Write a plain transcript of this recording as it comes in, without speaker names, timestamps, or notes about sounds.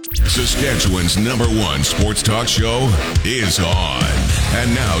Saskatchewan's #1 sports talk show is on.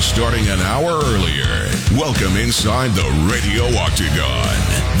 And now, starting an hour earlier, welcome inside the Radio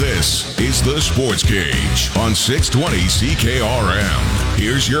Octagon. This is the SportsCage on 620 CKRM.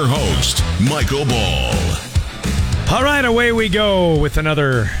 Here's your host, Michael Ball. All right, away we go with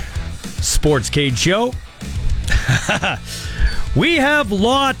another SportsCage show. We have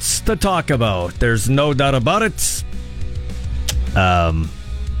lots to talk about. There's no doubt about it.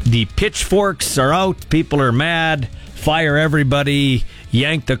 The pitchforks are out. People are mad. Fire everybody.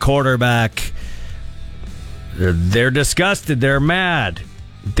 Yank the quarterback. They're disgusted. They're mad.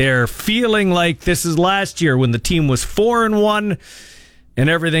 They're feeling like this is last year when the team was 4-1 and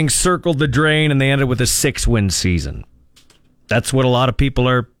everything circled the drain and they ended with a 6-win season. That's what a lot of people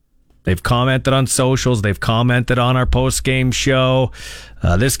are. They've commented on socials. They've commented on our post-game show.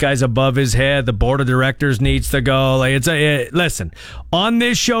 This guy's above his head. The board of directors needs to go. Listen, on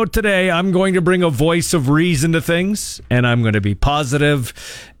this show today, I'm going to bring a voice of reason to things, and I'm going to be positive.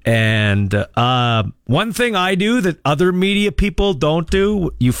 And one thing I do that other media people don't do,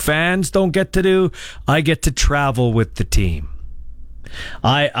 you fans don't get to do, I get to travel with the team.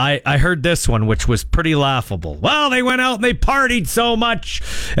 I heard this one, which was pretty laughable. Well, they went out and they partied so much,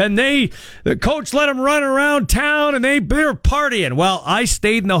 and the coach let them run around town, and they were partying. Well, I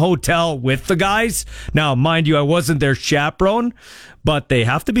stayed in the hotel with the guys. Now, mind you, I wasn't their chaperone, but they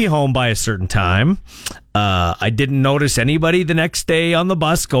have to be home by a certain time. I didn't notice anybody the next day on the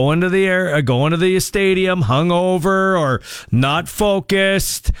bus going to the stadium hungover or not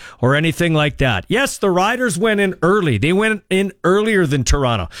focused or anything like that. Yes, the Riders went in early. They went in earlier than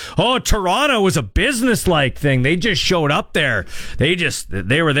Toronto. Oh, Toronto was a business-like thing. They just showed up there.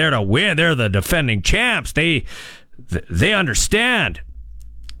 They were there to win. They're the defending champs. They understand.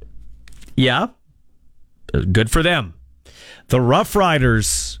 Yeah, good for them. The Rough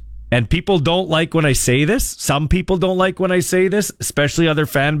Riders, and people don't like when I say this. Some people don't like when I say this, especially other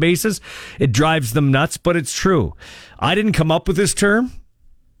fan bases. It drives them nuts, but it's true. I didn't come up with this term.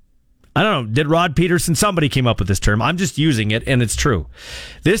 I don't know. Did Rod Peterson? Somebody came up with this term. I'm just using it, and it's true.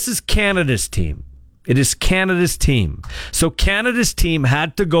 This is Canada's team. It is Canada's team. So Canada's team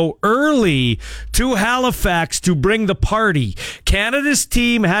had to go early to Halifax to bring the party. Canada's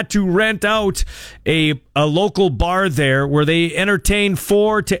team had to rent out a local bar there where they entertained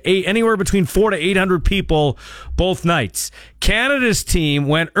anywhere between 400 to 800 people both nights. Canada's team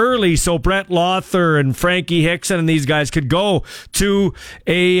went early so Brett Lothar and Frankie Hickson and these guys could go to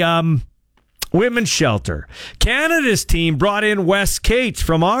a women's shelter. Canada's team brought in Wes Cates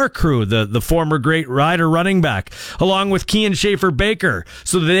from our crew, the former great Rider running back, along with Kean Schaefer-Baker,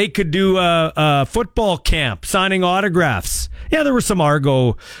 so that they could do a football camp, signing autographs. Yeah, there was some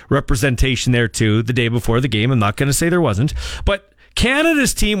Argo representation there too the day before the game. I'm not going to say there wasn't, but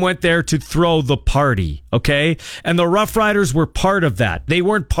Canada's team went there to throw the party, okay? And the Rough Riders were part of that. They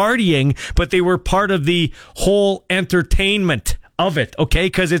weren't partying, but they were part of the whole entertainment of it, okay?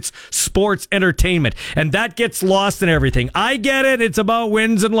 Because it's sports entertainment, and that gets lost in everything. I get it. It's about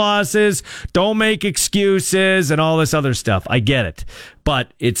wins and losses. Don't make excuses and all this other stuff. I get it.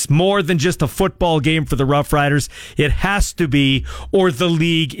 But it's more than just a football game for the Rough Riders. It has to be, or the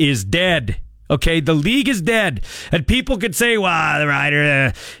league is dead. Okay? The league is dead. And people could say, wow, the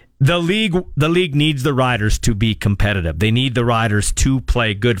Rider... The league needs the Riders to be competitive. They need the Riders to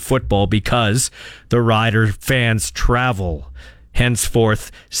play good football because the Rider fans travel.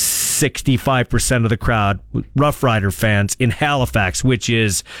 Henceforth, 65% of the crowd, Rough Rider fans in Halifax, which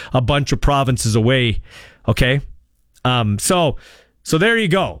is a bunch of provinces away. Okay? So there you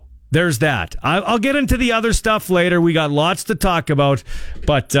go. There's that. I'll get into the other stuff later. We got lots to talk about.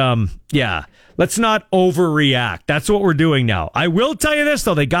 But, yeah. Let's not overreact. That's what we're doing now. I will tell you this,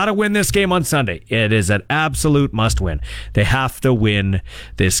 though. They got to win this game on Sunday. It is an absolute must-win. They have to win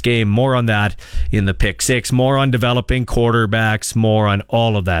this game. More on that in the Pick Six. More on developing quarterbacks. More on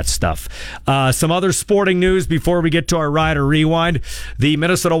all of that stuff. Some other sporting news before we get to our Rider Rewind. The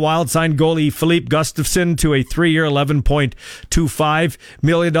Minnesota Wild signed goalie Philippe Gustafsson to a 3-year, $11.25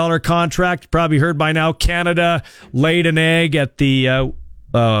 million contract. Probably heard by now, Canada laid an egg at the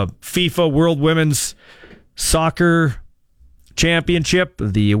FIFA World Women's Soccer Championship,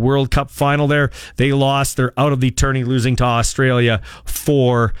 the World Cup final there. They lost. They're out of the tourney, losing to Australia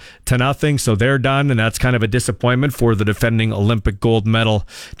 4-0. So they're done, and that's kind of a disappointment for the defending Olympic gold medal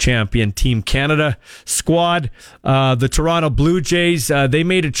champion Team Canada squad. The Toronto Blue Jays, they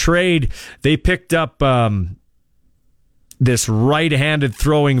made a trade. They picked up this right-handed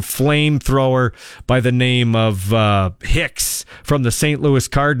throwing flamethrower by the name of Hicks from the St. Louis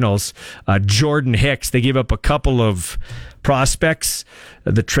Cardinals, Jordan Hicks. They gave up a couple of prospects.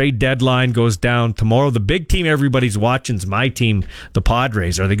 The trade deadline goes down tomorrow. The big team everybody's watching is my team, the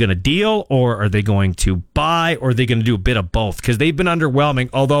Padres. Are they going to deal, or are they going to buy, or are they going to do a bit of both? Because they've been underwhelming,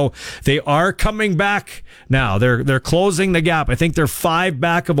 although they are coming back now. They're closing the gap. I think they're 5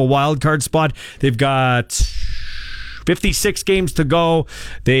 back of a wild card spot. They've got 56 games to go.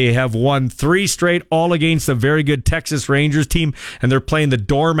 They have won 3 straight, all against a very good Texas Rangers team, and they're playing the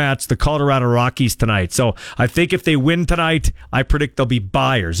doormats, the Colorado Rockies, tonight. So I think if they win tonight, I predict they'll be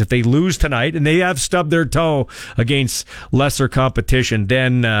buyers. If they lose tonight, and they have stubbed their toe against lesser competition,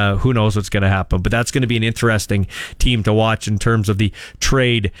 then who knows what's going to happen. But that's going to be an interesting team to watch in terms of the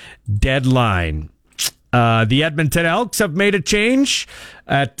trade deadline. The Edmonton Elks have made a change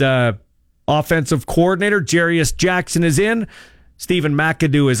at offensive coordinator. Jarius Jackson is in. Stephen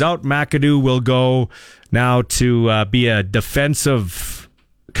McAdoo is out. McAdoo will go now to be a defensive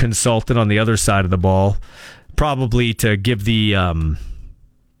consultant on the other side of the ball, probably to give the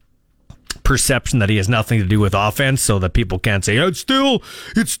perception that he has nothing to do with offense, so that people can't say it's still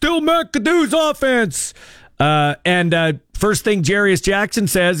McAdoo's offense. And first thing Jarius Jackson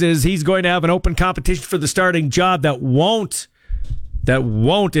says is he's going to have an open competition for the starting job that won't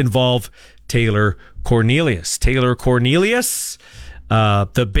involve Taylor Cornelius. Taylor Cornelius,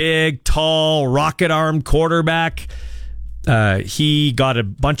 the big, tall, rocket-armed quarterback. He got a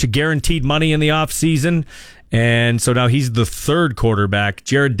bunch of guaranteed money in the offseason, and so now he's the third quarterback.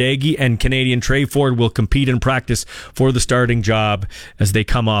 Jared Dagey and Canadian Trey Ford will compete in practice for the starting job as they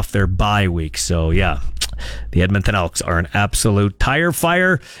come off their bye week. So, yeah, the Edmonton Elks are an absolute tire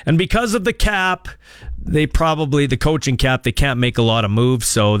fire, and because of the cap, the coaching cap, they can't make a lot of moves,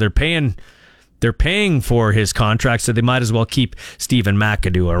 so they're paying for his contract, so they might as well keep Stephen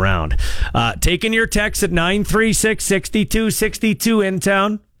McAdoo around. Taking your text at 936-6262 in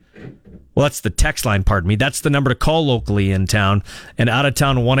town. Well, that's the text line, pardon me. That's the number to call locally in town, and out of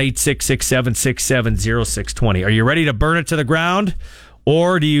town, 1-866-767-0620. Are you ready to burn it to the ground,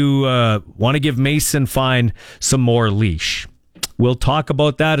 or do you want to give Mason Fine some more leash? We'll talk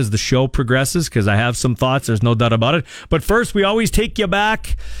about that as the show progresses, because I have some thoughts. There's no doubt about it. But first, we always take you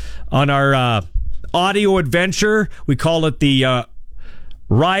back on our audio adventure. We call it the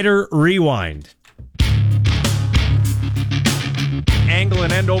Rider Rewind. Angle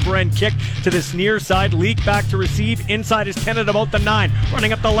and end-over-end kick to this near side. Leak back to receive. Inside is 10 at about the 9.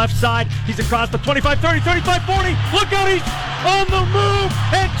 Running up the left side. He's across the 25, 30, 35, 40. Look out, he's on the move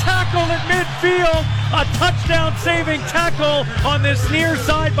and tackled at midfield. A touchdown-saving tackle on this near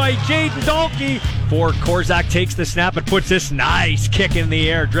side by Jaden Dahlke. Korzak takes the snap and puts this nice kick in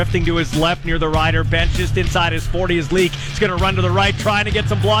the air, drifting to his left near the Rider bench. Just inside his 40 is Leak. He's going to run to the right, trying to get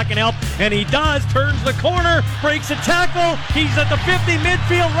some blocking help, and he does. Turns the corner, breaks a tackle. He's at the 50,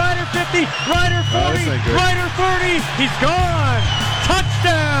 midfield. Rider 50, Rider 40, Rider 30. He's gone.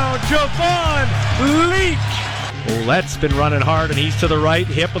 Touchdown, Javon Leak. Ouellette's been running hard, and he's to the right,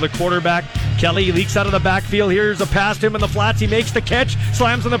 hip of the quarterback. Kelly leaks out of the backfield. Here's a pass to him in the flats. He makes the catch,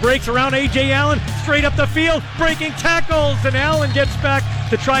 slams on the brakes around A.J. Allen, straight up the field, breaking tackles, and Allen gets back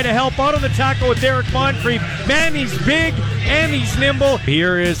to try to help out on the tackle with Derek Moncrief. Man, he's big, and he's nimble.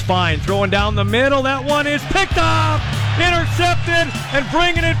 Here is Fine, throwing down the middle. That one is picked up, intercepted, and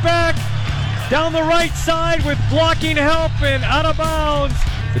bringing it back down the right side with blocking help and out of bounds.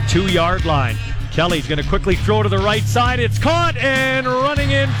 The 2-yard line. Kelly's going to quickly throw to the right side. It's caught and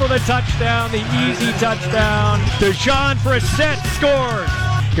running in for the touchdown, the easy touchdown. DeJean Brissett scores.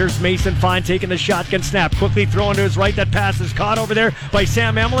 Here's Mason Fine taking the shotgun snap, quickly throwing to his right. That pass is caught over there by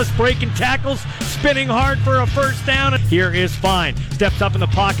Sam Emelis, breaking tackles, spinning hard for a first down. Here is Fine, steps up in the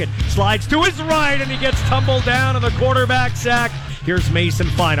pocket, slides to his right, and he gets tumbled down in the quarterback sack. Here's Mason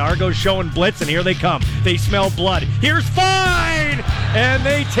Fine. Argo's showing blitz, and here they come. They smell blood. Here's Fine! And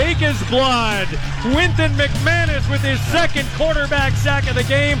they take his blood. Wynton McManus with his second quarterback sack of the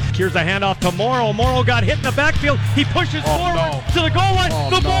game. Here's a handoff to Morrow. Morrow got hit in the backfield. He pushes forward to the goal line.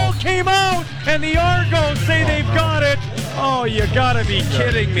 The ball came out, and the Argos say they've got it. Oh, you gotta be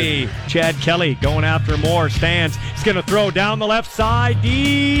kidding me. Chad Kelly going after Moore. Stands. He's gonna throw down the left side,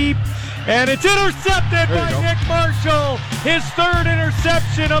 deep. And it's intercepted by Nick Marshall. His third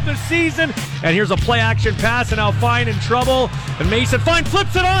interception of the season. And here's a play-action pass, and now Fine in trouble. And Mason Fine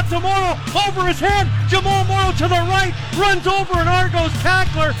flips it off to Morrow. Over his head. Jamal Morrow to the right. Runs over an Argos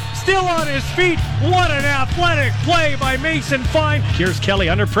tackler. still on his feet. What an athletic play by Mason Fine. Here's Kelly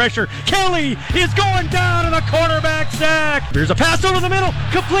under pressure. Kelly is going down and a quarterback sack. Here's a pass over the middle.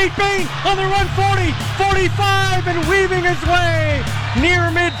 Complete. Bain on the run, 40, 45, and weaving his way near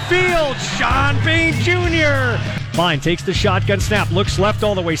midfield. Sean Bain Jr. Fine takes the shotgun snap, looks left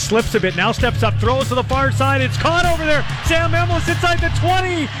all the way, slips a bit, now steps up, throws to the far side. It's caught over there. Sam Emilus inside the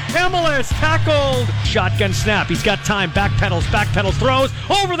 20. Emilus tackled. Shotgun snap. He's got time. Backpedals, throws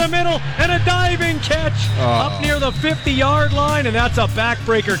over the middle, and a diving catch up near the 50-yard line, and that's a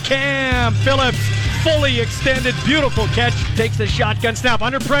backbreaker. Cam Phillips, fully extended, beautiful catch. Takes the shotgun snap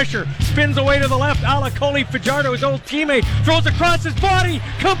under pressure, spins away to the left. Alacoli Fajardo, his old teammate, throws across his body,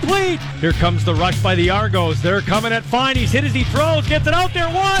 complete. Here comes the rush by the Argos. They're coming at Fine. He's hit as he throws, gets it out there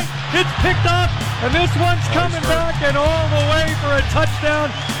wide. It's picked up, and this one's coming back and all the way for a touchdown.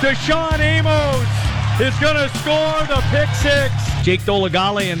 Deshaun Amos is going to score the pick six. Jake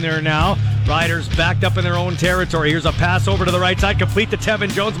Dolegala in there now. Riders backed up in their own territory. Here's a pass over to the right side, complete to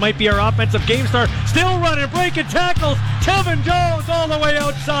Tevin Jones. Might be our offensive game star. Still running, breaking tackles. Tevin Jones all the way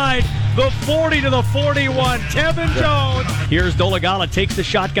outside the 40 to the 41. Tevin Jones. Here's Dolegala, takes the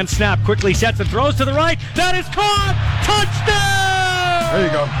shotgun snap, quickly sets and throws to the right. That is caught. Touchdown! There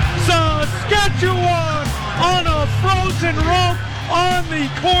you go. Saskatchewan on a frozen rope on the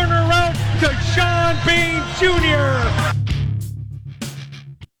corner route to Sean Bain Jr.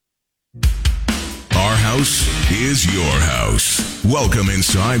 Our house is your house. Welcome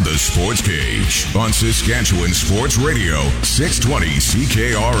inside the Sports Cage on Saskatchewan Sports Radio, 620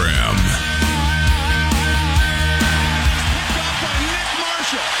 CKRM.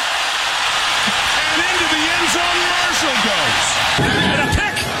 And into the end zone, Marshall goes. And a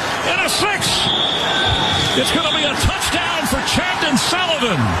pick, and a six. It's going to be a touchdown for Chandon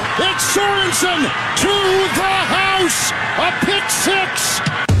Sullivan. It's Sorensen to the house. A pick six.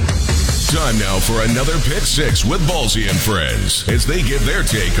 Time now for another Pick Six with Ballsy and Friends as they give their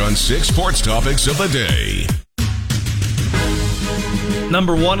take on 6 sports topics of the day.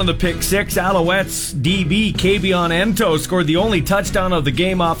 Number one on the Pick Six, Alouettes DB Kavion Ento scored the only touchdown of the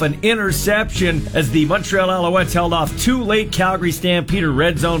game off an interception as the Montreal Alouettes held off 2 late Calgary Stampeder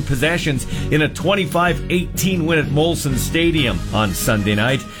red zone possessions in a 25-18 win at Molson Stadium on Sunday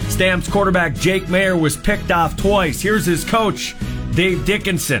night. Stamps quarterback Jake Mayer was picked off twice. Here's his coach, Dave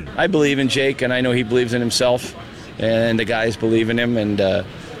Dickinson. I believe in Jake, and I know he believes in himself, and the guys believe in him, and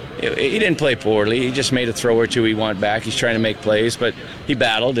he didn't play poorly. He just made a throw or two he wanted back. He's trying to make plays, but he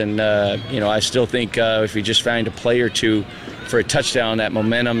battled, and I still think if we just find a play or two for a touchdown, that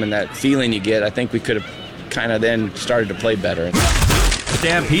momentum and that feeling you get, I think we could have kind of then started to play better.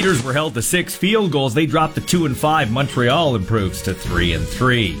 Stampeders were held to 6 field goals. They dropped to 2-5. Montreal improves to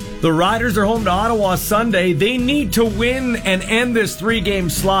 3-3. The Riders are home to Ottawa Sunday. They need to win and end this 3-game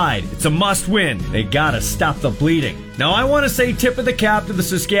slide. It's a must-win. They gotta stop the bleeding. Now, I want to say tip of the cap to the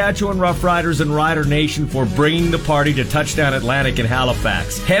Saskatchewan Roughriders and Rider Nation for bringing the party to Touchdown Atlantic in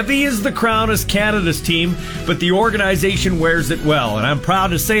Halifax. Heavy is the crown as Canada's team, but the organization wears it well, and I'm proud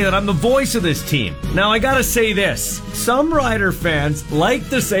to say that I'm the voice of this team. Now, I gotta say this. Some Rider fans like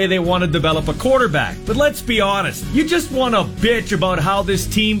to say they want to develop a quarterback, but let's be honest. You just want to bitch about how this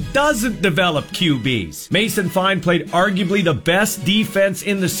team doesn't develop QBs. Mason Fine played arguably the best defense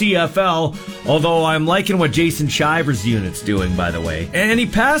in the CFL, although I'm liking what Jason Shiver's unit's doing, by the way. And he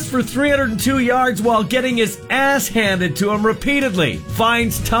passed for 302 yards while getting his ass handed to him repeatedly.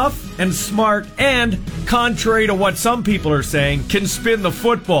 Fine's tough and smart and, contrary to what some people are saying, can spin the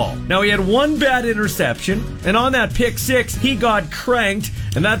football. Now, he had one bad interception, and on that pick six, he got cranked,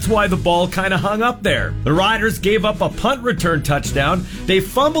 and that's why the ball kind of hung up there. The Riders gave up a punt return touchdown, they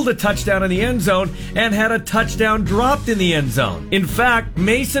fumbled a touchdown in the end zone, and had a touchdown dropped in the end zone. In fact,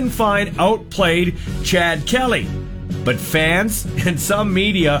 Mason Fine outplayed Chad Kelly. But fans and some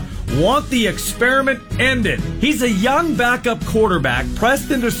media want the experiment ended. He's a young backup quarterback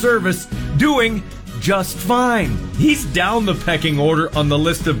pressed into service, doing just fine. He's down the pecking order on the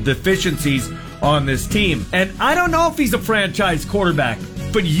list of deficiencies on this team. And I don't know if he's a franchise quarterback,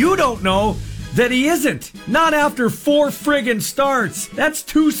 but you don't know that he isn't. Not after 4 friggin' starts. That's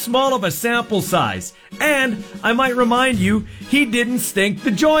too small of a sample size. And I might remind you, he didn't stink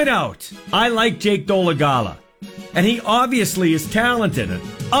the joint out. I like Jake Dolegala, and he obviously is talented, an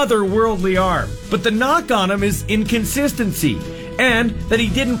otherworldly arm. But the knock on him is inconsistency, and that he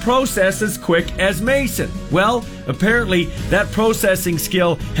didn't process as quick as Mason. Well, apparently that processing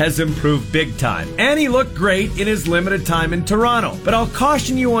skill has improved big time. And he looked great in his limited time in Toronto. But I'll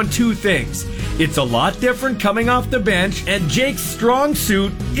caution you on 2 things. It's a lot different coming off the bench, and Jake's strong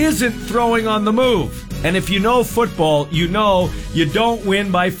suit isn't throwing on the move. And if you know football, you know you don't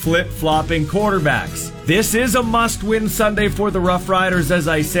win by flip-flopping quarterbacks. This is a must-win Sunday for the Rough Riders, as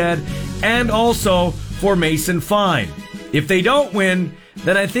I said, and also for Mason Fine. If they don't win,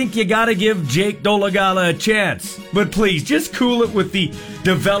 then I think you got to give Jake Dolegala a chance. But please, just cool it with the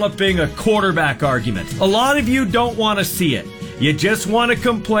developing a quarterback argument. A lot of you don't want to see it. You just want to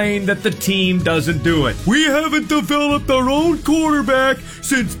complain that the team doesn't do it. We haven't developed our own quarterback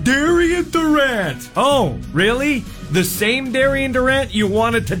since Darian Durant. Oh, really? The same Darian Durant you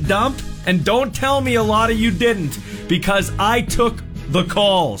wanted to dump? And don't tell me a lot of you didn't, because I took the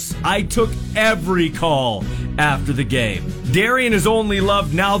calls. I took every call after the game. Darian is only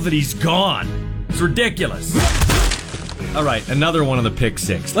loved now that he's gone. It's ridiculous. All right, another one of the pick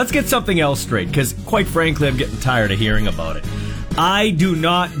six. Let's get something else straight, because quite frankly, I'm getting tired of hearing about it. I do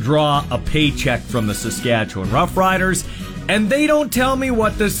not draw a paycheck from the Saskatchewan Roughriders, and they don't tell me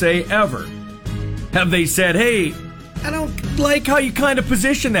what to say ever. Have they said, hey, I don't like how you kind of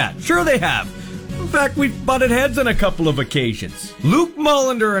position that? Sure they have. In fact, we've butted heads on a couple of occasions. Luke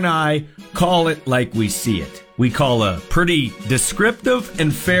Mullender and I call it like we see it. We call a pretty descriptive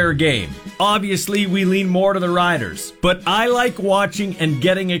and fair game. Obviously, we lean more to the Riders, but I like watching and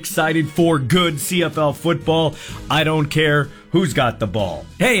getting excited for good CFL football. I don't care who's got the ball.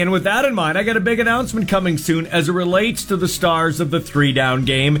 Hey, and with that in mind, I got a big announcement coming soon as it relates to the stars of the 3-down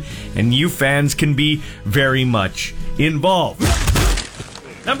game, and you fans can be very much involved.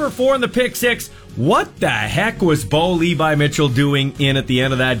 Number 4 in the pick six. What the heck was Bo Levi Mitchell doing in at the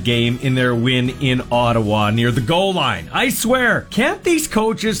end of that game in their win in Ottawa near the goal line? I swear, can't these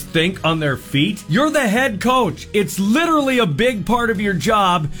coaches think on their feet? You're the head coach. It's literally a big part of your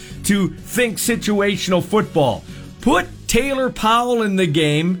job to think situational football. Put Taylor Powell in the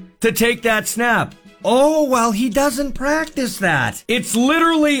game to take that snap. Oh, well, he doesn't practice that. It's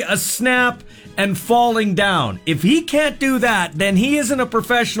literally a snap and falling down. If he can't do that, then he isn't a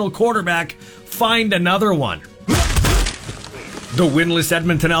professional quarterback. Find another one. The winless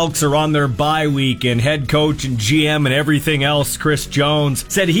Edmonton Elks are on their bye week, and head coach and GM and everything else, Chris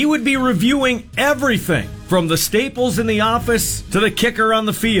Jones, said he would be reviewing everything from the staples in the office to the kicker on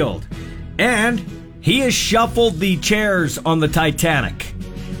the field. And he has shuffled the chairs on the Titanic,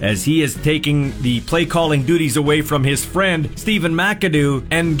 as he is taking the play-calling duties away from his friend, Stephen McAdoo,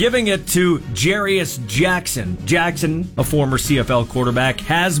 and giving it to Jarius Jackson. Jackson, a former CFL quarterback,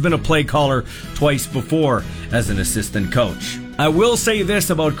 has been a play caller twice before as an assistant coach. I will say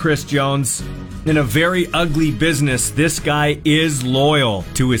this about Chris Jones. In a very ugly business, this guy is loyal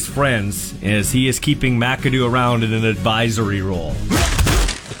to his friends, as he is keeping McAdoo around in an advisory role.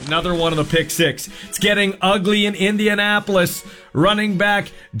 Another one of the pick six. It's getting ugly in Indianapolis. Running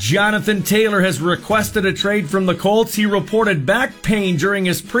back Jonathan Taylor has requested a trade from the Colts. He reported back pain during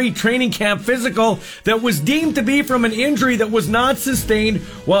his pre-training camp physical that was deemed to be from an injury that was not sustained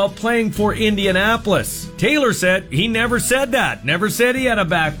while playing for Indianapolis. Taylor said he never said that. Never said he had a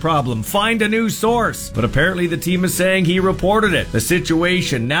back problem. Find a new source. But apparently the team is saying he reported it. The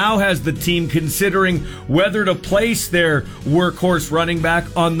situation now has the team considering whether to place their workhorse running back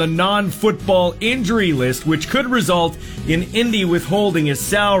on the non-football injury list, which could result in Indy withholding his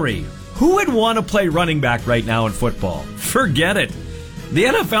salary. Who would want to play running back right now in football? Forget it. The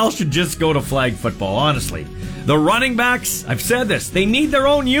NFL should just go to flag football, honestly. The running backs, I've said this, they need their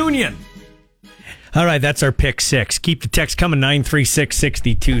own union. All right, that's our pick six. Keep the text coming,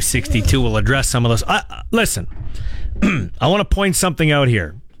 936-6262. We'll address some of those. Listen, I want to point something out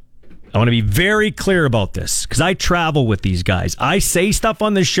here. I want to be very clear about this, because I travel with these guys. I say stuff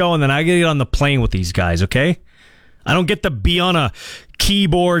on this show, and then I get on the plane with these guys, okay? I don't get to be on a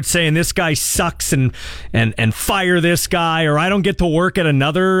keyboard saying this guy sucks and fire this guy, or I don't get to work at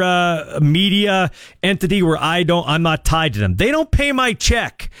another media entity where I'm not tied to them. They don't pay my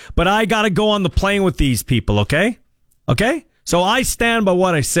check, but I got to go on the plane with these people, okay? Okay? So I stand by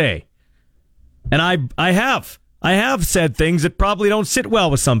what I say. And I have said things that probably don't sit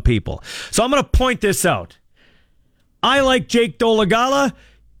well with some people. So I'm going to point this out. I like Jake Dolegala.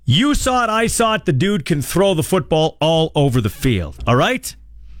 You saw it, I saw it. The dude can throw the football all over the field. All right?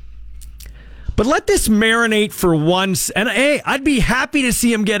 But let this marinate for once. And hey, I'd be happy to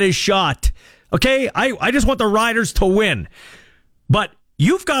see him get his shot. Okay? I just want the Riders to win. But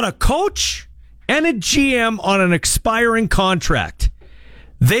you've got a coach and a GM on an expiring contract.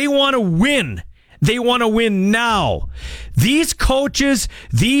 They want to win. They want to win now. These coaches,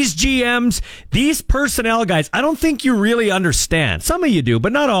 these GMs, these personnel guys, I don't think you really understand. Some of you do,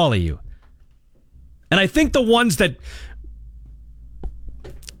 but not all of you. And I think the ones that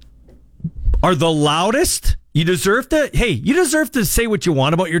are the loudest You deserve to say what you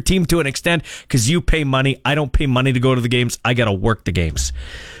want about your team to an extent because you pay money. I don't pay money to go to the games. I got to work the games.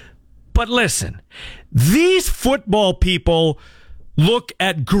 But listen, these football people look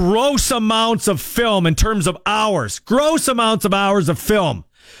at gross amounts of film in terms of hours, gross amounts of hours of film,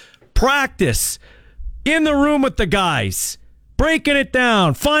 practice, in the room with the guys, breaking it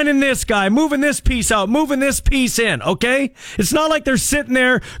down, finding this guy, moving this piece out, moving this piece in, okay? It's not like they're sitting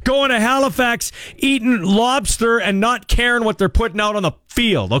there going to Halifax, eating lobster and not caring what they're putting out on the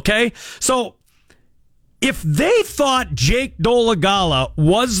field, okay? So if they thought Jake Dolegala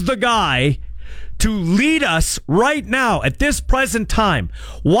was the guy to lead us right now at this present time,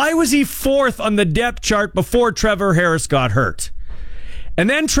 why was he fourth on the depth chart before Trevor Harris got hurt? And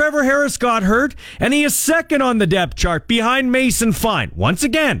then Trevor Harris got hurt, and he is second on the depth chart behind Mason Fine. Once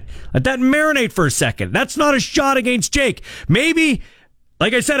again, let that marinate for a second. That's not a shot against Jake. Maybe,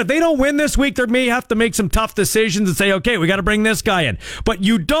 like I said, if they don't win this week, they may have to make some tough decisions and say, okay, we got to bring this guy in. But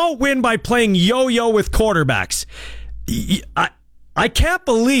you don't win by playing yo-yo with quarterbacks. I can't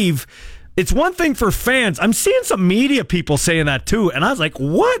believe... It's one thing for fans. I'm seeing some media people saying that too. And I was like,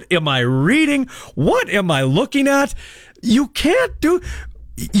 what am I reading? What am I looking at? You can't do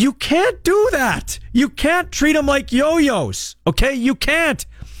that. You can't treat them like yo-yos. Okay? You can't.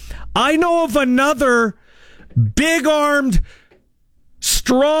 I know of another big-armed,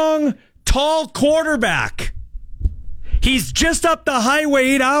 strong, tall quarterback. He's just up the highway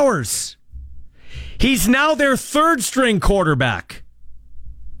 8 hours. He's now their third-string quarterback.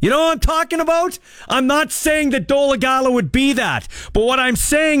 You know what I'm talking about? I'm not saying that Dolegala would be that. But what I'm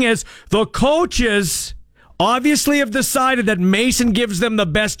saying is the coaches obviously have decided that Mason gives them the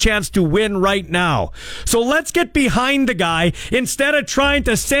best chance to win right now. So let's get behind the guy instead of trying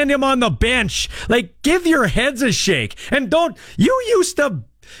to send him on the bench. Like, give your heads a shake. And don't...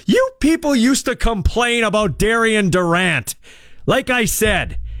 You people used to complain about Darian Durant. Like I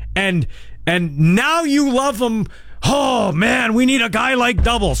said. And now you love him... Oh, man, we need a guy like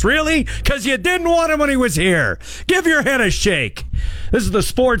Doubles. Really? Because you didn't want him when he was here. Give your head a shake. This is the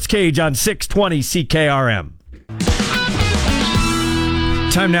Sports Cage on 620 CKRM.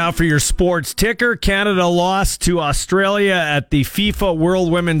 Time now for your sports ticker. Canada lost to Australia at the FIFA World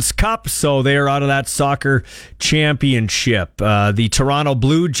Women's Cup, so they are out of that soccer championship. The Toronto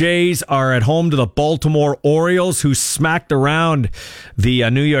Blue Jays are at home to the Baltimore Orioles, who smacked around the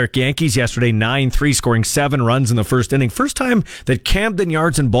New York Yankees yesterday, 9-3, scoring 7 runs in the first inning. First time that Camden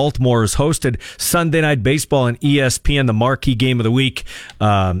Yards in Baltimore has hosted Sunday Night Baseball on ESPN, the marquee game of the week,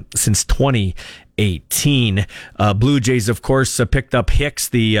 since 2018. Blue Jays, of course, picked up Hicks,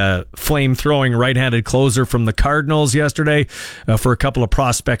 the flame-throwing right-handed closer from the Cardinals yesterday, for a couple of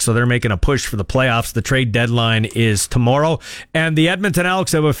prospects, so they're making a push for the playoffs. The trade deadline is tomorrow. And the Edmonton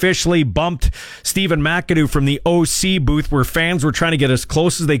Elks have officially bumped Stephen McAdoo from the OC booth, where fans were trying to get as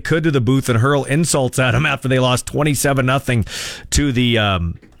close as they could to the booth and hurl insults at him after they lost 27-0 to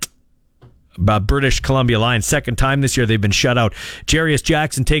the... British Columbia Lions. Second time this year they've been shut out. Jarius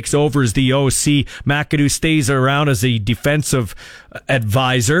Jackson takes over as the OC. McAdoo stays around as a defensive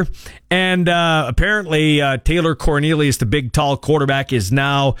advisor. And apparently Taylor Cornelius, the big, tall quarterback, is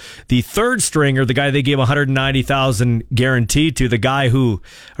now the third stringer, the guy they gave $190,000 guarantee to, the guy who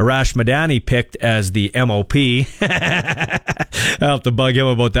Arash Madani picked as the MOP. I'll have to bug him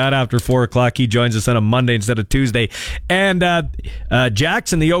about that after 4 o'clock. He joins us on a Monday instead of Tuesday. And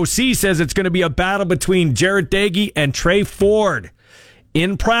Jackson, the OC, says it's going to be a battle between Jarrett Dagey and Trey Ford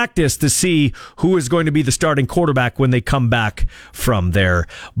in practice to see who is going to be the starting quarterback when they come back from their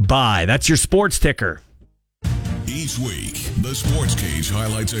bye. That's your sports ticker. Each week, the Sports Cage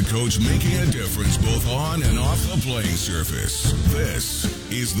highlights a coach making a difference both on and off the playing surface.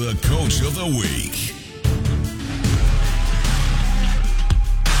 This is the Coach of the Week.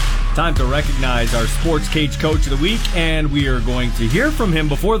 Time to recognize our Sports Cage Coach of the Week, and we are going to hear from him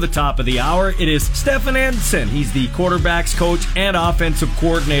before the top of the hour. It is Stefan Anderson. He's the quarterbacks coach and offensive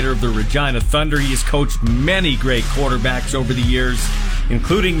coordinator of the Regina Thunder. He has coached many great quarterbacks over the years,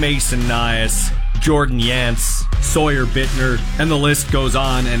 including Mason Nias, Jordan Yance, Sawyer Bittner, and the list goes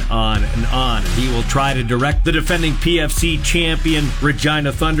on and on and on. He will try to direct the defending PFC champion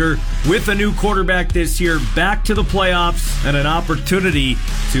Regina Thunder with a new quarterback this year back to the playoffs and an opportunity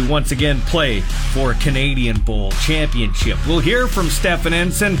to once again play for a Canadian Bowl championship. We'll hear from Stefan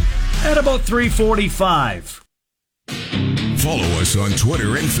Ensign at about 3:45. Follow us on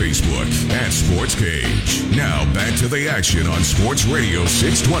Twitter and Facebook at Sports Cage. Now back to the action on Sports Radio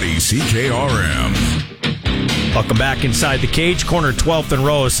 620 CKRM. Welcome back inside the cage, corner 12th and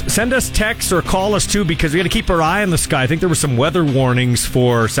Rose. Send us texts or call us too, because we got to keep our eye on the sky. I think there were some weather warnings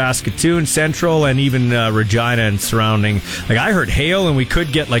for Saskatoon Central and even Regina and surrounding. Like, I heard hail, and we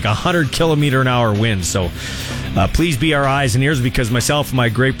could get like 100-kilometer-an-hour winds. So please be our eyes and ears, because myself and my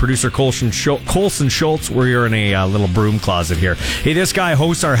great producer Colson Schultz, we're in a little broom closet here. Hey, this guy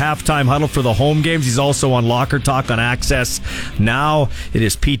hosts our halftime huddle for the home games. He's also on Locker Talk on Access Now. It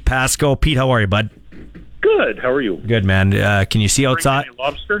is Pete Paczko. Pete, how are you, bud? Good. How are you? Good, man. Can you see outside?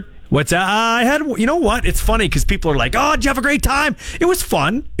 Lobster? What's that? I had. You know what? It's funny because people are like, "Oh, did you have a great time?" It was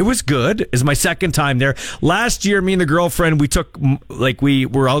fun. It was good. It's my second time there. Last year, me and the girlfriend, we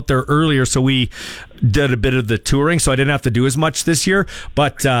were out there earlier, so we did a bit of the touring, so I didn't have to do as much this year,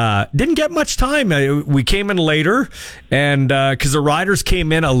 but didn't get much time. We came in later, and because the riders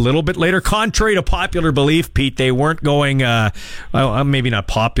came in a little bit later, contrary to popular belief, Pete, they weren't going, well, maybe not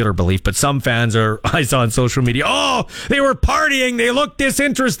popular belief, but some fans I saw on social media, oh, they were partying, they looked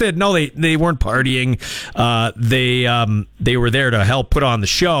disinterested. No, they weren't partying. They were there to help put on the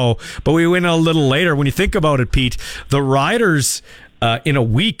show, but we went a little later. When you think about it, Pete, the riders in a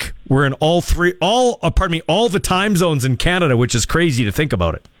week we're in all the time zones in Canada, which is crazy to think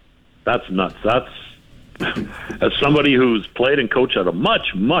about it. That's nuts. That's as somebody who's played and coached at a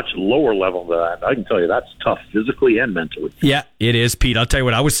much, much lower level than that, I can tell you that's tough physically and mentally. Yeah, it is, Pete. I'll tell you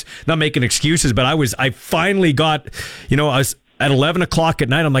what, I was not making excuses, but I finally got, I was at 11 o'clock at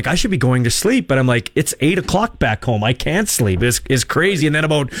night. I'm like, I should be going to sleep, but I'm like, it's 8 o'clock back home. I can't sleep. It's crazy. And then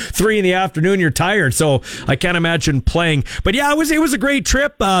about 3 in the afternoon, you're tired. So I can't imagine playing. But yeah, it was a great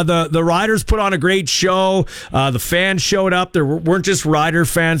trip. The riders put on a great show. The fans showed up. There weren't just Rider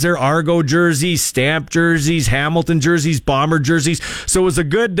fans there. Argo jerseys, Stamp jerseys, Hamilton jerseys, Bomber jerseys. So it was a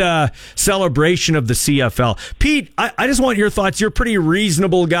good celebration of the CFL. Pete, I just want your thoughts. You're a pretty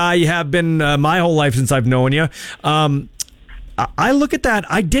reasonable guy. You have been my whole life since I've known you. I look at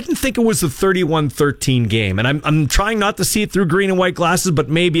that. I didn't think it was a 31-13 game, and I'm trying not to see it through green and white glasses, but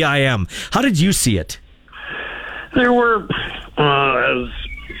maybe I am. How did you see it? There were, as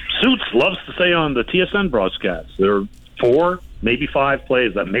Suits loves to say on the TSN broadcast, there were 4, maybe 5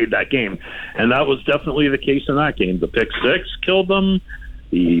 plays that made that game, and that was definitely the case in that game. The pick six killed them.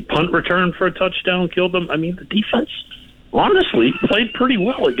 The punt return for a touchdown killed them. I mean, the defense, honestly, played pretyou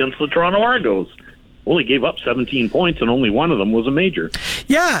well against the Toronto Argos. Only gave up 17 points, and only one of them was a major.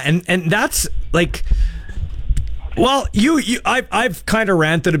 Yeah, and that's like, well, I've kind of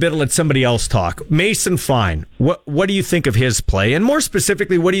ranted a bit. Let somebody else talk. Mason Fine, what do you think of his play, and more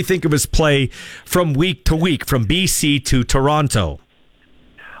specifically, what do you think of his play from week to week, from BC to Toronto?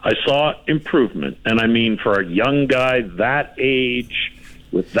 I saw improvement, and I mean, for a young guy that age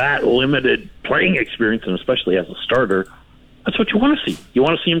with that limited playing experience, and especially as a starter. That's what you want to see. You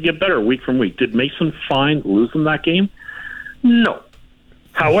want to see him get better week from week. Did Mason Fine lose them that game? No.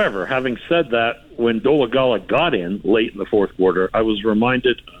 However, having said that, when Dolagala got in late in the fourth quarter, I was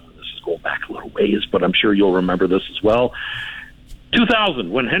reminded, this is going back a little ways, but I'm sure you'll remember this as well, 2000,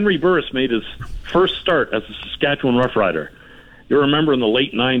 when Henry Burris made his first start as a Saskatchewan Rough Rider. You remember in the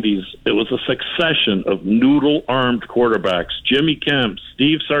late 90s, it was a succession of noodle-armed quarterbacks. Jimmy Kemp,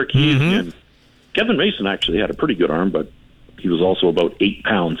 Steve Sarkisian. Kevin Mason actually had a pretty good arm, but he was also about 8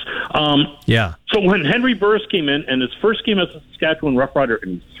 pounds. Yeah. So when Henry Burris came in, and his first game as a Saskatchewan Rough Rider,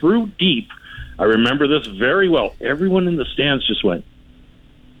 and threw deep, I remember this very well. Everyone in the stands just went,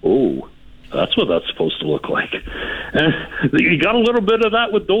 oh, that's what that's supposed to look like. And you got a little bit of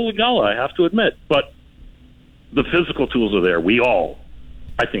that with Dolagala, I have to admit. But the physical tools are there.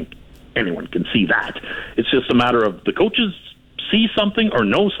 I think anyone can see that. It's just a matter of the coaches see something or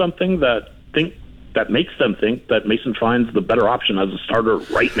know something that makes them think that Mason Fine's the better option as a starter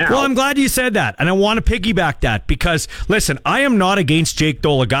right now. Well, I'm glad you said that, and I want to piggyback that because, listen, I am not against Jake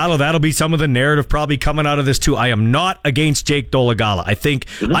Dolagala. That'll be some of the narrative probably coming out of this, too. I am not against Jake Dolagala. I think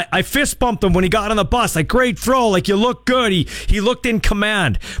I fist bumped him when he got on the bus. Like, great throw. Like, you look good. He looked in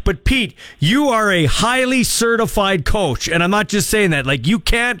command. But, Pete, you are a highly certified coach, and I'm not just saying that. Like, you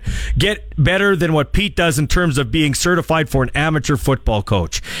can't get better than what Pete does in terms of being certified for an amateur football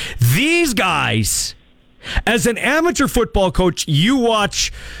coach. These guys, as an amateur football coach, you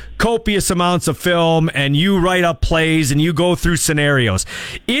watch copious amounts of film and you write up plays and you go through scenarios.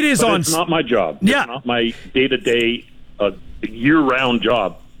 It's not my job. Yeah. It's not my day-to-day, year-round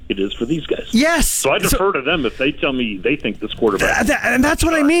job. It is for these guys. Yes. So I defer to them if they tell me they think this quarterback. And that's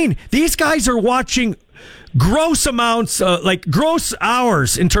what I mean. These guys are watching gross amounts, gross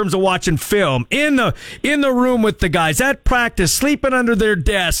hours in terms of watching film in the room with the guys at practice, sleeping under their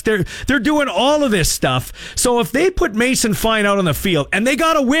desk. They're doing all of this stuff. So if they put Mason Fine out on the field, and they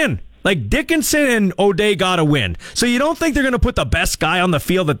got to win. Like Dickinson and O'Day got to win. So you don't think they're going to put the best guy on the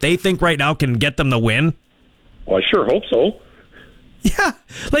field that they think right now can get them the win? Well, I sure hope so. Yeah,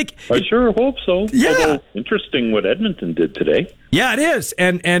 like I sure hope so. Yeah, although, interesting what Edmonton did today. Yeah, it is,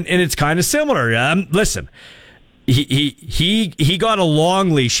 and it's kind of similar. Listen, he got a long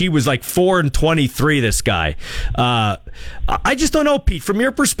leash. He was like 4-23. This guy. I just don't know, Pete. From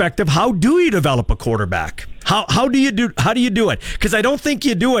your perspective, how do you develop a quarterback? How do you do it? Because I don't think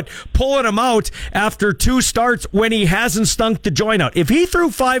you do it pulling him out after 2 starts when he hasn't stunk the joint out. If he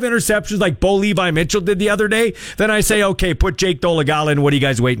threw 5 interceptions like Bo Levi Mitchell did the other day, then I say, okay, put Jake Dolegala in. What are you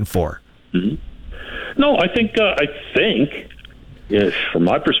guys waiting for? Mm-hmm. No, I think from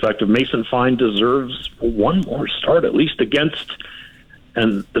my perspective, Mason Fine deserves one more start at least against.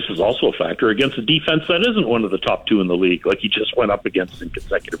 And this is also a factor against a defense that isn't one of the top 2 in the league, like he just went up against in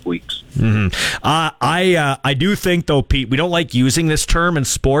consecutive weeks. Mm-hmm. I do think, though, Pete, we don't like using this term in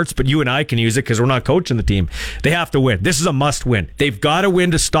sports, but you and I can use it because we're not coaching the team. They have to win. This is a must-win. They've got to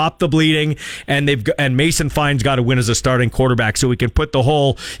win to stop the bleeding, and Mason Fine's got to win as a starting quarterback so we can put the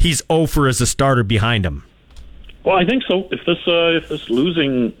whole he's 0 for as a starter behind him. Well, I think so. If this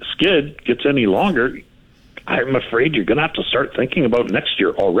losing skid gets any longer, I'm afraid you're going to have to start thinking about next year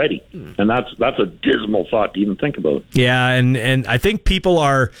already, and that's a dismal thought to even think about. Yeah, and I think people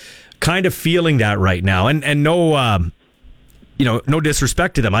are kind of feeling that right now, and no, no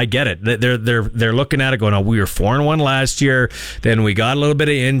disrespect to them. I get it. They're looking at it going, oh, we were 4-1 last year. Then we got a little bit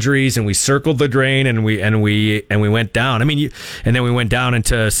of injuries, and we circled the drain, and we went down. I mean, and then we went down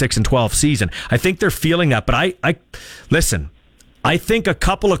into 6-12 season. I think they're feeling that, but I listen. I think a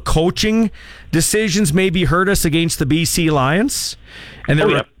couple of coaching decisions maybe hurt us against the BC Lions. And there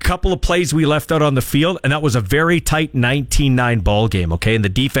were a couple of plays we left out on the field, and that was a very tight 19-9 ball game, okay? And the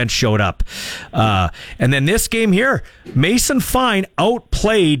defense showed up. And then this game here, Mason Fine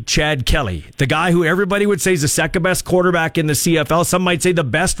outplayed Chad Kelly, the guy who everybody would say is the second-best quarterback in the CFL. Some might say the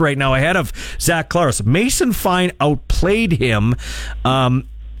best right now ahead of Zach Claros. Mason Fine outplayed him.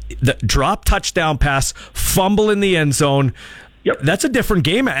 The drop touchdown pass, fumble in the end zone. Yep. That's a different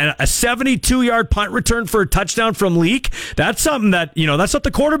game. And a 72-yard punt return for a touchdown from Leak, that's something that, that's not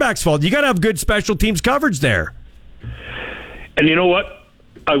the quarterback's fault. You got to have good special teams coverage there. And you know what?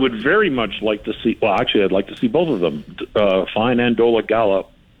 I would very much like to see, I'd like to see both of them, Fine and Dolegala,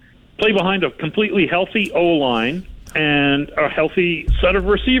 play behind a completely healthy O-line and a healthy set of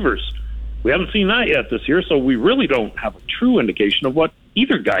receivers. We haven't seen that yet this year, so we really don't have a true indication of what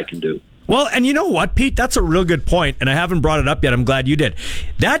either guy can do. Well, and you know what, Pete? That's a real good point, and I haven't brought it up yet. I'm glad you did.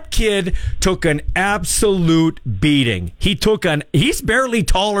 That kid took an absolute beating. He's barely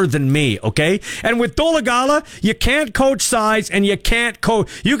taller than me, okay? And with Dolegala, you can't coach size, and you can't coach.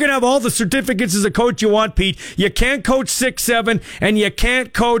 You can have all the certificates as a coach you want, Pete. You can't coach 6'7", and you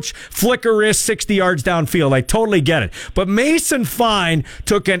can't coach flicker wrist 60 yards downfield. I totally get it. But Mason Fine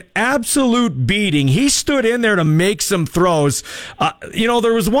took an absolute beating. He stood in there to make some throws.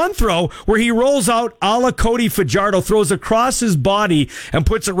 There was one throw where he rolls out a la Cody Fajardo, throws across his body and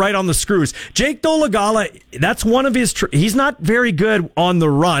puts it right on the screws. Jake Dolegala, that's one of his... he's not very good on the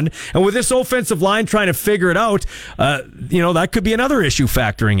run. And with this offensive line trying to figure it out, that could be another issue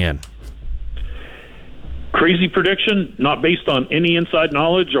factoring in. Crazy prediction, not based on any inside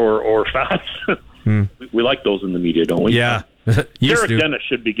knowledge or facts. We like those in the media, don't we? Yeah. Derek Dennis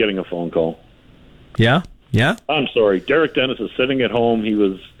should be getting a phone call. Yeah? Yeah? I'm sorry. Derek Dennis is sitting at home. He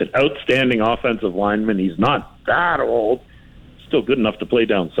was an outstanding offensive lineman. He's not that old. Still good enough to play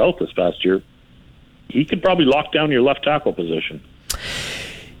down south this past year. He could probably lock down your left tackle position.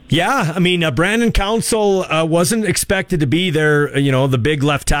 Yeah, I mean, Brandon Council wasn't expected to be there, the big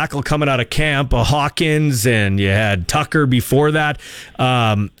left tackle coming out of camp, Hawkins, and you had Tucker before that.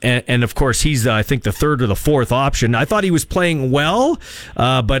 And of course, he's, I think, the third or the fourth option. I thought he was playing well,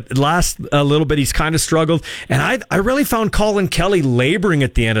 but last a little bit, he's kind of struggled. And I really found Colin Kelly laboring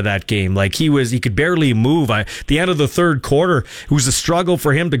at the end of that game. Like, he could barely move. At the end of the third quarter, it was a struggle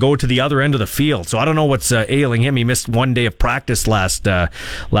for him to go to the other end of the field. So I don't know what's ailing him. He missed one day of practice last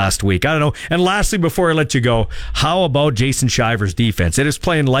week. I don't know. And lastly, before I let you go, how about Jason Shiver's defense? It is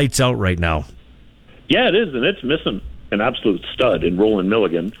playing lights out right now. Yeah, it is, and it's missing an absolute stud in Roland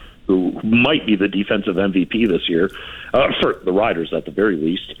Milligan, who might be the defensive MVP this year, for the Riders at the very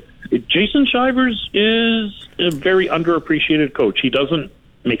least. Jason Shivers is a very underappreciated coach. He doesn't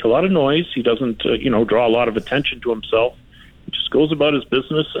make a lot of noise. He doesn't, draw a lot of attention to himself. He just goes about his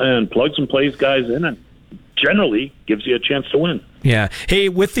business and plugs and plays guys in and generally gives you a chance to win. Yeah. Hey,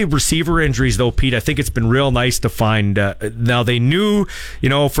 with the receiver injuries, though, Pete, I think it's been real nice to find. Now, they knew,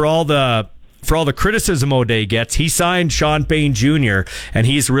 for all the for all the criticism O'Day gets, he signed Sean Payne Jr., and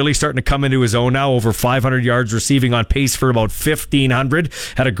he's really starting to come into his own now, over 500 yards receiving, on pace for about 1,500.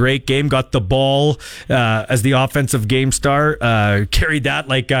 Had a great game, got the ball as the offensive game star, carried that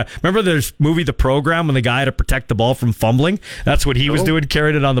remember the movie The Program, when the guy had to protect the ball from fumbling? That's what he was doing,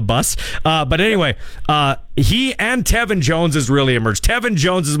 carried it on the bus. But anyway, he and Tevin Jones has really emerged. Tevin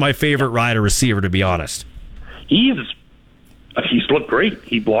Jones is my favorite Rider receiver, to be honest. He's looked great.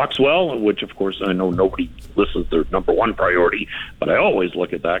 He blocks well, which, of course, I know nobody lists their number one priority, but I always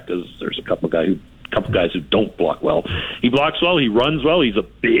look at that because there's a couple guys who don't block well. He blocks well. He runs well. He's a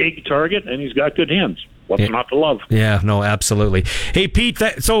big target, and he's got good hands. What's not to love? Yeah, no, absolutely. Hey, Pete,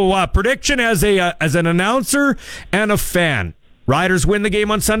 so prediction as an announcer and a fan. Riders win the game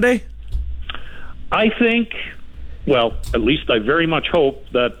on Sunday? I think, well, at least I very much hope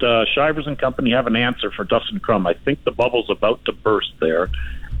that Shivers and company have an answer for Dustin Crum. I think the bubble's about to burst there,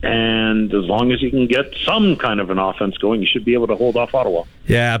 and as long as you can get some kind of an offense going, you should be able to hold off Ottawa.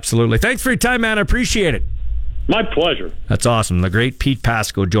 Yeah, absolutely. Thanks for your time, man. I appreciate it. My pleasure. That's awesome. The great Pete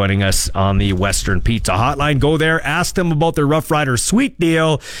Paczko joining us on the Western Pizza Hotline. Go there, ask them about their Rough Rider Suite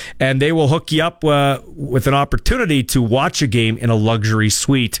deal, and they will hook you up with an opportunity to watch a game in a luxury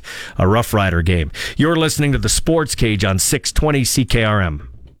suite, a Rough Rider game. You're listening to the Sports Cage on 620 CKRM.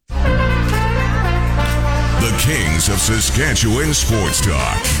 The Kings of Saskatchewan Sports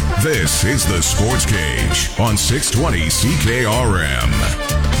Talk. This is the Sports Cage on 620 CKRM.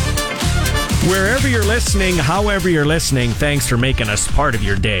 Wherever you're listening, however you're listening, thanks for making us part of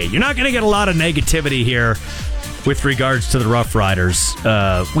your day. You're not going to get a lot of negativity here with regards to the Rough Riders.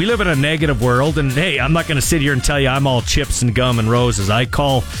 We live in a negative world, and hey, I'm not going to sit here and tell you I'm all chips and gum and roses. I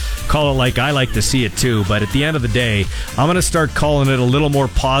call it like I like to see it too, but at the end of the day, I'm going to start calling it a little more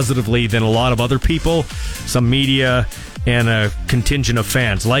positively than a lot of other people, some media, and a contingent of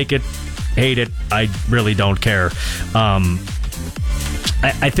fans. Like it, hate it, I really don't care.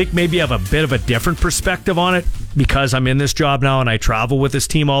 I think maybe I have a bit of a different perspective on it because I'm in this job now and I travel with this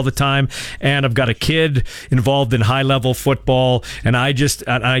team all the time, and I've got a kid involved in high-level football, and I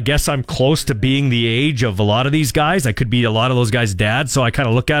guess I'm close to being the age of a lot of these guys. I could be a lot of those guys' dads, so I kind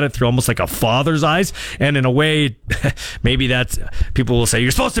of look at it through almost like a father's eyes, and in a way, maybe that's, people will say, you're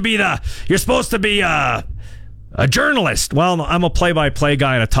supposed to be a journalist. Well, I'm a play-by-play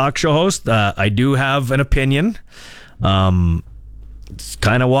guy and a talk show host. I do have an opinion. It's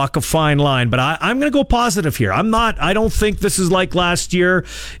kind of walk a fine line, but I'm going to go positive here. I don't think this is like last year.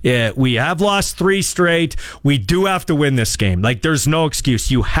 We have lost 3 straight. We do have to win this game. There's no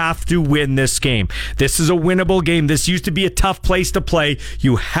excuse. You have to win this game. This is a winnable game. This used to be a tough place to play.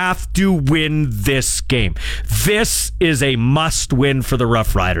 You have to win this game. This is a must win for the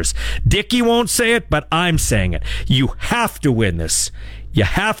Rough Riders. Dickie won't say it, but I'm saying it. You have to win this. You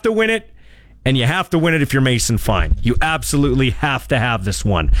have to win it. And you have to win it if you're Mason Fine. You absolutely have to have this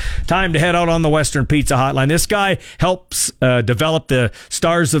one. Time to head out on the Western Pizza Hotline. This guy helps develop the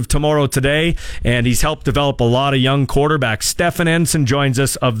stars of tomorrow today, and he's helped develop a lot of young quarterbacks. Stefan Ensign joins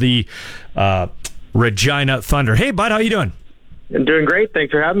us of the Regina Thunder. Hey, bud, how you doing? I'm doing great.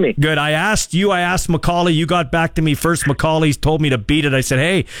 Thanks for having me. Good. I asked Macaulay. You got back to me first. Macaulay's told me to beat it. I said,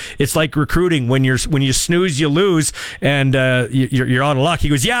 hey, it's like recruiting. When you snooze, you lose, and you're out of luck. He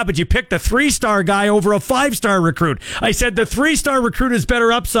goes, yeah, but you picked a 3-star guy over a 5-star recruit. I said, the 3-star recruit is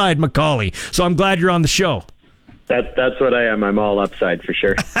better upside, Macaulay. So I'm glad you're on the show. That's what I am. I'm all upside for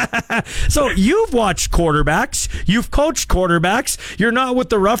sure. So you've watched quarterbacks. You've coached quarterbacks. You're not with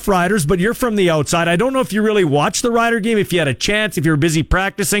the Rough Riders, but you're from the outside. I don't know if you really watched the Rider game, if you had a chance, if you were busy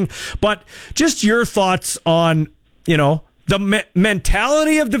practicing, but just your thoughts on, the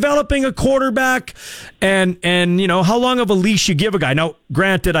mentality of developing a quarterback and how long of a leash you give a guy. Now,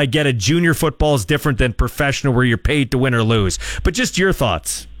 granted, I get it. Junior football is different than professional where you're paid to win or lose, but just your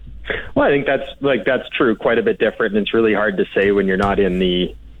thoughts. Well, I think that's true. Quite a bit different, and it's really hard to say when you're not in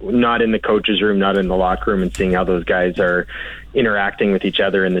the coach's room, not in the locker room, and seeing how those guys are interacting with each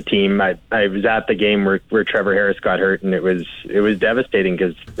other in the team. I was at the game where Trevor Harris got hurt, and it was devastating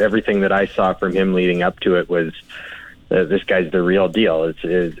because everything that I saw from him leading up to it was this guy's the real deal.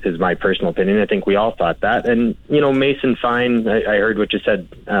 Is my personal opinion. I think we all thought that, and Mason Fine. I heard what you said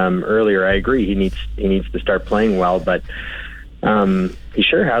earlier. I agree. He needs to start playing well, but. He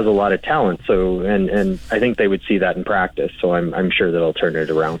sure has a lot of talent, so and I think they would see that in practice. So I'm sure that'll turn it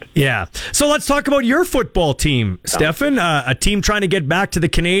around. Yeah. So let's talk about your football team, Stefan. A team trying to get back to the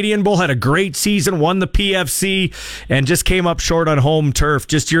Canadian Bowl, had a great season, won the PFC, and just came up short on home turf.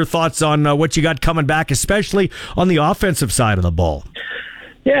 Just your thoughts on what you got coming back, especially on the offensive side of the ball.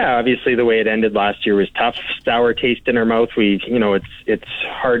 Yeah, obviously the way it ended last year was tough, sour taste in our mouth. It's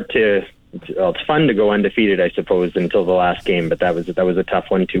hard to it's fun to go undefeated, I suppose, until the last game. But that was a tough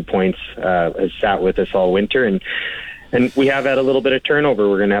one. 2 points has sat with us all winter, and we have had a little bit of turnover.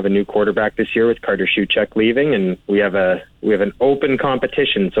 We're going to have a new quarterback this year with Carter Shuchuk leaving, and we have an open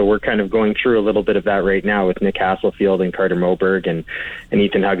competition. So we're kind of going through a little bit of that right now with Nick Hasselfield and Carter Moberg, and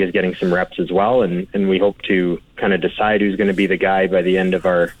Ethan Hug is getting some reps as well. And we hope to kind of decide who's going to be the guy by the end of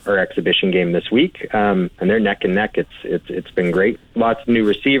our exhibition game this week. And they're neck and neck. It's been great. Lots of new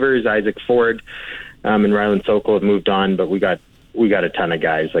receivers. Isaac Ford and Ryland Sokol have moved on, but we got a ton of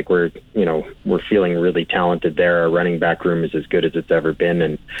guys. Like we're feeling really talented there. Our running back room is as good as it's ever been,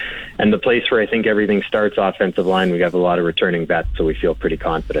 and the place where I think everything starts, offensive line, we have a lot of returning vets, so we feel pretty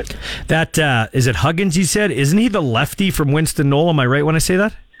confident. That is it Huggins, you said? Isn't he the lefty from Winston-Knoll? Am I right when I say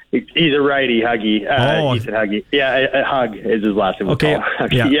that? He's a righty, Huggy. Ethan Huggy. Yeah, Hug is his last name. Okay.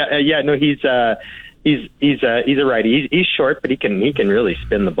 Yeah. No, he's a righty. He's short, but he can really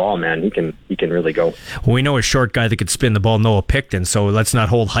spin the ball, man. He can really go. Well, we know a short guy that could spin the ball, Noah Picton. So let's not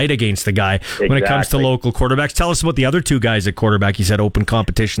hold height against the guy. Exactly. When it comes to local quarterbacks, tell us about the other two guys at quarterback. You said open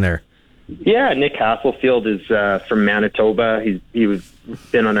competition there. Yeah, Nick Hasselfield is from Manitoba. He was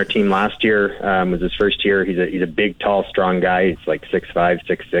been on our team last year. Was his first year. He's a big, tall, strong guy. He's like 6'5",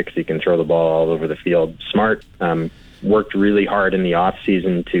 6'6". He can throw the ball all over the field. Smart. Worked really hard in the off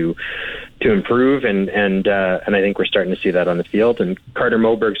season to improve, and I think we're starting to see that on the field. And Carter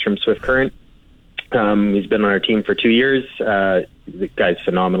Moberg's from Swift Current. He's been on our team for 2 years. The guy's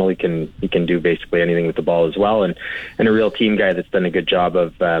phenomenal. He can do basically anything with the ball as well, and a real team guy that's done a good job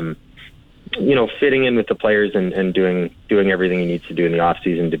of fitting in with the players and doing everything he needs to do in the off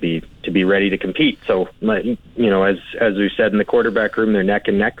season to be ready to compete. So, as we said in the quarterback room, they're neck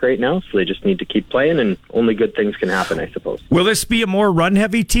and neck right now. So they just need to keep playing, and only good things can happen, I suppose. Will this be a more run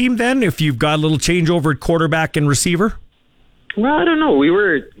heavy team then, if you've got a little changeover at quarterback and receiver? Well, I don't know. We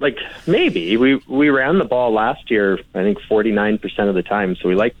were maybe we ran the ball last year, I think 49% of the time. So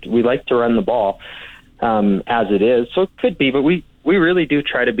we like to run the ball as it is. So it could be, but we really do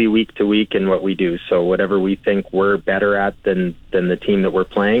try to be week to week in what we do. So whatever we think we're better at than the team that we're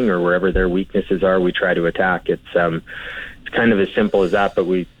playing, or wherever their weaknesses are, we try to attack. It's kind of as simple as that. But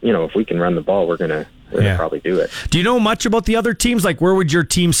if we can run the ball, we're gonna probably do it. Do you know much about the other teams? Like, where would your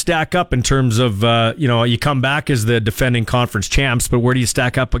team stack up in terms of you come back as the defending conference champs, but where do you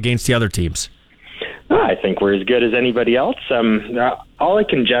stack up against the other teams? I think we're as good as anybody else. All I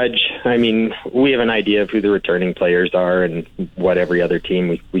can judge, we have an idea of who the returning players are and what every other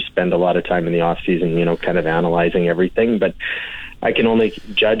team. We spend a lot of time in the off season, kind of analyzing everything. But I can only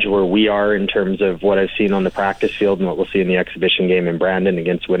judge where we are in terms of what I've seen on the practice field and what we'll see in the exhibition game in Brandon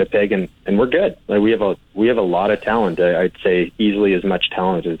against Winnipeg, and we're good. Like, we have a lot of talent. I'd say easily as much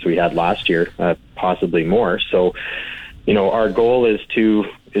talent as we had last year, possibly more. So, our goal is to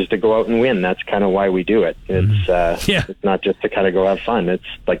go out and win. That's kind of why we do it. It's not just to kind of go have fun. It's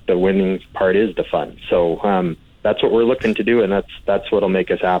like the winning part is the fun. So that's what we're looking to do, and that's what'll make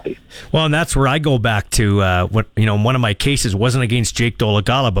us happy. Well, and that's where I go back to one of my cases wasn't against Jake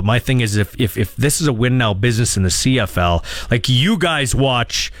Dolagala, but my thing is if this is a win now business in the CFL, like, you guys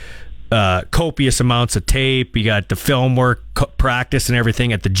watch copious amounts of tape, you got the film work, practice and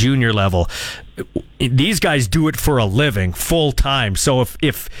everything at the junior level. These guys do it for a living, full time. So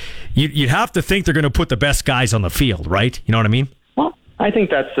if you'd have to think they're going to put the best guys on the field, right? You know what I mean? Well, I think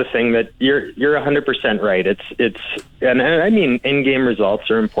that's the thing, that you're 100% right. And I mean, in-game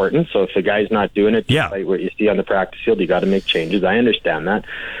results are important. So if the guy's not doing it despite what you see on the practice field, you got to make changes. I understand that.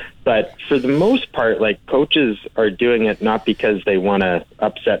 But for the most part, like, coaches are doing it not because they want to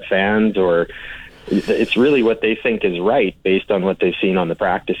upset fans, or it's really what they think is right based on what they've seen on the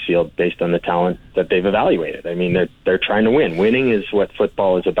practice field, based on the talent that they've evaluated. I mean, they're trying to win. Winning is what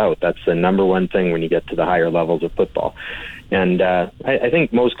football is about. That's the number one thing when you get to the higher levels of football. And I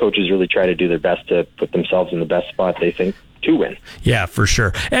think most coaches really try to do their best to put themselves in the best spot they think to win. Yeah, for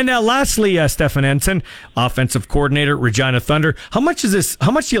sure. And lastly, Stefan Ensign, offensive coordinator, Regina Thunder. How much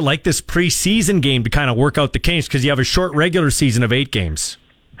do you like this preseason game to kind of work out the kinks, because you have a short regular season of 8 games?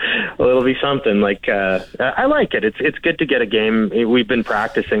 Well, it'll be something. Like, I like it. It's good to get a game. We've been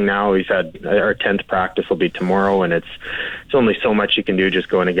practicing now. We've had our 10th practice will be tomorrow, and it's only so much you can do just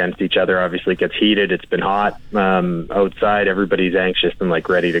going against each other. Obviously, it gets heated. It's been hot outside. Everybody's anxious and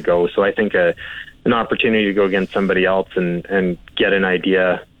ready to go. So I think an opportunity to go against somebody else and get an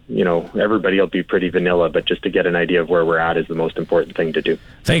idea. Everybody will be pretty vanilla, but just to get an idea of where we're at is the most important thing to do.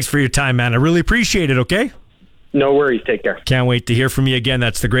 Thanks for your time, man. I really appreciate it, okay? No worries. Take care. Can't wait to hear from you again.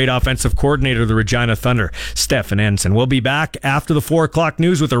 That's the great offensive coordinator of the Regina Thunder, Stefan Ensign. We'll be back after the 4 o'clock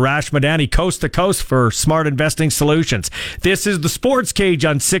news with Arash Madani, coast to coast for Smart Investing Solutions. This is the Sports Cage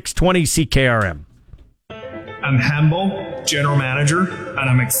on 620 CKRM. I'm Hambo, General Manager, and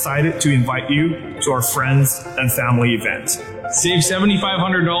I'm excited to invite you to our friends and family event. Save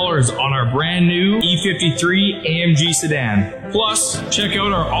 $7,500 on our brand new E53 AMG sedan. Plus, check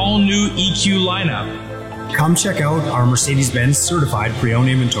out our all-new EQ lineup. Come check out our Mercedes-Benz certified pre-owned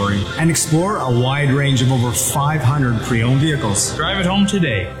inventory and explore a wide range of over 500 pre-owned vehicles. Drive it home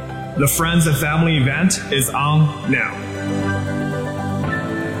today. The Friends and Family event is on now.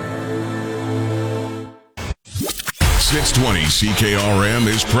 620 CKRM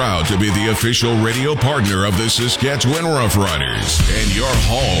is proud to be the official radio partner of the Saskatchewan Roughriders and your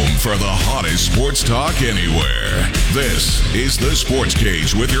home for the hottest sports talk anywhere. This is the Sports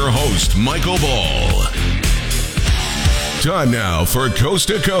Cage with your host, Michael Ball. Time now for Coast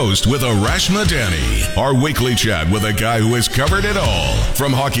to Coast with Arash Madani, our weekly chat with a guy who has covered it all,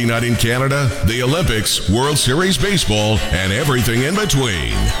 from Hockey Night in Canada, the Olympics, World Series Baseball, and everything in between.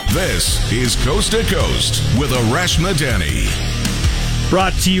 This is Coast to Coast with Arash Madani.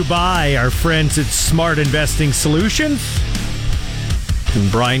 Brought to you by our friends at Smart Investing Solutions.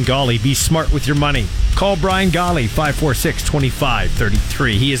 And Brian Golly, be smart with your money. Call Brian Golly,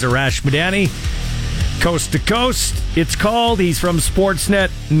 546-2533. He is Arash Madani. Coast to Coast, it's called. He's from Sportsnet.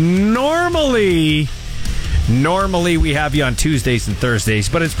 Normally we have you on Tuesdays and Thursdays,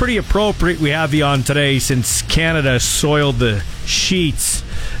 but it's pretty appropriate we have you on today since Canada soiled the sheets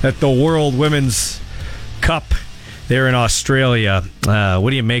at the World Women's Cup there in Australia.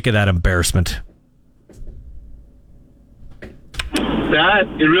 What do you make of that embarrassment?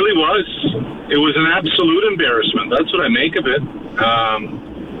 It really was. It was an absolute embarrassment. That's what I make of it.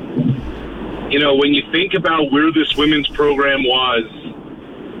 When you think about where this women's program was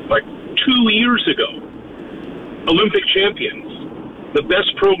like 2 years ago, Olympic champions, the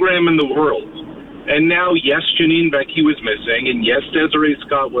best program in the world. And now, yes, Janine Becky was missing, and yes, Desiree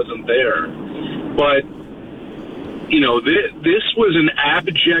Scott wasn't there. But, this was an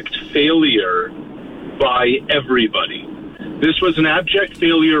abject failure by everybody. This was an abject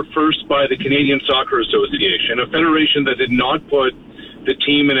failure first by the Canadian Soccer Association, a federation that did not put the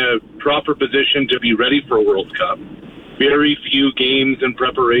team in a proper position to be ready for a World Cup. Very few games in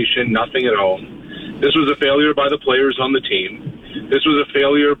preparation, nothing at home. This was a failure by the players on the team. This was a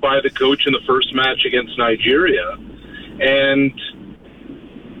failure by the coach in the first match against Nigeria. And,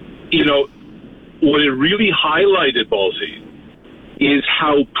 what it really highlighted, Ballsy, is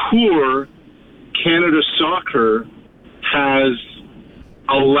how poor Canada Soccer has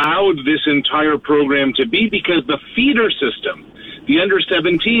allowed this entire program to be, because the feeder system, the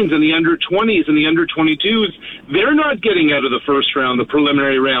under-17s and the under-20s and the under-22s, they're not getting out of the first round, the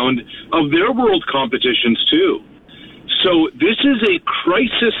preliminary round of their world competitions too. So this is a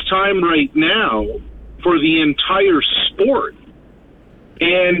crisis time right now for the entire sport.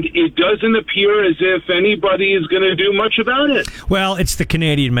 And it doesn't appear as if anybody is going to do much about it. Well, it's the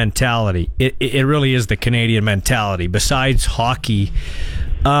Canadian mentality. It really is the Canadian mentality. Besides hockey,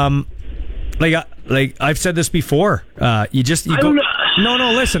 like I've said this before, you go.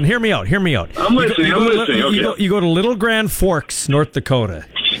 No, listen. Hear me out. I'm listening. You go to Little Grand Forks, North Dakota,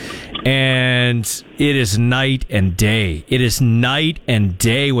 and it is night and day. It is night and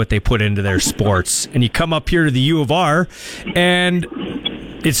day what they put into their sports. And you come up here to the U of R, and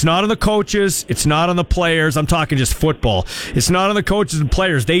it's not on the coaches. It's not on the players. I'm talking just football. It's not on the coaches and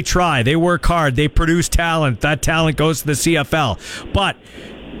players. They try. They work hard. They produce talent. That talent goes to the CFL. But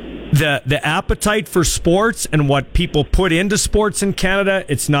the appetite for sports and what people put into sports in Canada,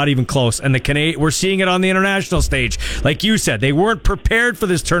 it's not even close. And we're seeing it on the international stage. Like you said, they weren't prepared for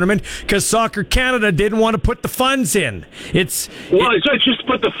this tournament because Soccer Canada didn't want to put the funds in. It's not just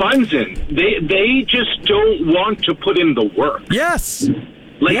put the funds in. They just don't want to put in the work. Yes.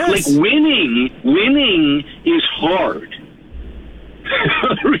 Like winning is hard.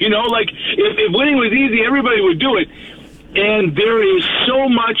 If winning was easy, everybody would do it. And there is so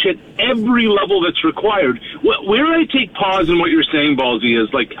much at every level that's required. Where I take pause in what you're saying, Ballsy, is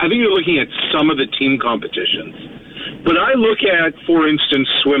I think you're looking at some of the team competitions. But I look at, for instance,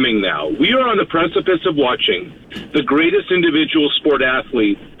 swimming now. We are on the precipice of watching the greatest individual sport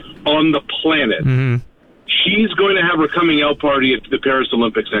athlete on the planet. Mm-hmm. She's going to have her coming out party at the Paris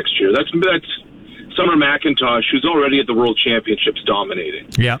Olympics next year. That's Summer McIntosh, who's already at the World Championships dominating.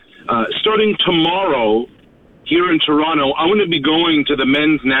 Yeah. Starting tomorrow, here in Toronto, I'm going to be going to the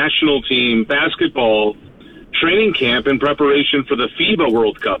men's national team basketball training camp in preparation for the FIBA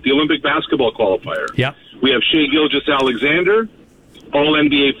World Cup, the Olympic basketball qualifier. Yeah. We have Shai Gilgeous-Alexander,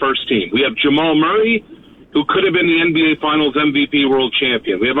 All-NBA first team. We have Jamal Murray, who could have been the NBA Finals MVP world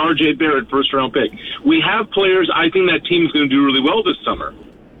champion. We have R.J. Barrett, first-round pick. We have players. I think that team's going to do really well this summer.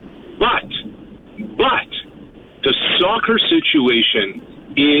 But the soccer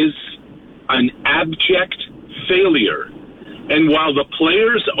situation is an abject failure. And while the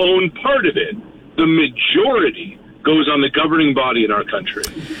players own part of it, the majority goes on the governing body in our country.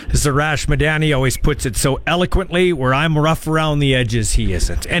 As Arash Madani always puts it so eloquently, where I'm rough around the edges, he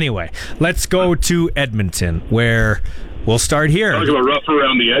isn't. Anyway, let's go to Edmonton, where we'll start here. Talk about rough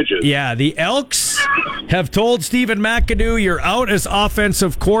around the edges. Yeah, the Elks have told Stephen McAdoo, you're out as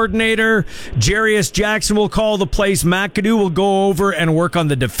offensive coordinator. Jarius Jackson will call the plays. McAdoo will go over and work on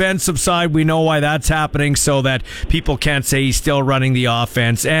the defensive side. We know why that's happening, so that people can't say he's still running the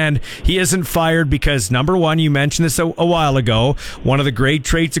offense. And he isn't fired because, number one, you mentioned this a while ago, one of the great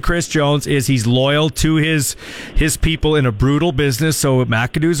traits of Chris Jones is he's loyal to his people in a brutal business. So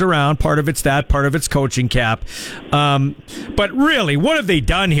McAdoo's around. Part of it's that, part of it's coaching cap. But really, what have they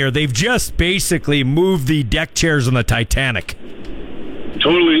done here? They've just basically moved the deck chairs on the Titanic.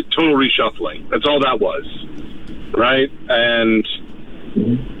 Total reshuffling. That's all that was, right? And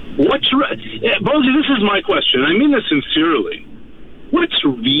Bozy, this is my question. I mean this sincerely. What's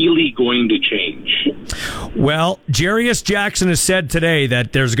really going to change? Well, Jarius Jackson has said today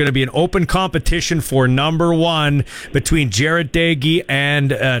that there's going to be an open competition for number one between Jarrett Dagey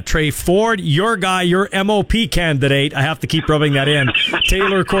and Trey Ford. Your guy, your MOP candidate, I have to keep rubbing that in,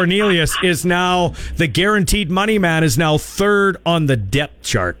 Taylor Cornelius, is now the guaranteed money man, is now third on the depth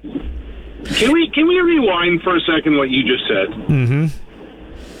chart. Can we rewind for a second what you just said? Mm-hmm.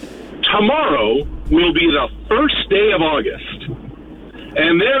 Tomorrow will be the first day of August.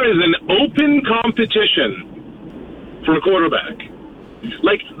 And there is an open competition for a quarterback.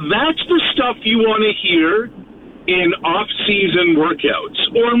 Like, that's the stuff you want to hear in off-season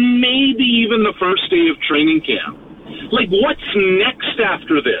workouts, or maybe even the first day of training camp. Like, what's next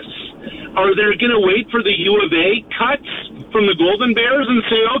after this? Are they going to wait for the U of A cuts from the Golden Bears and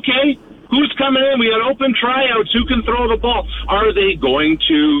say, okay, who's coming in? We got open tryouts. Who can throw the ball? Are they going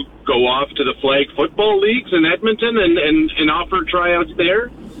to go off to the flag football leagues in Edmonton and offer tryouts there?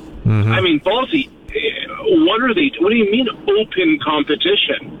 Mm-hmm. I mean, Ballsy, what do you mean open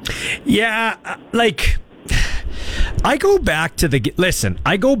competition? Yeah, like, I go back to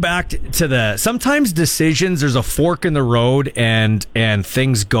sometimes decisions, there's a fork in the road and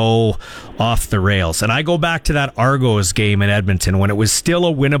things go off the rails. And I go back to that Argos game in Edmonton when it was still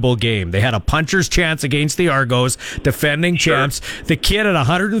a winnable game. They had a puncher's chance against the Argos, defending champs. The kid had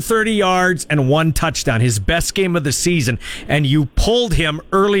 130 yards and 1 touchdown, his best game of the season. And you pulled him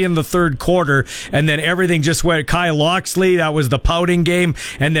early in the third quarter, and then everything just went. Kyle Loxley, that was the pouting game,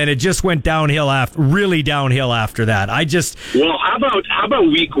 and then it just went really downhill after that. Well, how about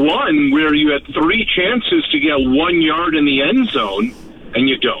week 1 where you had 3 chances to get 1 yard in the end zone and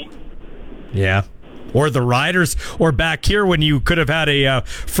you don't? Yeah. Or the Riders, or back here when you could have had a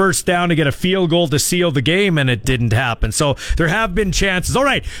first down to get a field goal to seal the game and it didn't happen. So there have been chances. All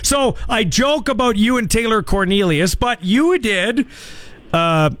right. So I joke about you and Taylor Cornelius, but you did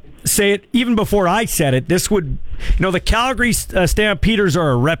say it even before I said it. This would, the Calgary Stampeders are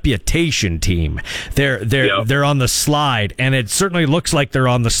a reputation team. They're on the slide, and it certainly looks like they're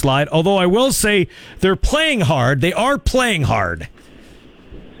on the slide. Although I will say they're playing hard. They are playing hard.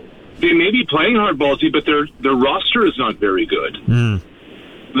 They may be playing hard, Ballsy, but their roster is not very good. Mm.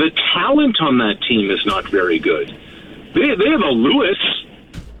 The talent on that team is not very good. They have a Lewis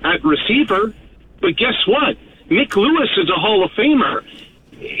at receiver, but guess what? Nick Lewis is a Hall of Famer.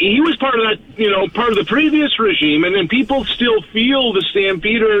 He was part of that, part of the previous regime, and then people still feel the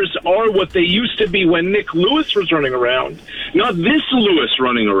Stampeders are what they used to be when Nick Lewis was running around, not this Lewis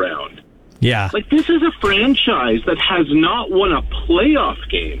running around. Yeah. Like, this is a franchise that has not won a playoff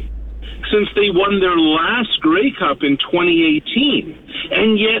game since they won their last Grey Cup in 2018.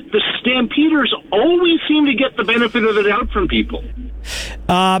 And yet the Stampeders always seem to get the benefit of the doubt from people.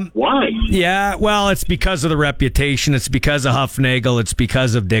 Why? Yeah, well, it's because of the reputation. It's because of Huffnagel. It's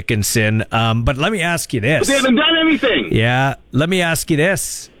because of Dickinson. But let me ask you this. But they haven't done anything. Yeah, let me ask you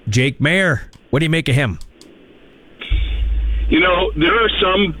this. Jake Mayer, what do you make of him? There are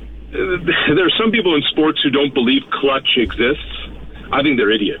some people in sports who don't believe clutch exists. I think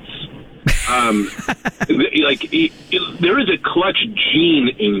they're idiots. There is a clutch gene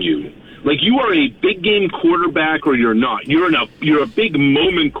in you. Like, you are a big game quarterback or you're not. You're a big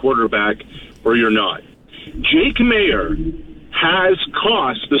moment quarterback or you're not. Jake Mayer has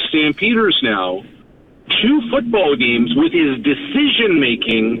cost the Stampeders now 2 football games with his decision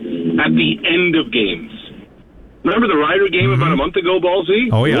making at the end of games. Remember the Ryder game about a month ago, Ballsy?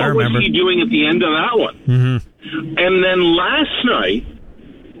 Oh, yeah, I remember. What was he doing at the end of that one? Mm-hmm. And then last night,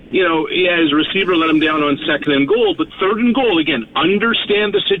 his receiver let him down on 2nd and goal, but 3rd and goal, again,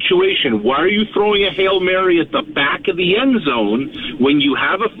 understand the situation. Why are you throwing a Hail Mary at the back of the end zone when you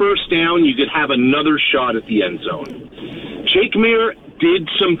have a first down, you could have another shot at the end zone? Jake Maier did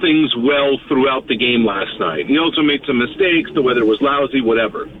some things well throughout the game last night. He also made some mistakes. The weather was lousy,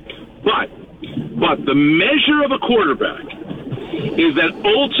 whatever. But the measure of a quarterback is that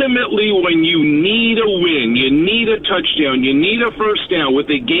ultimately when you need a win, you need a touchdown, you need a first down, with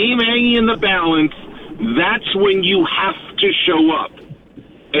the game hanging in the balance, that's when you have to show up.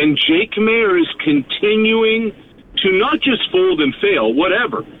 And Jake Maier is continuing to not just fold and fail,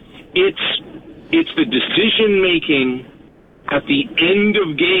 whatever. It's the decision-making at the end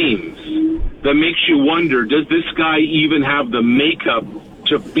of games that makes you wonder, does this guy even have the makeup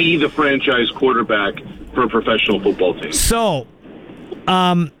to be the franchise quarterback for a professional football team? So,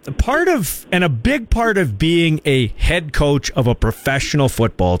 a big part of being a head coach of a professional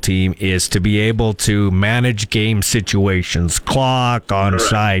football team is to be able to manage game situations, clock,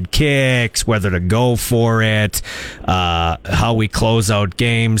 onside kicks, whether to go for it, how we close out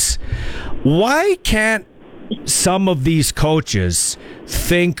games. Why can't some of these coaches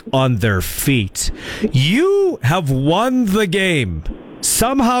think on their feet? You have won the game.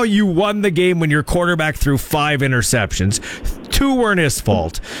 Somehow you won the game when your quarterback threw 5 interceptions. 2 weren't his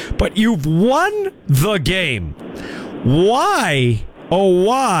fault. But you've won the game. Why, oh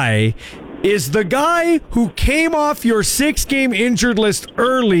why, is the guy who came off your 6-game injured list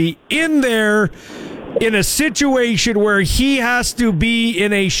early in there in a situation where he has to be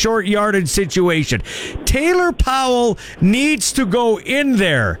in a short yardage situation? Taylor Powell needs to go in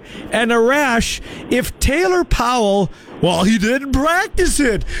there. And Arash, if Taylor Powell, well, he didn't practice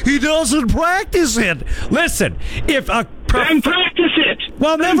it. He doesn't practice it. Listen, if a then practice it.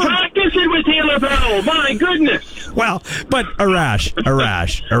 Well, then never practice it with Taylor Powell. My goodness. Well, but Arash.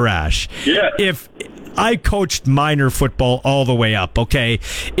 Yeah. If I coached minor football all the way up, okay?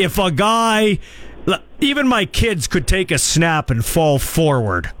 If a guy, even my kids could take a snap and fall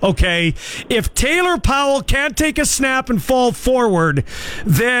forward, okay? If Taylor Powell can't take a snap and fall forward,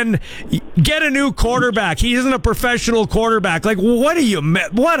 then get a new quarterback. He isn't a professional quarterback. Like, what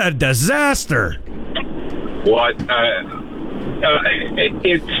a disaster. What?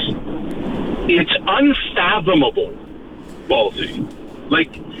 It's unfathomable, Ballsy.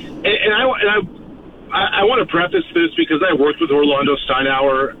 Like, and I want to preface this because I worked with Orlando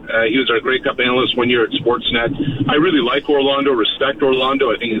Steinauer. He was our Grey Cup analyst one year at Sportsnet. I really like Orlando, respect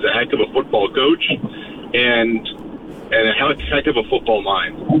Orlando. I think he's a heck of a football coach and a heck of a football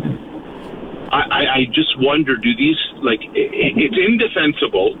mind. I just wonder, do these, like, it's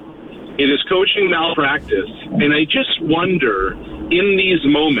indefensible. It is coaching malpractice. And I just wonder, in these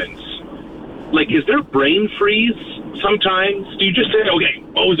moments, like, is there brain freeze sometimes? Do you just say, okay,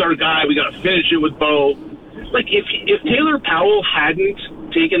 Bo's our guy, we got to finish it with Bo? Like, if Taylor Powell hadn't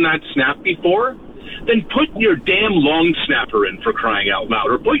taken that snap before, then put your damn long snapper in, for crying out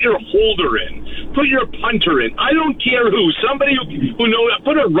loud, or put your holder in, put your punter in. I don't care who. Somebody who knows,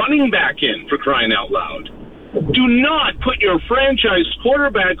 put a running back in, for crying out loud. Do not put your franchise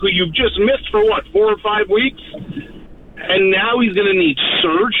quarterback, who you've just missed for, 4 or 5 weeks, and now he's going to need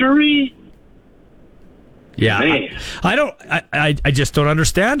surgery? Yeah, I just don't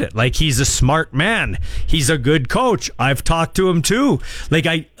understand it. Like, he's a smart man. He's a good coach. I've talked to him too.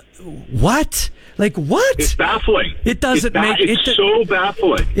 What? Like, what? It's baffling. It doesn't make it's so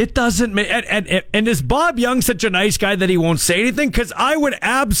baffling. It doesn't make. And is Bob Young such a nice guy that he won't say anything? Because I would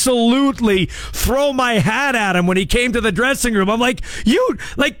absolutely throw my hat at him when he came to the dressing room. I'm like,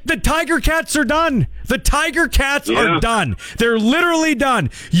 the Tiger Cats are done. The Tiger Cats are done. They're literally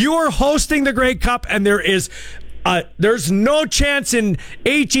done. You are hosting the Grey Cup, and there's no chance in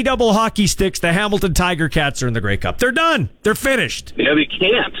HE double hockey sticks the Hamilton Tiger Cats are in the Grey Cup. They're done. They're finished. Yeah, they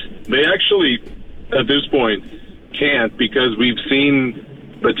can't. They actually, at this point, can't, because we've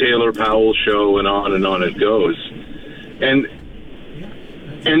seen the Taylor Powell show, and on it goes. And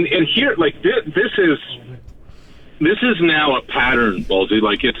here, like, this is now a pattern, Ballsy.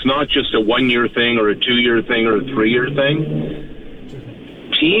 Like, it's not just a 1-year thing or a 2-year thing or a 3-year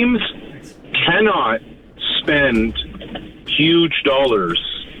thing. Teams cannot spend huge dollars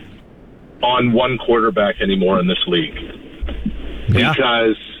on one quarterback anymore in this league,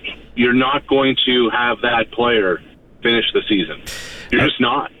 because you're not going to have that player finish the season. You're just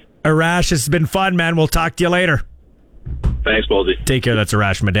not. Arash, it's been fun, man. We'll talk to you later. Thanks, Baldy. Take care. That's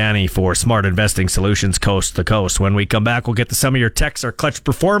Arash Madani for Smart Investing Solutions Coast to Coast. When we come back, we'll get to some of your texts. Our Clutch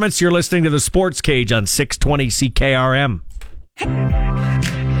Performance. You're listening to the Sports Cage on 620 CKRM.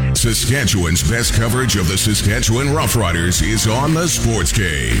 Saskatchewan's best coverage of the Saskatchewan Roughriders is on the Sports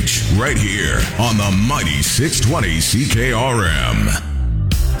Cage, right here on the mighty 620 CKRM.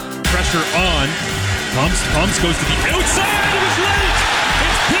 Pressure on. Pumps goes to the outside. It was late.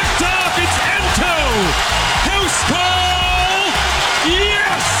 It's picked off. It's Ento. House call.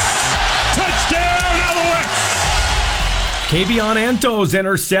 Yes. Touchdown, Alouettes. Kevion Anto's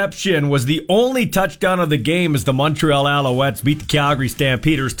interception was the only touchdown of the game as the Montreal Alouettes beat the Calgary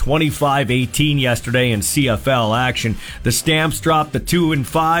Stampeders 25-18 yesterday in CFL action. The Stamps dropped to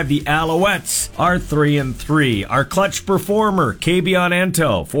 2-5. The Alouettes are 3-3. Our clutch performer, Kevion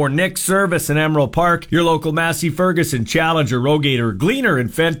Anto, for Nick Service in Emerald Park, your local Massey Ferguson, Challenger, Rogator, Gleaner,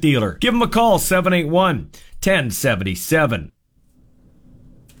 and Fent dealer. Give them a call, 781-1077.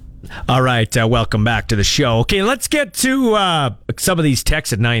 All right, welcome back to the show. Okay, let's get to some of these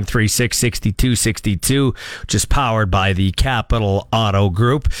texts at 936-6262, which is powered by the Capital Auto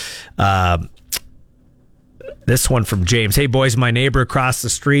Group. This one from James. Hey, boys, my neighbor across the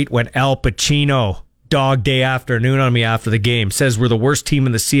street went Al Pacino Dog Day afternoon on me after the game. Says we're the worst team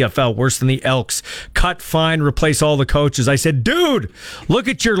in the CFL, worse than the Elks. Cut, fine, replace all the coaches. I said, dude, look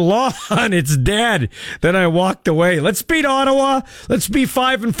at your lawn. It's dead. Then I walked away. Let's beat Ottawa. Let's be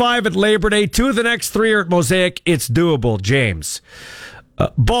 5-5 at Labor Day. 2 of the next 3 are at Mosaic. It's doable, James.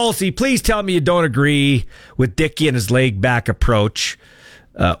 Ballsy, please tell me you don't agree with Dickey and his laid back approach.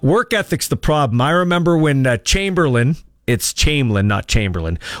 Work ethic's the problem. I remember when Chamberlain, it's Chamberlain, not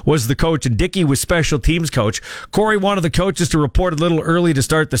Chamberlain, was the coach, and Dickey was special teams coach. Corey wanted the coaches to report a little early to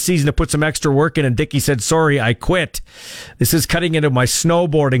start the season to put some extra work in, and Dickey said, sorry, I quit. This is cutting into my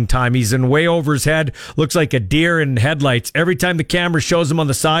snowboarding time. He's in way over his head, looks like a deer in headlights every time the camera shows him on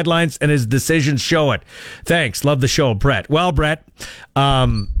the sidelines, and his decisions show it. Thanks. Love the show, Brett. Well, Brett,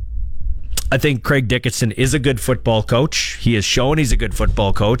 I think Craig Dickinson is a good football coach. He has shown he's a good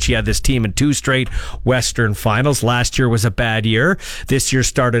football coach. He had this team in 2 straight Western finals. Last year was a bad year. This year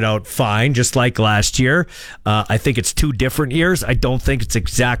started out fine, just like last year. I think it's 2 different years. I don't think it's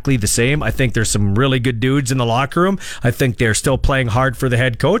exactly the same. I think there's some really good dudes in the locker room. I think they're still playing hard for the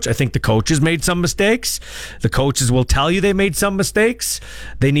head coach. I think the coaches made some mistakes. The coaches will tell you they made some mistakes.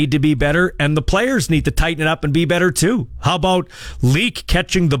 They need to be better, and the players need to tighten it up and be better too. How about Leak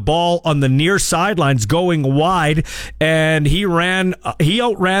catching the ball on the near sidelines going wide, and he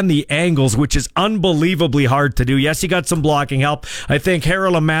outran the angles, which is unbelievably hard to do. Yes, he got some blocking help. I think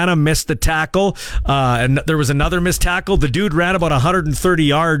Harold Amana missed the tackle, and there was another missed tackle. The dude ran about 130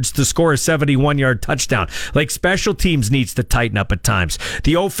 yards to score a 71-yard touchdown. Like, special teams needs to tighten up at times.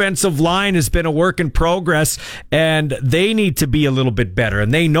 The offensive line has been a work in progress, and they need to be a little bit better,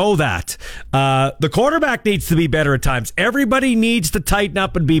 and they know that. The quarterback needs to be better at times. Everybody needs to tighten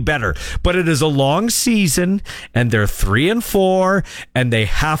up and be better, but it is a long season, and they're 3-4, and they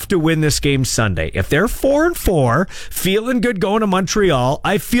have to win this game Sunday. If they're 4-4, feeling good going to Montreal,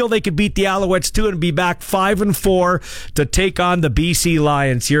 I feel they could beat the Alouettes too and be back 5-4 to take on the BC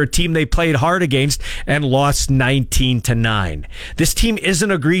Lions here, a team they played hard against and lost 19-9. This team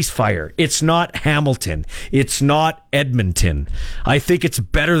isn't a grease fire. It's not Hamilton. It's not Edmonton. I think it's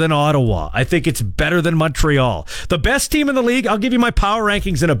better than Ottawa. I think it's better than Montreal. The best team in the league, I'll give you my power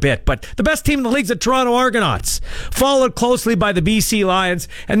rankings in a bit, but the best team in the league is the Toronto Argonauts, followed closely by the BC Lions,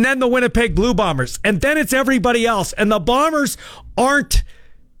 and then the Winnipeg Blue Bombers, and then it's everybody else. And the Bombers aren't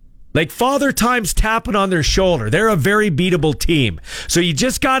like Father Time's tapping on their shoulder. They're a very beatable team. So you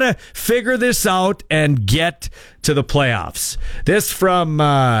just got to figure this out and get to the playoffs. This from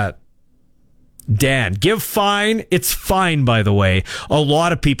Dan. Give fine. It's fine, by the way. A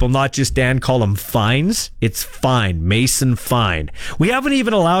lot of people, not just Dan, call him Fines. It's fine. Mason Fine. We haven't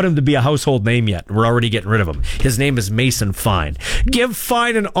even allowed him to be a household name yet. We're already getting rid of him. His name is Mason Fine. Give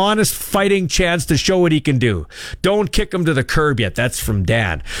Fine an honest fighting chance to show what he can do. Don't kick him to the curb yet. That's from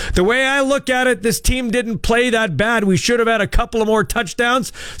Dan. The way I look at it, this team didn't play that bad. We should have had a couple of more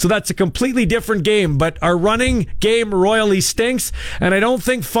touchdowns, so that's a completely different game. But our running game royally stinks, and I don't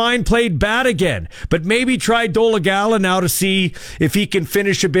think Fine played bad again. But maybe try Dolagala now to see if he can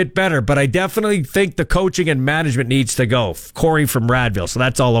finish a bit better. But I definitely think the coaching and management needs to go. Corey from Radville, so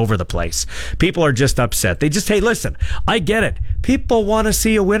that's all over the place. People are just upset. They just, hey, listen, I get it. People want to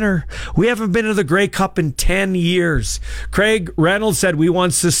see a winner. We haven't been to the Grey Cup in 10 years. Craig Reynolds said we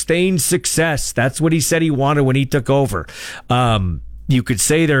want sustained success. That's what he said he wanted when he took over. You could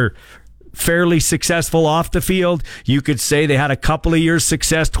say fairly successful off the field. You could say they had a couple of years'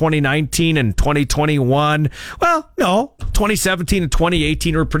 success, 2019 and 2021. Well, no, 2017 and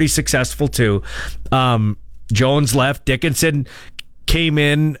 2018 were pretty successful too. Jones left. Dickinson came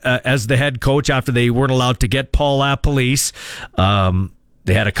in as the head coach after they weren't allowed to get Paul LaPolice.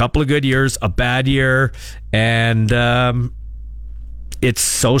 They had a couple of good years, a bad year, and it's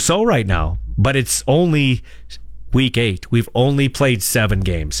so-so right now. But it's only week 8. We've only played 7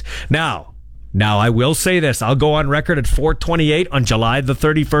 games. Now I will say this. I'll go on record at 4:28 on July the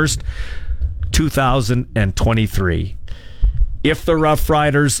 31st, 2023. If the Rough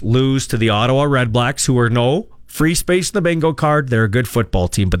Riders lose to the Ottawa Redblacks, who are no free space in the bingo card, they're a good football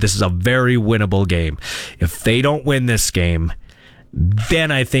team, but this is a very winnable game. If they don't win this game, then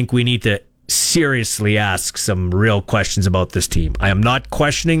I think we need to seriously ask some real questions about this team. I am not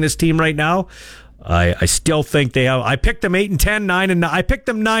questioning this team right now. I still think they have. I picked them 8-10, 9-9. I picked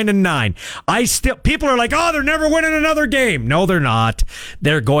them 9-9. People are like, oh, they're never winning another game. No, they're not.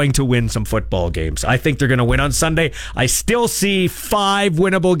 They're going to win some football games. I think they're going to win on Sunday. I still see 5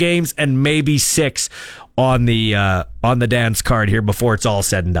 winnable games and maybe 6 on the dance card here before it's all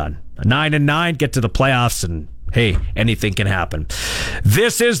said and done. 9-9, get to the playoffs, and hey, anything can happen.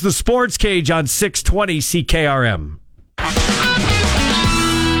 This is the Sports Cage on 620 CKRM.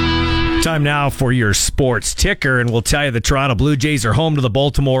 Time now for your sports ticker, and we'll tell you the Toronto Blue Jays are home to the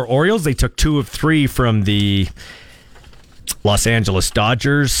Baltimore Orioles. They took 2 of 3 from the Los Angeles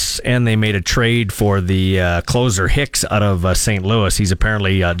Dodgers, and they made a trade for the closer Hicks out of St. Louis. He's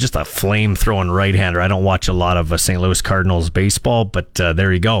apparently just a flame-throwing right-hander. I don't watch a lot of St. Louis Cardinals baseball, but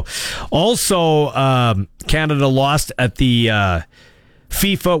there you go. Also, Canada lost at the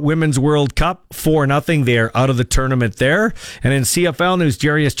FIFA Women's World Cup 4-0. They are out of the tournament there. And in CFL news,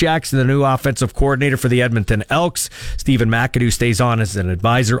 Jarius Jackson, the new offensive coordinator for the Edmonton Elks. Stephen McAdoo stays on as an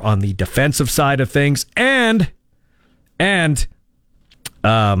advisor on the defensive side of things. And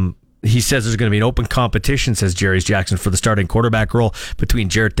he says there's going to be an open competition, says Jarius Jackson, for the starting quarterback role between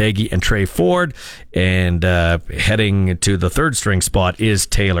Jarrett Daggy and Trey Ford. And heading to the third string spot is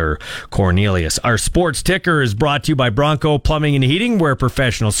Taylor Cornelius. Our sports ticker is brought to you by Bronco Plumbing and Heating, where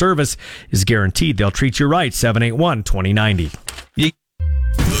professional service is guaranteed. They'll treat you right. 781-2090.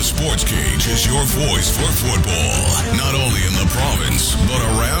 The Sports Cage is your voice for football, not only in the province, but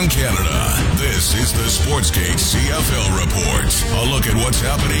around Canada. This is the Sports Cage CFL Report. A look at what's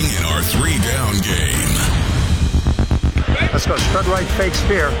happening in our 3-down game. Let's go. Spread right, fake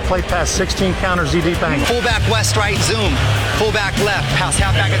spear. Play pass, 16 counter, ZD bang. Fullback west, right, zoom. Fullback left, pass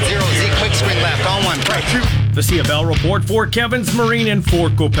halfback at 0, Z quick screen left, on 1. Right. The CFL Report for Kevin's Marine in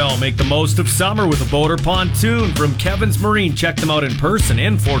Fort Qu'Appelle. Make the most of summer with a boat or pontoon from Kevin's Marine. Check them out in person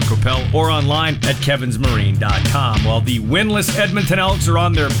in Fort Qu'Appelle or online at kevinsmarine.com. While the winless Edmonton Elks are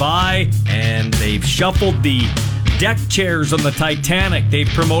on their bye, and they've shuffled the deck chairs on the Titanic. They've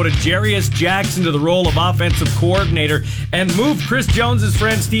promoted Jarius Jackson to the role of offensive coordinator and moved Chris Jones's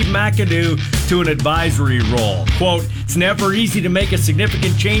friend Steve McAdoo to an advisory role. Quote, it's never easy to make a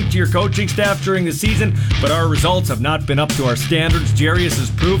significant change to your coaching staff during the season, but our results have not been up to our standards. Jarius has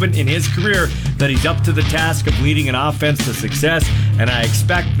proven in his career that he's up to the task of leading an offense to success, and I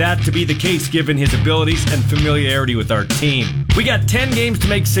expect that to be the case given his abilities and familiarity with our team. We got 10 games to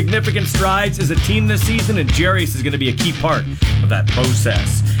make significant strides as a team this season, and Jarius is going to be a key part of that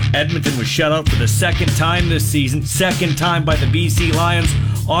process. Edmonton was shut out for the second time this season, second time by the BC Lions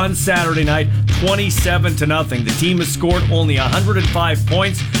on Saturday night, 27-0. The team has scored only 105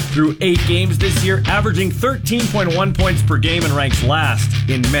 points through 8 games this year, averaging 13.1 points per game and ranks last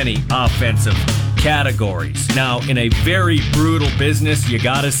in many offensive categories. Now, in a very brutal business, you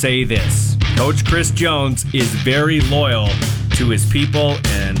gotta say this. Coach Chris Jones is very loyal to his people,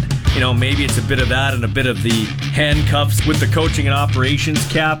 and maybe it's a bit of that and a bit of the handcuffs with the coaching and operations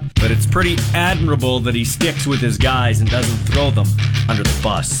cap, but it's pretty admirable that he sticks with his guys and doesn't throw them under the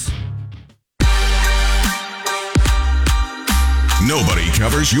bus. Nobody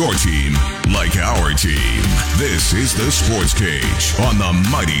covers your team like our team. This is the Sports Cage on the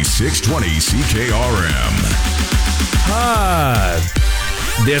mighty 620 CKRM.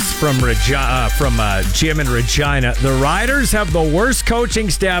 This from Jim in Regina. The Riders have the worst coaching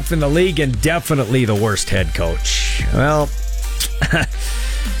staff in the league and definitely the worst head coach. Well,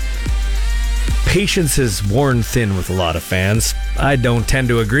 patience has worn thin with a lot of fans. I don't tend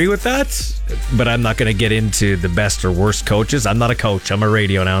to agree with that, but I'm not going to get into the best or worst coaches. I'm not a coach. I'm a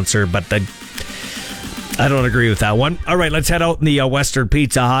radio announcer, but I don't agree with that one. All right, let's head out in the Western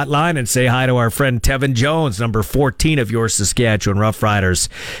Pizza Hotline and say hi to our friend Tevin Jones, number 14 of your Saskatchewan Roughriders.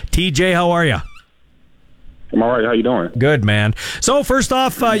 TJ, how are you? I'm all right. How you doing? Good, man. So first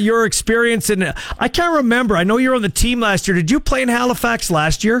off, your experience in, I can't remember. I know you were on the team last year. Did you play in Halifax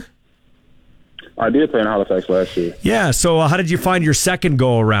last year? I did play in Halifax last year. Yeah. So how did you find your second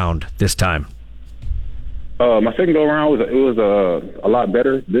go around this time? My second go around was a lot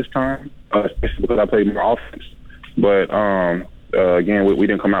better this time, especially because I played more offense. But again, we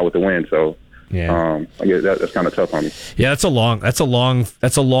didn't come out with the win, so. Yeah, I guess that's kind of tough on me. Yeah, that's a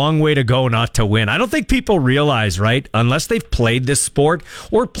long way to go not to win. I don't think people realize, right? Unless they've played this sport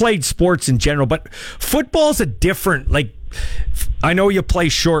or played sports in general, but football's a different. Like, I know you play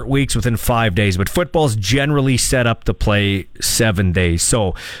short weeks within 5 days, but football's generally set up to play 7 days.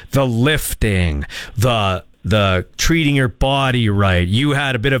 So the lifting, the treating your body right. You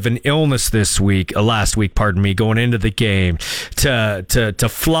had a bit of an illness last week, going into the game, to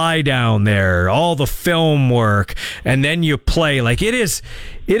fly down there, all the film work, and then you play. Like,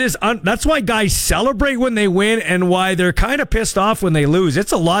 that's why guys celebrate when they win and why they're kind of pissed off when they lose.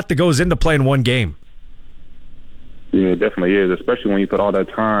 It's a lot that goes into playing one game. Yeah, it definitely is, especially when you put all that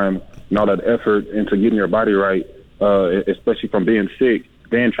time and all that effort into getting your body right, especially from being sick.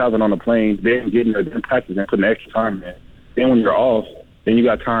 Then traveling on the plane, then getting there, then practicing and putting extra time in. Then when you're off, then you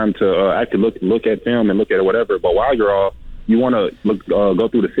got time to actually look at film and look at whatever. But while you're off, you want to go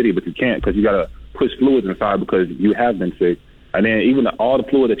through the city, but you can't because you got to push fluids inside because you have been sick. And then even all the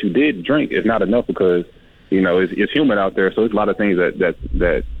fluid that you did drink is not enough because, it's humid out there. So there's a lot of things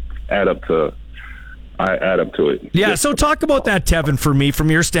that add up to it. Yeah, so talk about that, Tevin, for me, from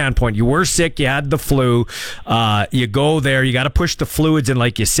your standpoint. You were sick, you had the flu, you go there, you got to push the fluids in,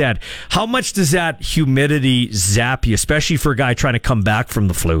 like you said. How much does that humidity zap you, especially for a guy trying to come back from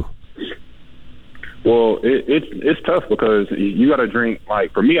the flu? Well, it's tough because you got to drink.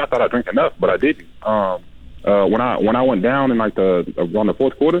 Like, for me, I thought I drank enough, but I didn't. When I went down in around the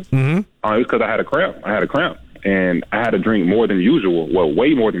fourth quarter, it was because I had a cramp. And I had to drink more than usual. Well,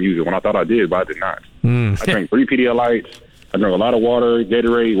 way more than usual when I thought I did, but I did not. I drank 3 Pedialytes. I drank a lot of water.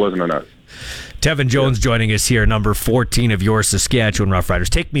 Gatorade wasn't enough. Tevin Jones joining us here, number 14 of your Saskatchewan Roughriders.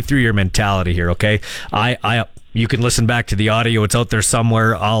 Take me through your mentality here, okay? You can listen back to the audio. It's out there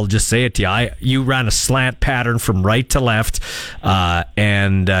somewhere. I'll just say it to you. You ran a slant pattern from right to left,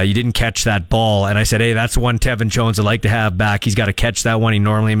 and you didn't catch that ball. And I said, hey, that's one Tevin Jones I'd like to have back. He's got to catch that one. He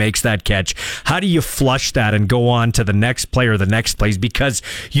normally makes that catch. How do you flush that and go on to the next play or the next plays? Because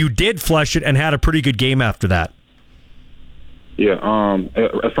you did flush it and had a pretty good game after that. Yeah,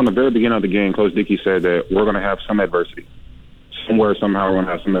 from the very beginning of the game, Coach Dickey said that we're going to have some adversity. Somewhere, somehow, we're going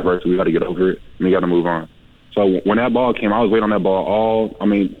to have some adversity. We got to get over it, and we got to move on. So when that ball came, I was waiting on that ball from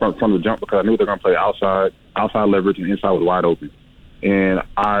the jump because I knew they were going to play outside leverage, and inside was wide open. And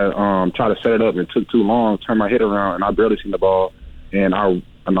I tried to set it up, and it took too long, turned my head around, and I barely seen the ball. And I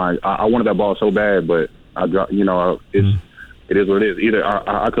wanted that ball so bad, but I dropped, it is what it is. Either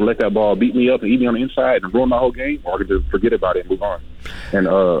I could let that ball beat me up and eat me on the inside and ruin my whole game, or I could just forget about it and move on. And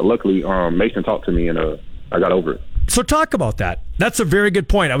luckily, Mason talked to me, and I got over it. So talk about that. That's a very good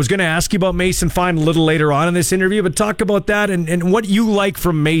point. I was going to ask you about Mason Fine a little later on in this interview, but talk about that and what you like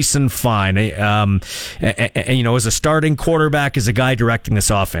from Mason Fine, and as a starting quarterback, as a guy directing this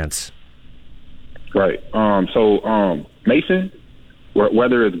offense. Right. So Mason,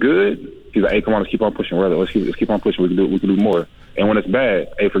 whether it's good, he's like, hey, come on, let's keep on pushing. Let's keep on pushing. We can do more. And when it's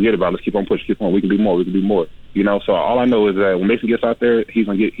bad, hey, forget about it. Let's keep on pushing. We can do more. We can do more. So all I know is that when Mason gets out there, he's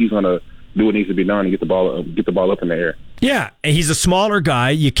gonna do what needs to be done and get the ball up in the air. Yeah, he's a smaller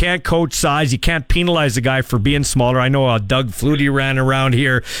guy. You can't coach size. You can't penalize a guy for being smaller. I know Doug Flutie ran around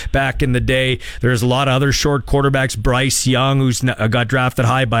here back in the day. There's a lot of other short quarterbacks. Bryce Young, who's got drafted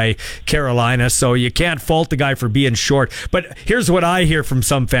high by Carolina. So you can't fault the guy for being short. But here's what I hear from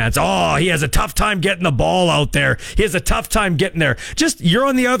some fans. Oh, he has a tough time getting the ball out there. He has a tough time getting there. Just, you're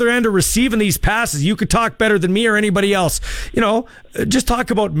on the other end of receiving these passes. You could talk better than me or anybody else. Just talk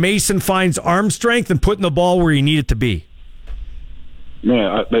about Mason Fine's arm strength and putting the ball where you need it to be.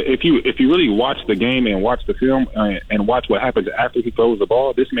 Man, if you really watch the game and watch the film and watch what happens after he throws the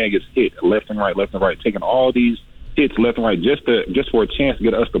ball, this man gets hit left and right, taking all these hits left and right just for a chance to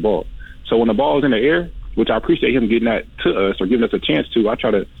get us the ball. So when the ball is in the air, which I appreciate him getting that to us or giving us a chance to, I try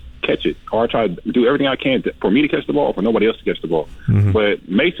to catch it, or I try to do everything I can for me to catch the ball, or for nobody else to catch the ball. Mm-hmm. But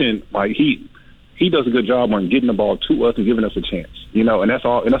Mason, he does a good job on getting the ball to us and giving us a chance, and that's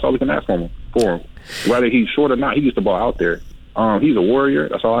all we can ask for him. Whether he's short or not, he gets the ball out there. He's a warrior.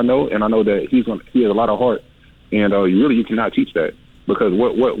 That's all I know, and I know that he has a lot of heart, and you cannot teach that, because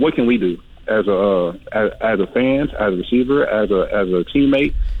what can we do as a fan, as a receiver, as a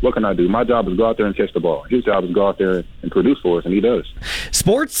teammate? What can I do? My job is go out there and catch the ball. His job is go out there and produce for us, and he does.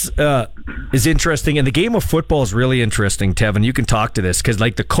 Sports is interesting, and the game of football is really interesting, Tevin. You can talk to this because,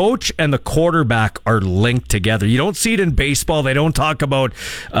 like, the coach and the quarterback are linked together. You don't see it in baseball. They don't talk about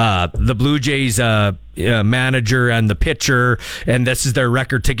the Blue Jays manager and the pitcher, and this is their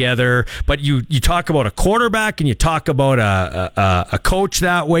record together. But you talk about a quarterback and you talk about a coach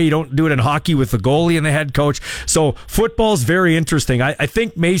that way. You don't do it in hockey with the goalie and the head coach. So football's very interesting. I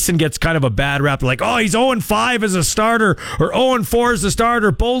think Mason gets kind of a bad rap, like, oh, he's 0-5 as a starter or 0-4 as a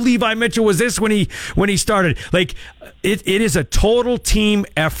starter. Bo Levi Mitchell was this when he started. Like, it is a total team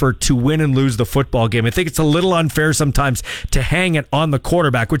effort to win and lose the football game. I think it's a little unfair sometimes to hang it on the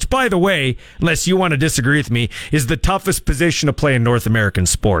quarterback, which, by the way, unless you want to disagree with me, is the toughest position to play in North American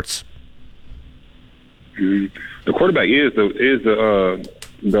sports. The quarterback is the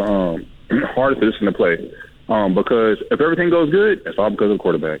hardest position to play because if everything goes good, it's all because of the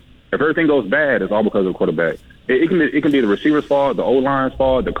quarterback. If everything goes bad, it's all because of the quarterback. It can be the receiver's fault, the O-line's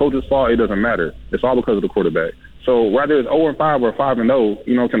fault, the coach's fault. It doesn't matter. It's all because of the quarterback. So whether it's 0-5 or 5-0,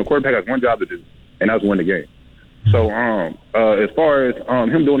 the quarterback has one job to do, and that's win the game. So as far as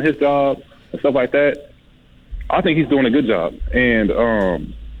him doing his job and stuff like that, I think he's doing a good job. And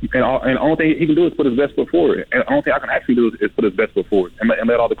the only thing he can do is put his best foot forward. And the only thing I can actually do is put his best foot forward and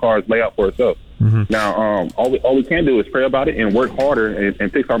let all the cards lay out for itself. Mm-hmm. Now, all we can do is pray about it and work harder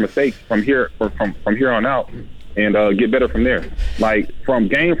and fix our mistakes from here on out and get better from there. Like from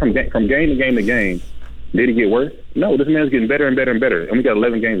game to game. Did he get worse? No, this man's getting better and better and better. And we got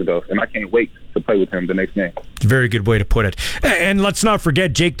 11 games to go, and I can't wait to play with him the next game. Very good way to put it. And let's not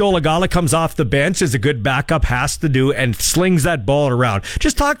forget, Jake Dolegala comes off the bench as a good backup, has to do, and slings that ball around.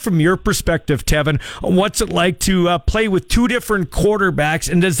 Just talk from your perspective, Tevin. What's it like to play with two different quarterbacks,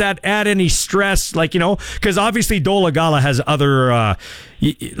 and does that add any stress? Like, because obviously Dolegala has other...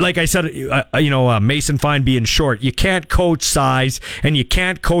 like I said, Mason Fine being short, you can't coach size, and you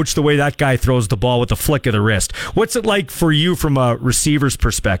can't coach the way that guy throws the ball with a flick of the wrist. What's it like for you from a receiver's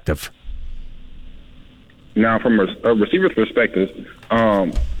perspective? Now, from a receiver's perspective,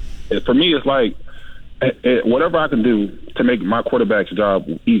 for me, it's like whatever I can do to make my quarterback's job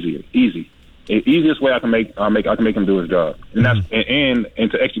easy. The easiest way I can make him do his job, and that's and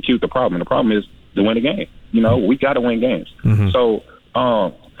to execute the problem. And the problem is to win a game. We got to win games. Mm-hmm. So.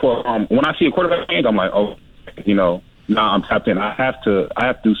 When I see a quarterback change, I'm like, now I'm tapped in. I have to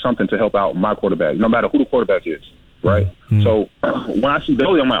do something to help out my quarterback, no matter who the quarterback is, right? Mm-hmm. So when I see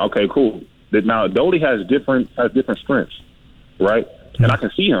Doley, I'm like, okay, cool. Now Doley has different strengths, right? Mm-hmm. And I can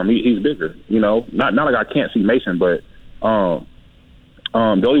see him. He's bigger, Not like I can't see Mason, but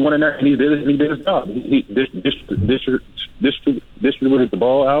Doley went in there and he did his job. He distributed the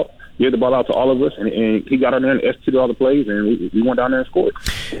ball out. He had the ball out to all of us, and he got on there and executed all the plays, and we went down there and scored.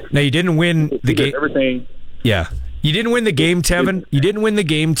 Now, you didn't win the game. Everything. Yeah. You didn't win the game,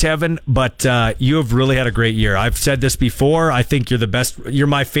 Tevin. But you have really had a great year. I've said this before. I think you're the best. You're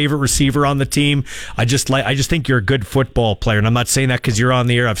my favorite receiver on the team. I just think you're a good football player, and I'm not saying that because you're on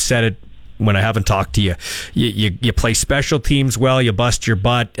the air. I've said it when I haven't talked to you. You play special teams well, you bust your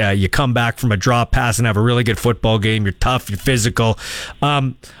butt, you come back from a drop pass and have a really good football game, you're tough, you're physical.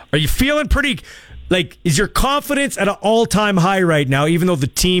 Are you feeling pretty, is your confidence at an all-time high right now, even though the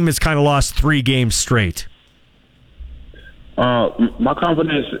team has kind of lost 3 games straight? My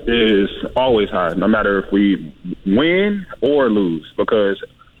confidence is always high, no matter if we win or lose, because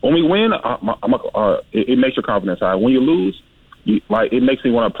when we win, it makes your confidence high. When you lose, it makes me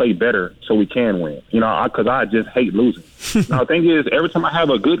want to play better so we can win. Because I just hate losing. Now, the thing is, every time I have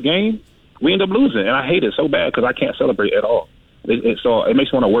a good game, we end up losing, and I hate it so bad because I can't celebrate at all. So it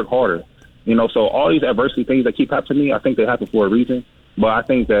makes me want to work harder. So all these adversity things that keep happening to me, I think they happen for a reason. But I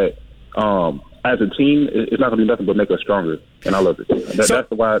think that as a team, it's not going to do nothing but make us stronger, and I love it.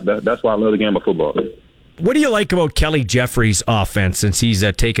 That's why I love the game of football. What do you like about Kelly Jeffrey's offense since he's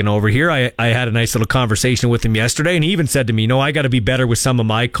taken over here? I had a nice little conversation with him yesterday, and he even said to me, I got to be better with some of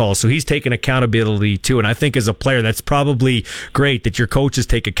my calls. So he's taking accountability too, and I think as a player, that's probably great that your coaches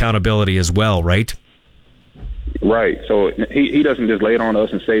take accountability as well, right? Right. So he doesn't just lay it on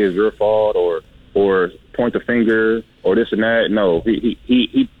us and say it's your fault or point the finger or this and that. No,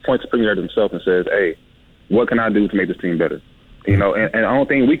 he points the finger at himself and says, hey, what can I do to make this team better? And the only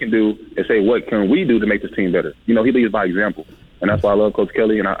thing we can do is say, what can we do to make this team better? He leads by example. And that's why I love Coach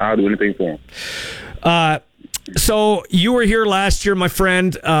Kelly, and I'll do anything for him. So you were here last year, my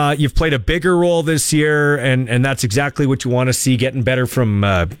friend. You've played a bigger role this year, and that's exactly what you want to see, getting better from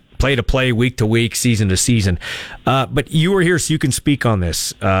play to play, week to week, season to season. But you were here, so you can speak on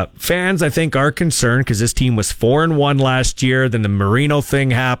this. Fans, I think, are concerned because this team was 4-1 last year. Then the Marino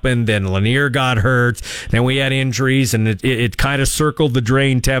thing happened. Then Lanier got hurt. Then we had injuries, and it kind of circled the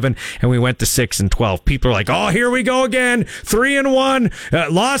drain, Tevin, and we went to 6-12. People are like, "Oh, here we go again. 3-1,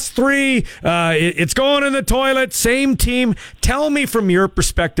 lost 3. It's going in the toilet." Same team. Tell me from your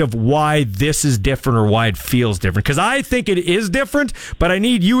perspective why this is different or why it feels different. Because I think it is different, but I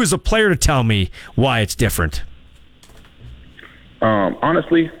need you as a player to tell me why it's different.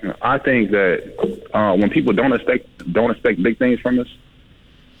 Honestly, I think that when people don't expect big things from us,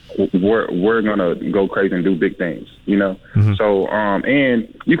 we're gonna go crazy and do big things, you know. Mm-hmm. So and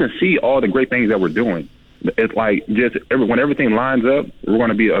you can see all the great things that we're doing. It's like when everything lines up, we're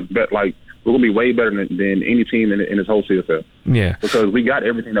gonna be we're gonna be way better than any team in this whole CFL. Yeah, because we got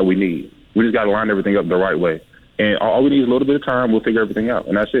everything that we need. We just got to line everything up the right way, and all we need is a little bit of time. We'll figure everything out,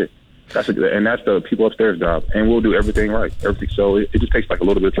 and that's it. And that's the people upstairs' job, and we'll do everything right. So it just takes like a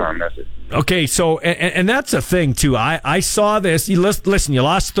little bit of time. And that's it. Okay, so and that's a thing too. I saw this. Listen, you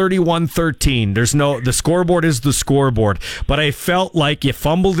lost 31-13. The scoreboard is the scoreboard, but I felt like you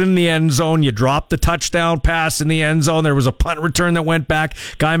fumbled in the end zone. You dropped the touchdown pass in the end zone. There was a punt return that went back.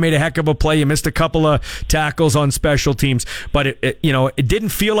 Guy made a heck of a play. You missed a couple of tackles on special teams, but it didn't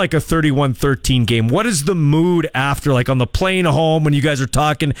feel like a 31-13 game. What is the mood after, like on the plane home when you guys are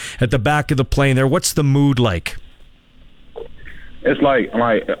talking at the back of the plane there? What's the mood like? It's like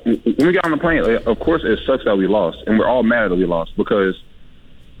when we got on the plane, of course it sucks that we lost, and we're all mad that we lost, because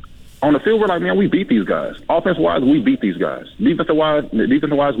on the field we're like, man, we beat these guys. Offense-wise, we beat these guys. Defensive-wise,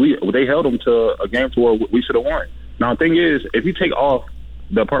 they held them to a game to where we should have won. Now the thing is, if you take off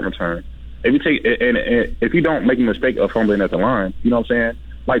the punt return, if you don't make a mistake of fumbling at the line, you know what I'm saying?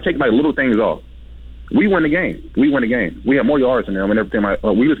 Like take like little things off. We win the game. We have more yards than them and everything.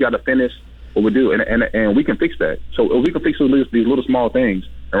 We just got to finish what we do, and we can fix that. So if we can fix these little small things,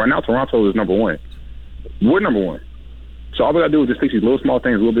 and right now Toronto is number 1. We're number 1. So all we got to do is just fix these little small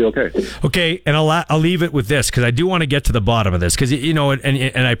things. We'll be okay. Okay, and I'll leave it with this, because I do want to get to the bottom of this, because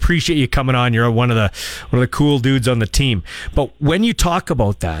and I appreciate you coming on. You're one of the cool dudes on the team. But when you talk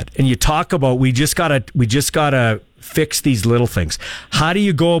about that, and you talk about we just gotta fix these little things, how do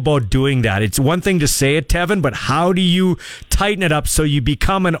you go about doing that? It's one thing to say it, Tevin, but how do you tighten it up so you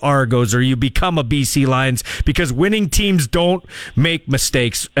become an Argos or you become a BC Lions? Because winning teams don't make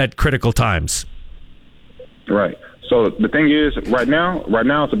mistakes at critical times. Right. So the thing is, right now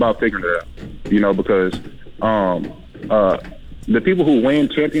it's about figuring it out, because the people who win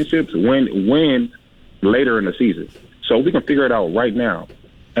championships win later in the season. So we can figure it out right now,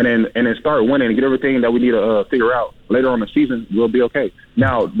 and then start winning and get everything that we need to figure out later on in the season. We'll be okay.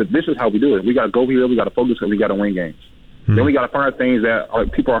 Now this is how we do it. We got to go here. We got to focus, and we got to win games. Mm-hmm. Then we got to find things that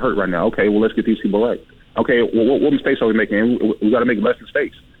people are hurt right now. Okay, well let's get these people right. Okay, well what mistakes are we making? We got to make less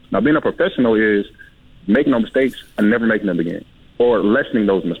mistakes. Now being a professional is making no mistakes and never making them again, or lessening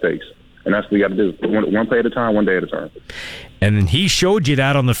those mistakes. And that's what we got to do. One play at a time, one day at a time. And then he showed you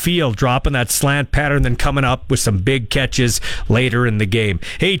that on the field, dropping that slant pattern, then coming up with some big catches later in the game.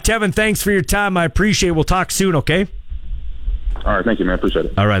 Hey, Tevin, thanks for your time. I appreciate it. We'll talk soon, okay? All right, thank you, man. Appreciate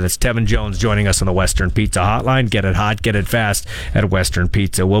it. All right, that's Tevin Jones joining us on the Western Pizza Hotline. Get it hot, get it fast at Western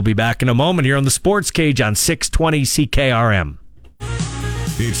Pizza. We'll be back in a moment here on the Sports Cage on 620 CKRM.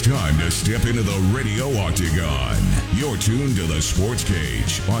 It's time to step into the radio octagon. You're tuned to the Sports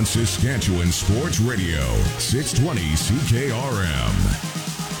Cage on Saskatchewan Sports Radio, 620 CKRM.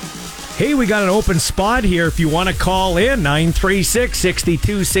 Hey, we got an open spot here. If you want to call in,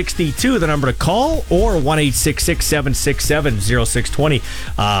 936-6262, the number to call, or 1-866-767-0620.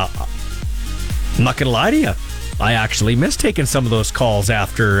 I'm not going to lie to you. I actually missed taking some of those calls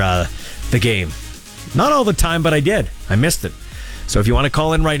after the game. Not all the time, but I did. I missed it. So if you want to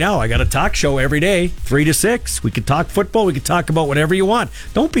call in right now, I got a talk show every day, 3 to 6. We can talk football. We can talk about whatever you want.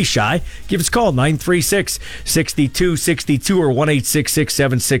 Don't be shy. Give us a call, 936-6262 or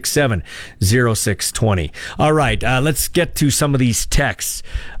 1-866-767-0620. All right, let's get to some of these texts.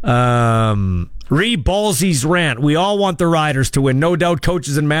 Ballsy's rant. We all want the Riders to win. No doubt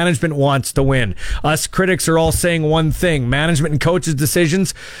coaches and management wants to win. Us critics are all saying one thing. Management and coaches'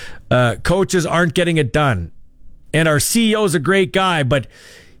 decisions, coaches aren't getting it done. And our CEO is a great guy, but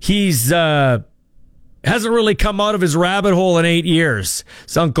he's hasn't really come out of his rabbit hole in 8 years.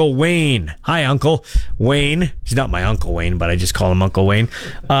 It's Uncle Wayne. Hi, Uncle Wayne. He's not my Uncle Wayne, but I just call him Uncle Wayne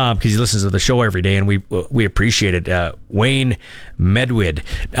because he listens to the show every day, and we appreciate it. Wayne Medwid.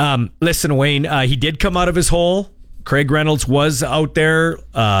 Listen, Wayne, he did come out of his hole Craig Reynolds was out there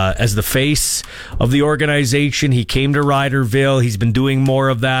as the face of the organization. He came to Ryderville. He's been doing more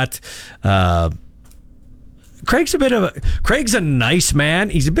of that. Craig's a nice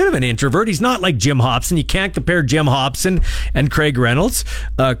man. He's a bit of an introvert. He's not like Jim Hobson. You can't compare Jim Hobson and Craig Reynolds.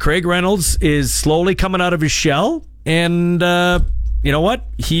 Craig Reynolds is slowly coming out of his shell, and you know what?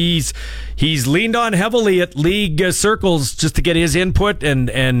 He's leaned on heavily at league circles just to get his input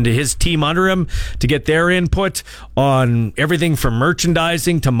and his team under him to get their input on everything from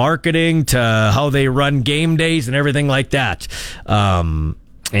merchandising to marketing to how they run game days and everything like that.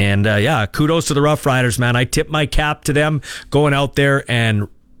 Kudos to the Rough Riders, man. I tip my cap to them going out there and,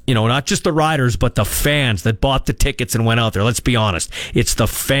 not just the riders, but the fans that bought the tickets and went out there. Let's be honest. It's the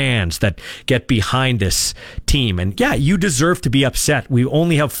fans that get behind this team. And yeah, you deserve to be upset. We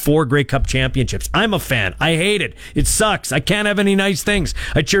only have 4 Grey Cup championships. I'm a fan. I hate it. It sucks. I can't have any nice things.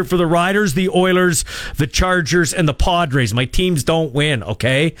 I cheer for the Riders, the Oilers, the Chargers, and the Padres. My teams don't win,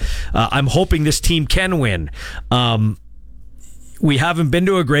 okay? I'm hoping this team can win. We haven't been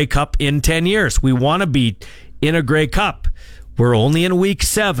to a Grey Cup in 10 years. We want to be in a Grey Cup. We're only in week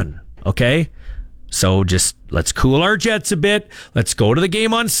 7, okay? So just let's cool our jets a bit. Let's go to the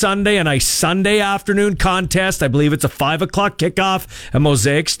game on Sunday, a nice Sunday afternoon contest. I believe it's a 5 o'clock kickoff at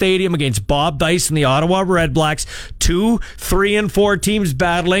Mosaic Stadium against Bob Dice and the Ottawa Red Blacks. 2, 3, and 4 teams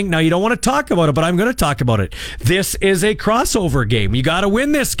battling. Now, you don't want to talk about it, but I'm going to talk about it. This is a crossover game. You got to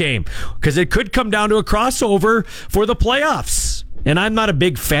win this game because it could come down to a crossover for the playoffs. And I'm not a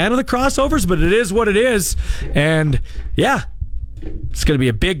big fan of the crossovers, but it is what it is. And yeah, it's going to be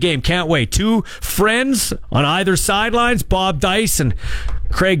a big game. Can't wait. 2 friends on either sidelines, Bob Dice and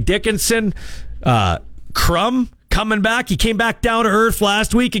Craig Dickinson. Crum coming back. He came back down to earth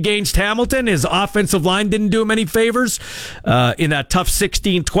last week against Hamilton. His offensive line didn't do him any favors in that tough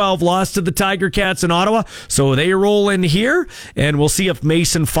 16-12 loss to the Tiger Cats in Ottawa. So they roll in here, and we'll see if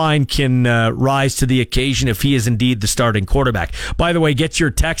Mason Fine can rise to the occasion if he is indeed the starting quarterback. By the way, get your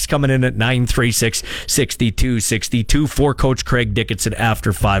text coming in at 936-6262 for Coach Craig Dickinson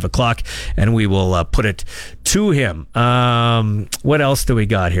after 5 o'clock, and we will put it to him. What else do we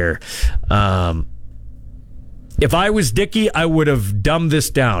got here? If I was Dickey, I would have dumbed this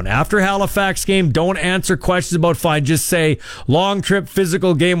down. After Halifax game, don't answer questions about Fine. Just say, long trip,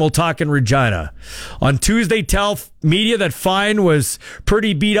 physical game, we'll talk in Regina. On Tuesday, tell media that Fine was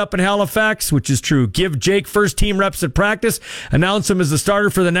pretty beat up in Halifax, which is true. Give Jake first team reps at practice. Announce him as the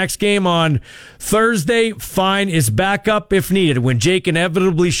starter for the next game on Thursday. Fine is back up if needed. When Jake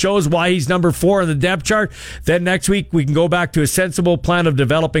inevitably shows why he's number 4 on the depth chart, then next week we can go back to a sensible plan of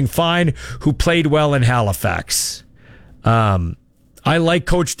developing Fine, who played well in Halifax. I like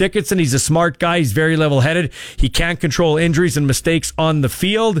Coach Dickinson. He's a smart guy. He's very level-headed. He can't control injuries and mistakes on the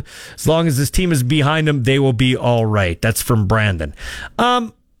field. As long as his team is behind him, they will be all right. That's from Brandon.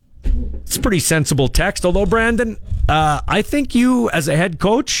 It's a pretty sensible text, although, Brandon, I think you, as a head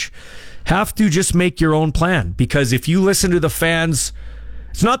coach, have to just make your own plan. Because if you listen to the fans,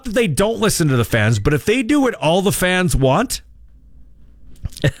 it's not that they don't listen to the fans, but if they do what all the fans want,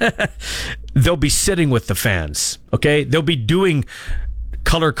 they'll be sitting with the fans, okay? They'll be doing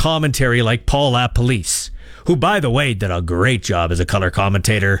color commentary like Paul LaPolice, who, by the way, did a great job as a color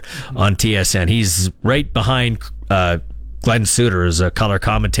commentator on TSN. He's right behind Glenn Suter as a color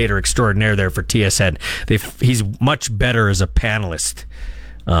commentator extraordinaire there for TSN. He's much better as a panelist,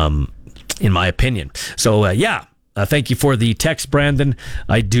 in my opinion. So, thank you for the text, Brandon.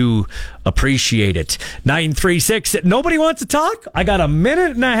 I do appreciate it. 936. Nobody wants to talk? I got a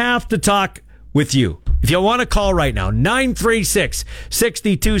minute and a half to talk with you. If you want to call right now,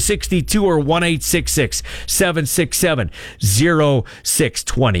 936-6262 or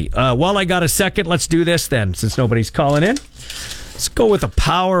 1-866-767-0620. While I got a second, let's do this then, since nobody's calling in. Let's go with the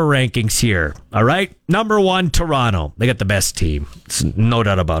power rankings here. All right. Number 1, Toronto. They got the best team. It's no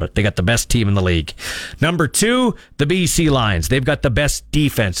doubt about it. They got the best team in the league. Number 2, the BC Lions. They've got the best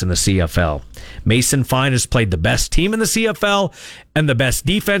defense in the CFL. Mason Fine has played the best team in the CFL and the best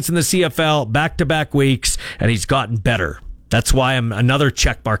defense in the CFL back-to-back weeks, and he's gotten better. That's why I'm another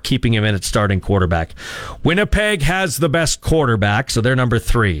check mark keeping him in at starting quarterback. Winnipeg has the best quarterback, so they're number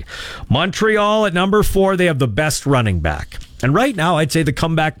 3. Montreal at number 4, they have the best running back. And right now, I'd say the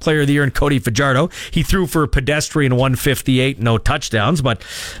comeback player of the year in Cody Fajardo. He threw for a pedestrian 158, no touchdowns, but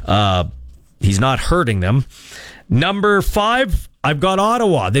he's not hurting them. Number 5, I've got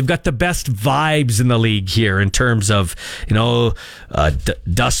Ottawa. They've got the best vibes in the league here in terms of,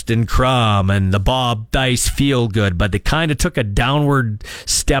 Dustin Crum and the Bob Dice feel good, but they kind of took a downward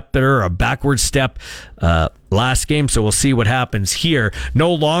step there, or a backward step last game, so we'll see what happens here.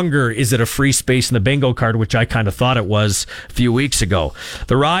 No longer is it a free space in the bingo card, which I kind of thought it was a few weeks ago.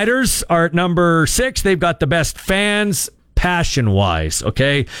 The Riders are at number 6. They've got the best fans passion-wise,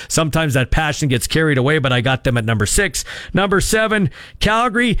 okay? Sometimes that passion gets carried away, but I got them at number 6. Number 7,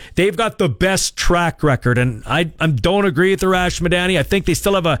 Calgary, they've got the best track record, and I don't agree with Arash Madani. I think they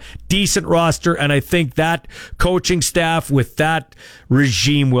still have a decent roster, and I think that coaching staff with that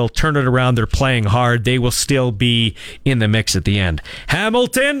regime will turn it around. They're playing hard. They will still be in the mix at the end.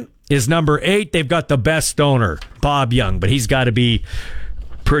 Hamilton is number 8. They've got the best owner, Bob Young, but he's got to be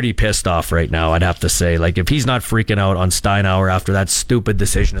pretty pissed off right now, I'd have to say. Like, if he's not freaking out on Steinauer after that stupid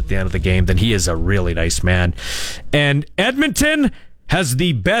decision at the end of the game, then he is a really nice man. And Edmonton has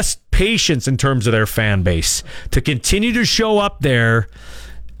the best patience in terms of their fan base to continue to show up there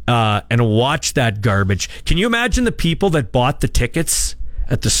and watch that garbage. Can you imagine the people that bought the tickets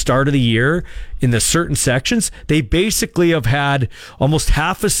at the start of the year in the certain sections? They basically have had almost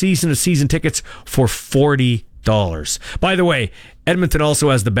half a season of season tickets for $40. By the way, Edmonton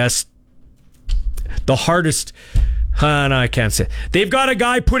also has the hardest. No, I can't say. They've got a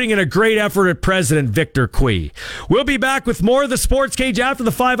guy putting in a great effort at President Victor Cui. We'll be back with more of the Sports Cage after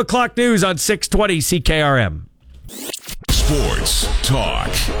the 5 o'clock news on 620 CKRM. Sports talk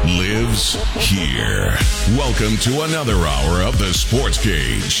lives here. Welcome to another hour of the Sports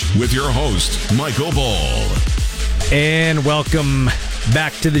Cage with your host, Michael Ball. And welcome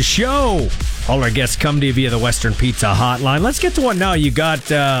back to the show. All our guests come to you via the Western Pizza Hotline. Let's get to one now. You got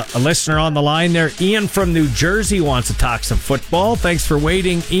a listener on the line there. Ian from New Jersey wants to talk some football. Thanks for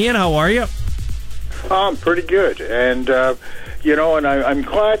waiting. Ian, how are you? I'm pretty good. And, and I'm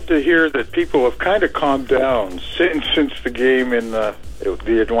glad to hear that people have kind of calmed down since the game in the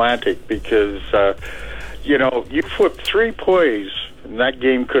Atlantic because, you flipped 3 plays and that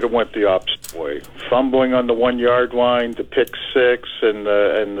game could have went the opposite way. Fumbling on the 1-yard line, the pick 6, and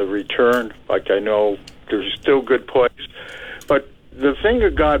the return. Like, I know there's still good plays, but the thing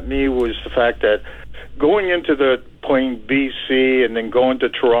that got me was the fact that going into the playing BC and then going to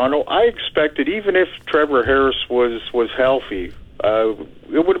Toronto, I expected, even if Trevor Harris was healthy,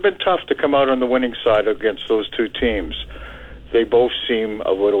 it would have been tough to come out on the winning side against those two teams. They both seem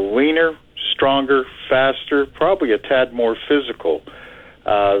a little leaner, stronger, faster, probably a tad more physical.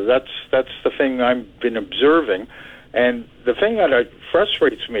 That's the thing I've been observing. And the thing that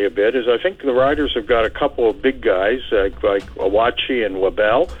frustrates me a bit is I think the Riders have got a couple of big guys like Awachi and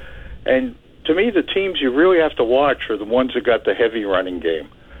LaBelle. And to me, the teams you really have to watch are the ones that got the heavy running game.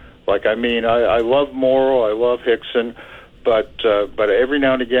 I love Morrow, I love Hickson, but every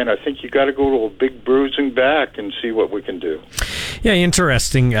now and again, I think you got to go to a big bruising back and see what we can do. Yeah,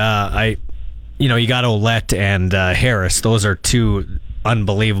 interesting. You got Ouellette and Harris. Those are two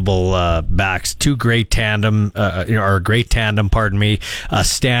unbelievable backs. Two great tandem, or a great tandem. Pardon me.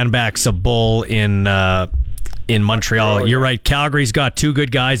 Stanback's a bull in Montreal. You're right. Calgary's got two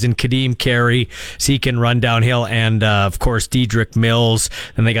good guys in Kadeem Carey, so he can run downhill, and of course Dedrick Mills.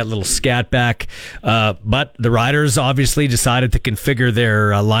 And they got little scat back. But the Riders obviously decided to configure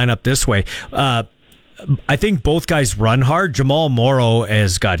their lineup this way. I think both guys run hard. Jamal Morrow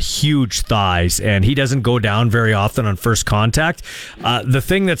has got huge thighs, and he doesn't go down very often on first contact. The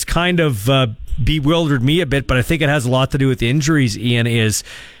thing that's kind of bewildered me a bit, but I think it has a lot to do with injuries, Ian, is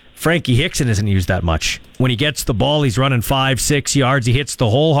Frankie Hickson isn't used that much. When he gets the ball, he's running 5-6 yards. He hits the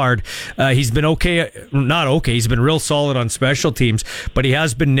hole hard. He's been he's been real solid on special teams, but he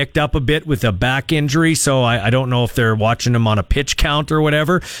has been nicked up a bit with a back injury, so I don't know if they're watching him on a pitch count or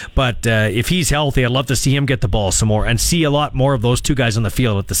whatever, but if he's healthy, I'd love to see him get the ball some more and see a lot more of those two guys on the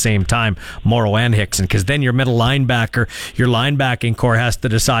field at the same time, Morrow and Hickson, because then your middle linebacker, your linebacking core has to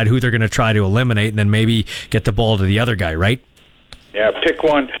decide who they're going to try to eliminate and then maybe get the ball to the other guy, right? Yeah, pick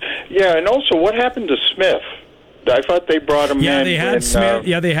one. Yeah, and also, what happened to Smith? I thought they brought him in. Yeah, they had Smith.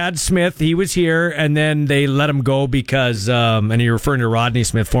 They had Smith. He was here, and then they let him go because, and you're referring to Rodney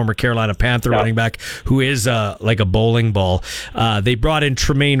Smith, former Carolina Panther running back, who is like a bowling ball. They brought in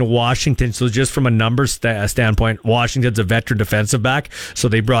Tremaine Washington, so just from a numbers standpoint, Washington's a veteran defensive back, so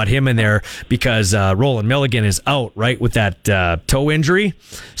they brought him in there because Roland Milligan is out, right, with that toe injury,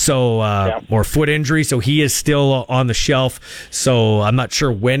 or foot injury, so he is still on the shelf, so I'm not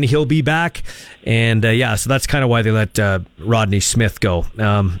sure when he'll be back, and so that's kind of why they let Rodney Smith go.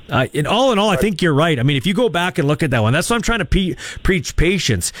 In all, I think you're right. I mean, if you go back and look at that one, that's why I'm trying to preach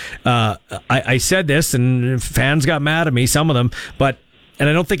patience. I said this, and fans got mad at me, some of them, and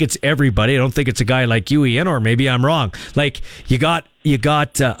I don't think it's everybody. I don't think it's a guy like you, Ian, or maybe I'm wrong. Like, you got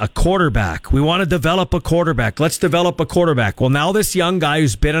a quarterback. We want to develop a quarterback. Let's develop a quarterback. Well, now this young guy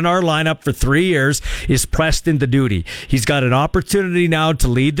who's been in our lineup for 3 years is pressed into duty. He's got an opportunity now to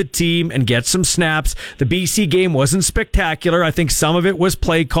lead the team and get some snaps. The BC game wasn't spectacular. I think some of it was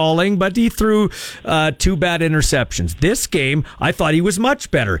play calling, but he threw 2 bad interceptions. This game, I thought he was much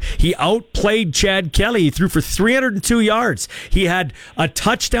better. He outplayed Chad Kelly. He threw for 302 yards. He had a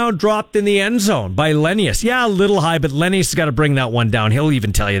touchdown dropped in the end zone by Lennius. Yeah, a little high, but Lennius has got to bring that one down. He'll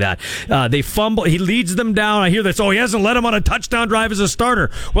even tell you that. They fumble. He leads them down. I hear this. Oh, he hasn't led him on a touchdown drive as a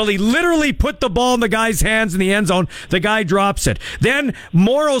starter. Well, he literally put the ball in the guy's hands in the end zone. The guy drops it. Then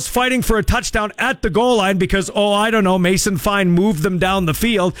Morrow's fighting for a touchdown at the goal line because, Mason Fine moved them down the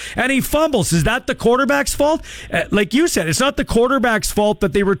field, and he fumbles. Is that the quarterback's fault? Like you said, it's not the quarterback's fault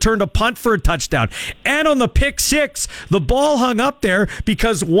that they returned a punt for a touchdown. And on the pick 6, the ball hung up there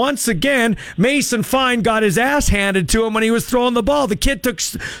because, once again, Mason Fine got his ass handed to him when he was throwing the ball. The kid took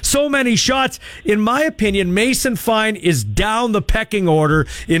so many shots. In my opinion, Mason Fine is down the pecking order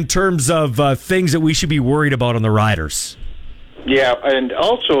in terms of things that we should be worried about on the Riders. Yeah, and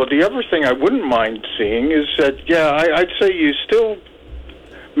also the other thing I wouldn't mind seeing is that, I'd say you still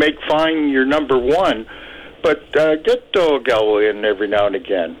make Fine your number 1, but get Dolagala in every now and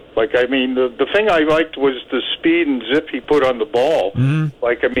again. Like, I mean, the thing I liked was the speed and zip he put on the ball. Mm-hmm.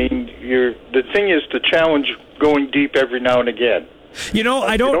 Like, I mean, the thing is to challenge going deep every now and again.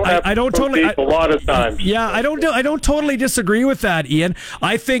 I don't totally. A lot of times. Yeah, I don't totally disagree with that, Ian.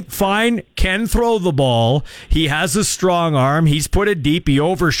 I think Fine can throw the ball. He has a strong arm. He's put it deep. He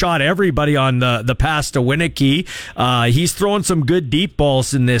overshot everybody on the pass to Winicky. He's thrown some good deep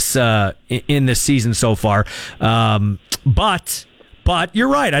balls in this season so far. But you're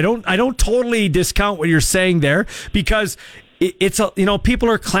right. I don't totally discount what you're saying there because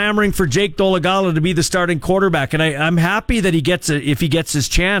people are clamoring for Jake Dolagala to be the starting quarterback, and I'm happy that if he gets his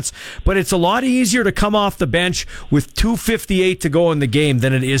chance. But it's a lot easier to come off the bench with 2:58 to go in the game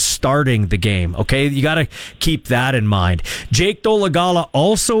than it is starting the game. Okay, you got to keep that in mind. Jake Dolagala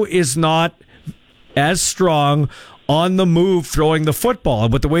also is not as strong on the move throwing the football.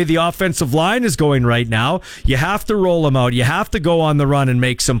 And with the way the offensive line is going right now, you have to roll them out. You have to go on the run and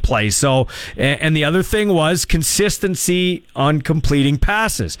make some plays. So, and the other thing was consistency on completing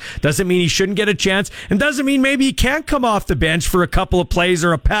passes. Doesn't mean he shouldn't get a chance, and doesn't mean maybe he can't come off the bench for a couple of plays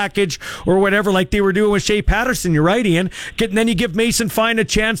or a package or whatever like they were doing with Shea Patterson. You're right, Ian. And then you give Mason Fine a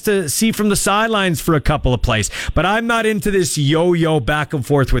chance to see from the sidelines for a couple of plays. But I'm not into this yo-yo back and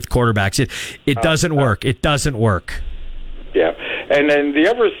forth with quarterbacks. It doesn't work. It doesn't work. Yeah, and then the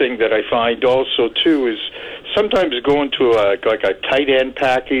other thing that I find also too is sometimes going to a tight end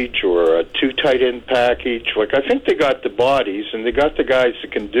package or a 2 tight end package. Like, I think they got the bodies and they got the guys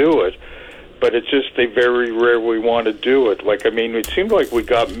that can do it, but it's just they very rarely want to do it. Like, I mean, it seemed like we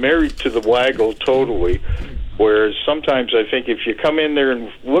got married to the waggle totally. Whereas sometimes I think if you come in there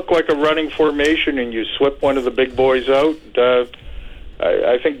and look like a running formation and you slip one of the big boys out,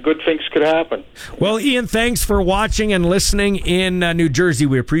 I think good things could happen. Well, Ian, thanks for watching and listening in New Jersey.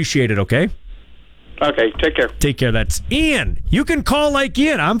 We appreciate it, okay? Okay, take care. Take care. That's Ian. You can call like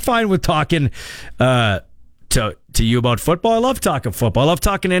Ian. I'm fine with talking to you about football. I love talking football. I love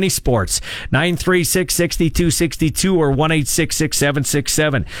talking any sports. 936-6262 or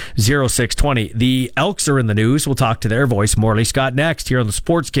 1-866-767-0620. The Elks are in the news. We'll talk to their voice, Morley Scott, next here on the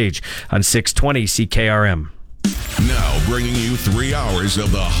Sports Cage on 620 CKRM. Now bringing you 3 hours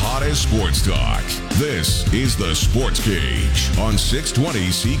of the hottest sports talk. This is the Sports Cage on 620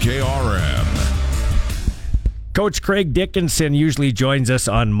 CKRM. Coach Craig Dickinson usually joins us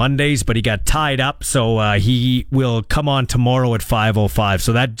on Mondays, but he got tied up, so he will come on tomorrow at 5:05.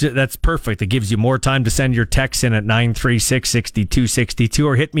 So that's perfect. It gives you more time to send your texts in at 936-6262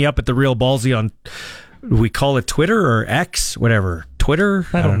 or hit me up at The Real Ballsy on, we call it Twitter or X, whatever. Twitter?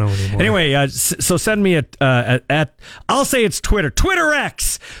 I don't know anymore. Anyway, so send me I'll say it's Twitter. Twitter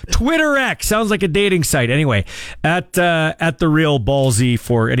X sounds like a dating site. Anyway, at The Real Ballsy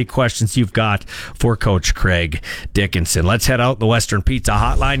for any questions you've got for Coach Craig Dickinson. Let's head out the Western Pizza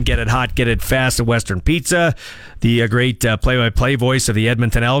hotline. Get it hot, get it fast at Western Pizza. The great play-by-play voice of the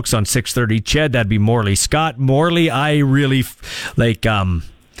Edmonton Elks on 630 CHED. That'd be Morley Scott. Morley, I really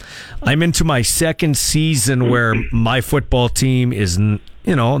I'm into my second season where my football team is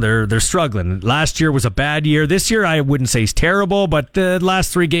they're struggling. Last year was a bad year. This year I wouldn't say he's terrible, but the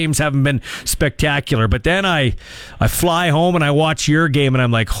last 3 games haven't been spectacular. But then I fly home and I watch your game and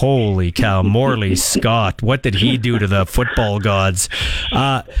I'm like, holy cow, Morley Scott, what did he do to the football gods?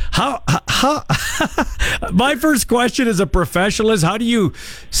 How my first question as a professional is, how do you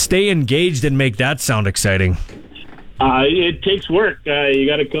stay engaged and make that sound exciting? It takes work. You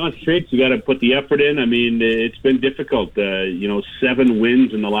got to concentrate. You got to put the effort in. I mean, it's been difficult. 7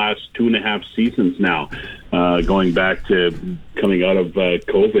 wins in the last 2.5 seasons now, going back to coming out of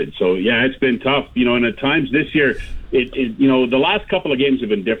COVID. So, yeah, it's been tough. And at times this year, the last couple of games have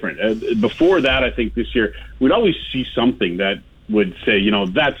been different. Before that, I think this year, we'd always see something that would say,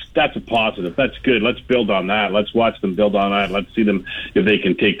 that's a positive. That's good. Let's build on that. Let's watch them build on that. Let's see them if they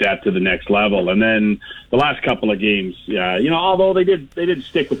can take that to the next level. And then the last couple of games, although they did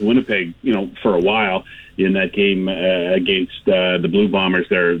stick with Winnipeg, for a while in that game against the Blue Bombers,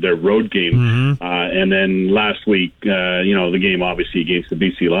 their road game. Mm-hmm. And then last week, the game obviously against the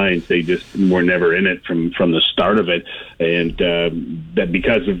BC Lions, they just were never in it from the start of it. And that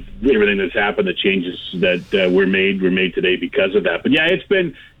because of everything that's happened, the changes that were made today because of that. But yeah,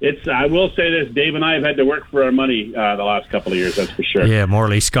 I will say this, Dave and I have had to work for our money the last couple of years, that's for sure. Yeah,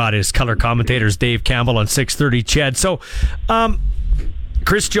 Morley Scott is color commentators, Dave Campbell on 630 CHED. So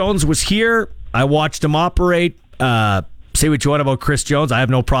Chris Jones was here. I watched him operate. Say what you want about Chris Jones. I have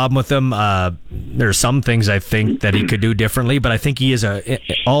no problem with him. There are some things I think that he could do differently, but I think he is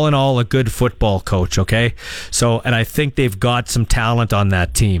all in all a good football coach, okay? And I think they've got some talent on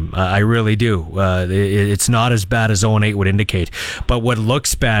that team. I really do. It's not as bad as 0-8 would indicate. But what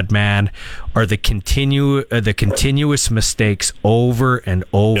looks bad, man, are the continuous mistakes over and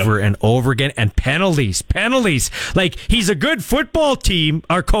over and over again, and penalties. Like, he's a good football team,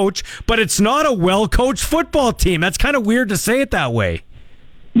 our coach, but it's not a well-coached football team. That's kind of weird to say it that way.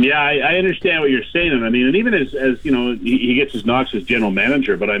 Yeah, I understand what you're saying. And I mean, and even as he gets his knocks as general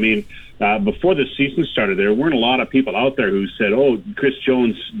manager, but I mean, before the season started, there weren't a lot of people out there who said, Chris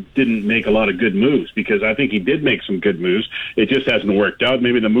Jones didn't make a lot of good moves, because I think he did make some good moves. It just hasn't worked out.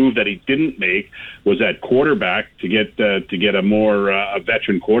 Maybe the move that he didn't make was at quarterback to get a more a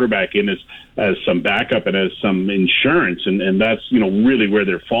veteran quarterback in as some backup and as some insurance, and that's really where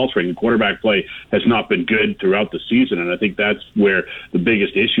they're faltering. The quarterback play has not been good throughout the season, and I think that's where the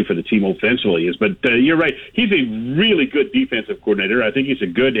biggest issue for the team offensively is. But you're right, he's a really good defensive coordinator. I think he's a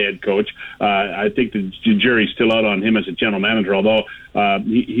good head coach. I think the jury's still out on him as a general manager, although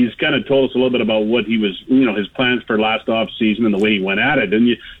he's kind of told us a little bit about what he was, his plans for last off season and the way he went at it. And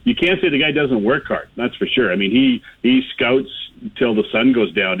you can't say the guy doesn't work hard. That's for sure. I mean, he scouts till the sun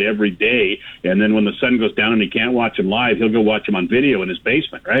goes down every day, and then when the sun goes down and he can't watch him live, he'll go watch him on video in his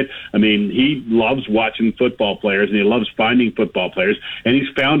basement, right? I mean, he loves watching football players, and he loves finding football players, and he's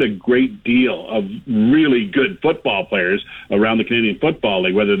found a great deal of really good football players around the Canadian Football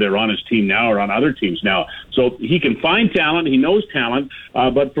League, whether they're on his team now or on other teams now. So he can find talent, he knows talent,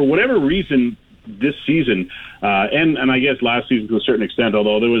 but for whatever reason this season, and I guess last season to a certain extent,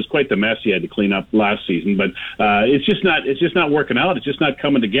 although there was quite the mess he had to clean up last season, but it's just not working out. It's just not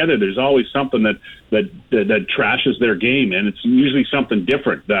coming together. There's always something that trashes their game, and it's usually something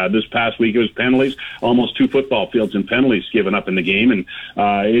different. This past week it was penalties, almost 2 football fields in penalties given up in the game, and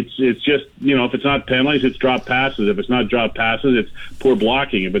it's just, if it's not penalties, it's drop passes. If it's not drop passes, it's poor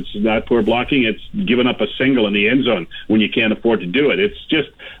blocking. If it's not poor blocking, it's giving up a single in the end zone when you can't afford to do it. It's just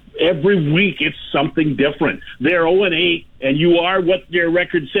every week it's something different. They're 0-8, and you are what their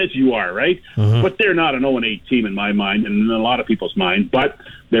record says you are, right? Mm-hmm. But they're not an 0-8 team in my mind, and in a lot of people's mind, but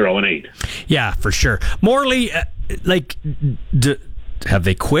they're 0-8. Yeah, for sure. Morley, have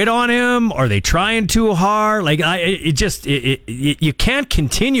they quit on him? Are they trying too hard? You can't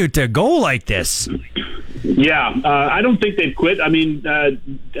continue to go like this. Yeah, I don't think they've quit. I mean,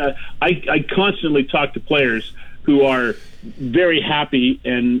 I constantly talk to players who are very happy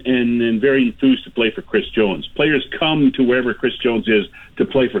and very enthused to play for Chris Jones. Players come to wherever Chris Jones is to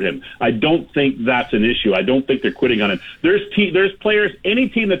play for him. I don't think that's an issue. I don't think they're quitting on him. There's players, any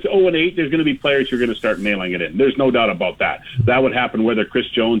team that's 0-8, there's going to be players who are going to start nailing it in. There's no doubt about that. That would happen whether Chris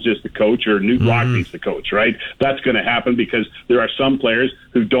Jones is the coach or Newt Rockney's the coach, right? That's going to happen because there are some players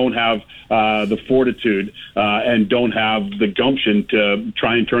who don't have the fortitude and don't have the gumption to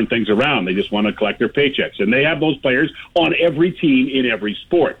try and turn things around. They just want to collect their paychecks. And they have those players on every team in every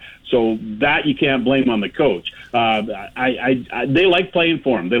sport. So that you can't blame on the coach. They like playing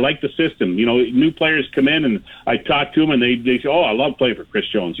for him. They like the system. New players come in, and I talk to them, and they say, I love playing for Chris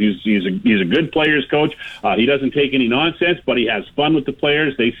Jones. He's a good players coach. He doesn't take any nonsense, but he has fun with the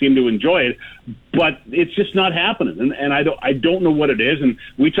players. They seem to enjoy it. But it's just not happening, and I don't know what it is. And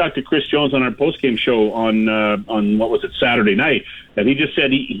we talked to Chris Jones on our postgame show on what was it, Saturday night, and he just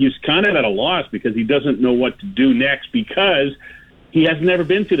said he's kind of at a loss because he doesn't know what to do next because he has never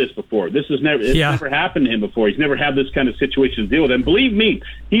been through this before. Never happened to him before. He's never had this kind of situation to deal with. And believe me,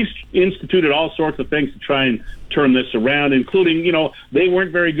 he's instituted all sorts of things to try and turn this around, including, they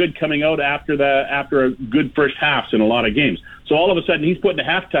weren't very good coming out after a good first halves in a lot of games. So all of a sudden, he's putting the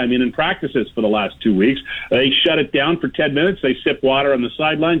halftime in practices for the last 2 weeks. They shut it down for 10 minutes. They sip water on the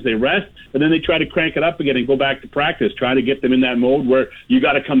sidelines. They rest, and then they try to crank it up again and go back to practice, trying to get them in that mode where you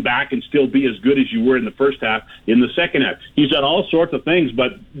got to come back and still be as good as you were in the first half in the second half. He's done all sorts of things,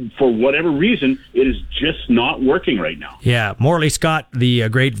 but for whatever reason, it is just not working right now. Yeah, Morley Scott, the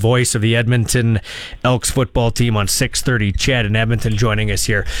great voice of the Edmonton Elks football team on 630 CHED in Edmonton, joining us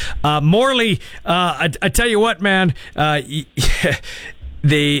here. Morley, I tell you what, man,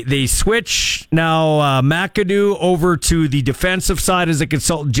 They switch now McAdoo over to the defensive side as a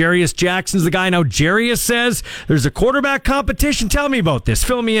consultant. Jarius Jackson's the guy. Now Jarius says there's a quarterback competition. Tell me about this.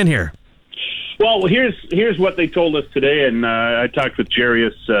 Fill me in here. Well, here's what they told us today, and I talked with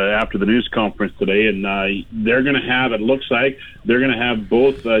Jarius after the news conference today, and they're going to have, it looks like, they're going to have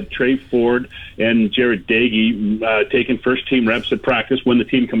both Trey Ford and Jared Dagey taking first-team reps at practice when the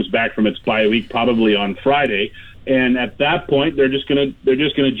team comes back from its bye week, probably on Friday. And at that point, they're just going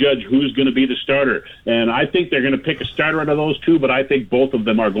to judge who's going to be the starter. And I think they're going to pick a starter out of those two, but I think both of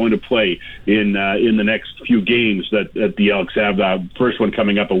them are going to play in the next few games that the Elks have. First one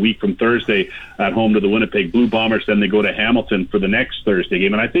coming up a week from Thursday at home to the Winnipeg Blue Bombers. Then they go to Hamilton for the next Thursday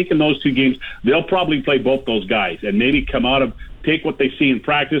game. And I think in those two games, they'll probably play both those guys and maybe come out of take what they see in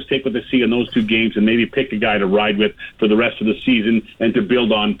practice, take what they see in those two games, and maybe pick a guy to ride with for the rest of the season and to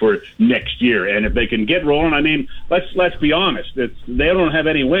build on for next year. And if they can get rolling, I mean, let's be honest. They don't have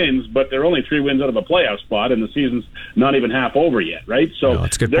any wins, but they're only 3 wins out of a playoff spot, and the season's not even half over yet, right? So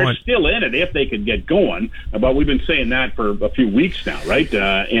they're still in it if they can get going. But we've been saying that for a few weeks now, right?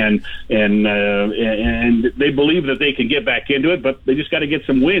 And they believe that they can get back into it, but they just got to get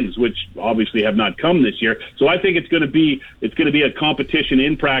some wins, which obviously have not come this year. So I think it's going to be a competition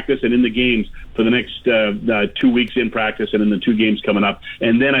in practice and in the games for the next 2 weeks in practice and in the 2 games coming up.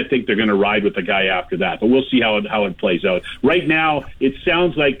 And then I think they're going to ride with the guy after that. But we'll see how it plays out. Right now, it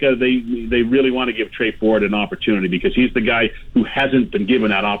sounds like they really want to give Trey Ford an opportunity because he's the guy who hasn't been given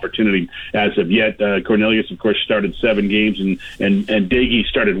that opportunity as of yet. Cornelius, of course, started 7 games, and Dagey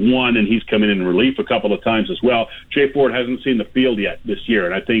started 1, and he's come in relief a couple of times as well. Trey Ford hasn't seen the field yet this year,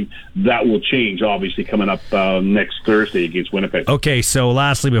 and I think that will change, obviously, coming up next Thursday against Winnipeg. Okay, so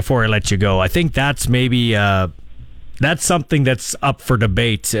lastly, before I let you go, I think that's maybe that's something that's up for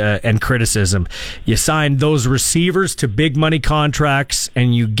debate and criticism. You signed those receivers to big money contracts,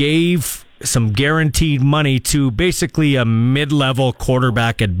 and you gave some guaranteed money to basically a mid-level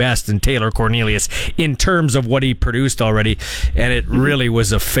quarterback at best in Taylor Cornelius in terms of what he produced already, and it really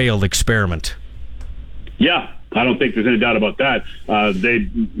was a failed experiment. Yeah. I don't think there's any doubt about that.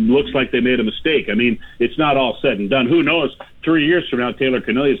 Looks like they made a mistake. I mean, it's not all said and done. Who knows? 3 years from now, Taylor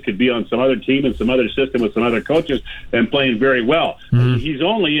Cornelius could be on some other team and some other system with some other coaches and playing very well. Mm-hmm. He's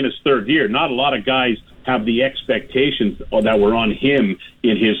only in his 3rd year. Not a lot of guys have the expectations that were on him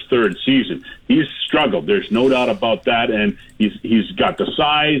in his 3rd season. He's struggled. There's no doubt about that. And he's got the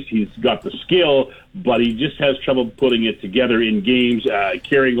size, he's got the skill, but he just has trouble putting it together in games,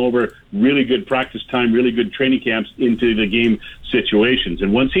 carrying over really good practice time, really good training camps into the game situations.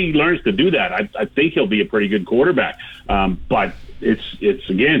 And once he learns to do that, I think he'll be a pretty good quarterback. But it's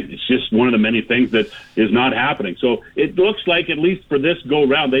just one of the many things that is not happening. So it looks like, at least for this go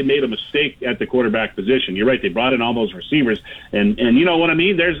round, they made a mistake at the quarterback position. You're right. They brought in all those receivers, and you know what I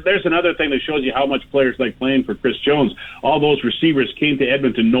mean? There's another thing that shows you how much players like playing for Chris Jones. All those receivers came to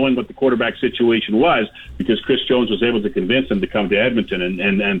Edmonton knowing what the quarterback situation was because Chris Jones was able to convince them to come to Edmonton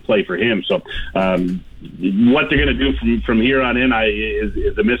and play for him. So, what they're going to do from here on in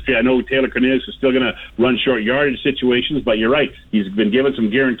is a mystery. I know Taylor Cornelius is still going to run short yardage situations, but you're right. He's been given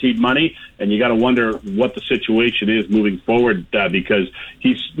some guaranteed money, and you got to wonder what the situation is moving forward because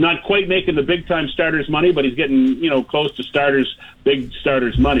he's not quite making the big-time starters money, but he's getting close to big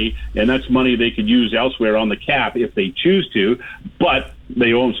starters money, and that's money they could use elsewhere on the cap if they choose to, but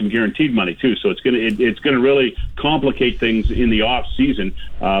they owe him some guaranteed money too, so it's gonna really complicate things in the off season.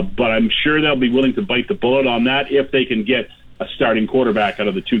 But I'm sure they'll be willing to bite the bullet on that if they can get a starting quarterback out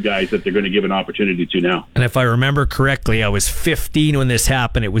of the two guys that they're going to give an opportunity to now. And if I remember correctly, I was 15 when this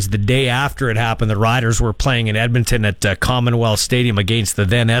happened. It was the day after it happened. The Riders were playing in Edmonton at Commonwealth Stadium against the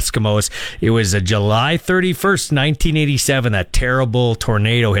then Eskimos. It was July 31st, 1987. That terrible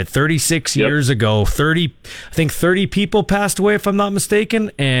tornado hit 36 years ago. 30 people passed away, if I'm not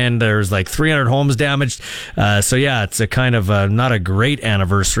mistaken, and there's like 300 homes damaged. So yeah, it's a kind of not a great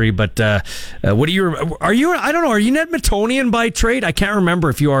anniversary. But what do you? Are you? I don't know. Are you an Edmontonian by trade? I can't remember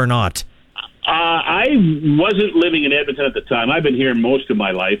if you are or not. I wasn't living in Edmonton at the time. I've been here most of my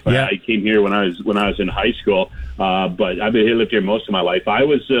life. Yeah. I came here when I was in high school, but I've lived here most of my life. I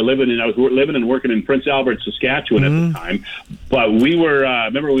was living and working in Prince Albert, Saskatchewan at the time. But we were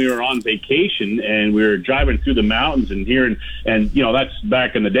remember we were on vacation and we were driving through the mountains and hearing, and that's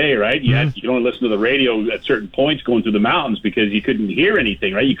back in the day, right? You don't listen to the radio at certain points going through the mountains because you couldn't hear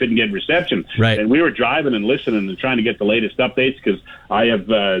anything, right? You couldn't get reception, right? And we were driving and listening and trying to get the latest updates because I at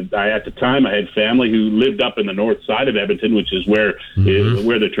the time I had family who lived up in the north side of Edmonton, which is where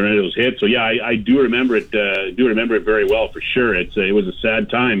the tornadoes hit. So yeah, I do remember it. Do remember it very well for sure. It was a sad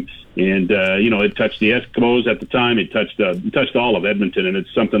time, and it touched the Eskimos at the time. It touched all of Edmonton, and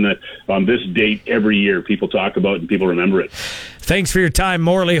it's something that on this date every year people talk about and people remember it. Thanks for your time,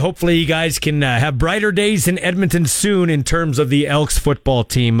 Morley. Hopefully you guys can have brighter days in Edmonton soon in terms of the Elks football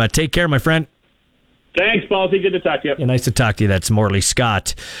team. Take care, my friend. Thanks, Ballsy. Good to talk to you. Yeah, nice to talk to you. That's Morley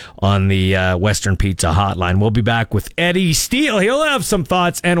Scott on the Western Pizza Hotline. We'll be back with Eddie Steele. He'll have some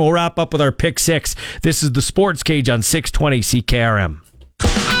thoughts, and we'll wrap up with our Pick 6. This is the Sports Cage on 620 CKRM.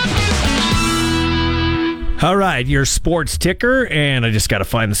 All right, your sports ticker, and I just got to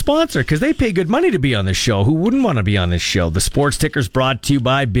find the sponsor because they pay good money to be on this show. Who wouldn't want to be on this show? The sports ticker is brought to you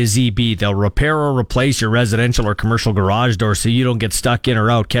by Busy Bee. They'll repair or replace your residential or commercial garage door so you don't get stuck in or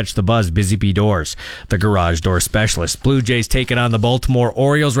out. Catch the buzz. Busy Bee Doors, the garage door specialist. Blue Jays taking on the Baltimore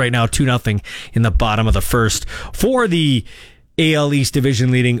Orioles right now, 2-0 in the bottom of the first for the AL East division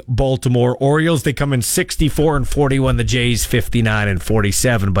leading Baltimore Orioles. They come in 64-41. The Jays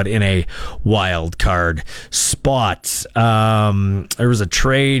 59-47, but in a wild card spot. There was a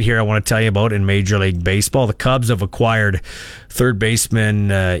trade here I want to tell you about in Major League Baseball. The Cubs have acquired third baseman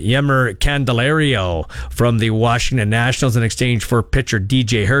Yeimer Candelario from the Washington Nationals in exchange for pitcher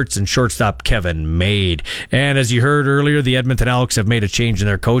DJ Hertz and shortstop Kevin Made. And as you heard earlier, the Edmonton Elks have made a change in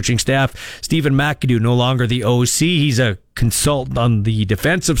their coaching staff. Stephen McAdoo no longer the OC. He's a consultant on the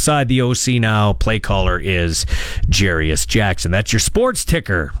defensive side. The OC now. Play caller is Jarius Jackson. That's your sports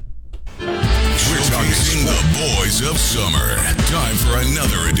ticker. We're talking the boys of summer. Time for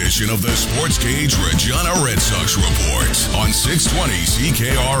another edition of the Sports Cage Regina Red Sox Report on 620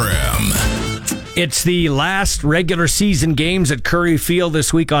 CKRM. It's the last regular season games at Curry Field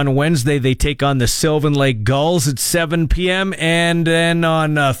this week. On Wednesday, they take on the Sylvan Lake Gulls at 7 p.m. And then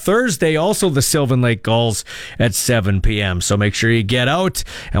on Thursday, also the Sylvan Lake Gulls at 7 p.m. So make sure you get out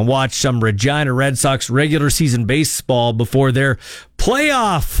and watch some Regina Red Sox regular season baseball before their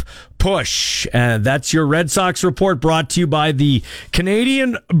playoff push. And that's your Red Sox report, brought to you by the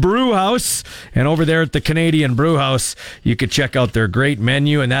Canadian Brew House. And over there at the Canadian Brew House, you can check out their great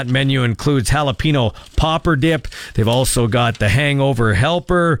menu, and that menu includes jalapeno popper dip. They've also got the hangover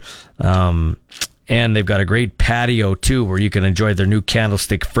helper, and they've got a great patio too, where you can enjoy their new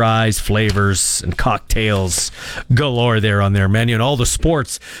candlestick fries, flavors, and cocktails galore there on their menu, and all the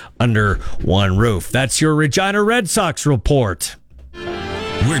sports under one roof. That's your Regina Red Sox report.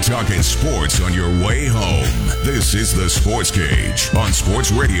 We're talking sports on your way home. This is the Sports Cage on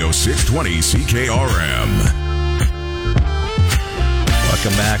Sports Radio 620 CKRM.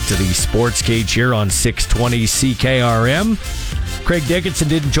 Welcome back to the Sports Cage here on 620 CKRM. Craig Dickinson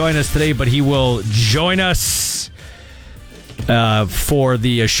didn't join us today, but he will join us for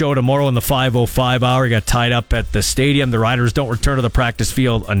the show tomorrow in the 5:05 hour. He got tied up at the stadium. The Riders don't return to the practice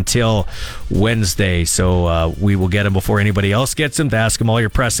field until Wednesday, so we will get him before anybody else gets him to ask him all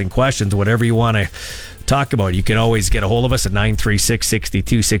your pressing questions, whatever you want to talk about. You can always get a hold of us at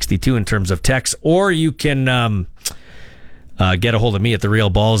 936-6262 in terms of text, or you can get a hold of me at The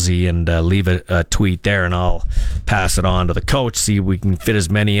Real Ballsy and leave a tweet there, and I'll pass it on to the coach, see if we can fit as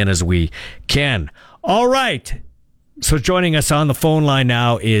many in as we can. All right. So joining us on the phone line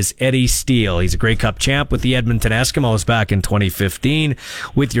now is Eddie Steele. He's a Grey Cup champ with the Edmonton Eskimos back in 2015.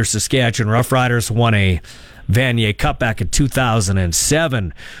 With your Saskatchewan Roughriders, won a Vanier Cup back in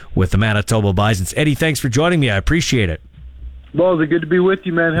 2007 with the Manitoba Bisons. Eddie, thanks for joining me. I appreciate it. Well, it's good to be with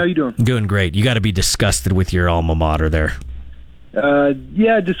you, man. How you doing? Doing great. You got to be disgusted with your alma mater there.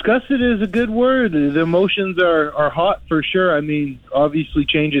 Disgusted is a good word. The emotions are hot for sure. I mean, obviously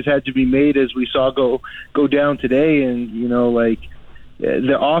changes had to be made as we saw go down today, and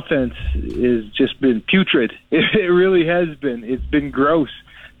the offense has just been putrid. It really has been. It's been gross,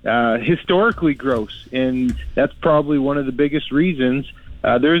 historically gross, and that's probably one of the biggest reasons.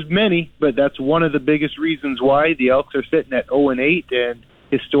 There's many, but that's one of the biggest reasons why the Elks are sitting at 0-8 and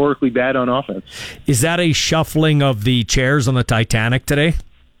historically bad on offense. Is that a shuffling of the chairs on the Titanic today?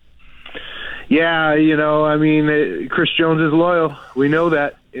 Yeah, Chris Jones is loyal. We know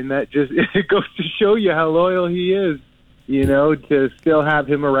that, and that just it goes to show you how loyal he is, to still have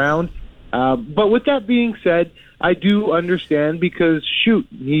him around. But with that being said, I do understand because,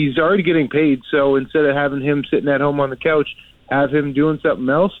 he's already getting paid, so instead of having him sitting at home on the couch, have him doing something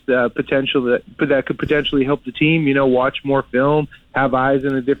else that could potentially help the team, watch more film, have eyes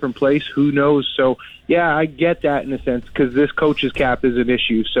in a different place, who knows. So, yeah, I get that in a sense because this coach's cap is an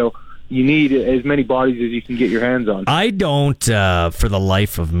issue. So you need as many bodies as you can get your hands on. I don't, for the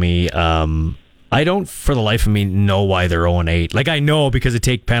life of me, know why they're 0-8. Like, I know because they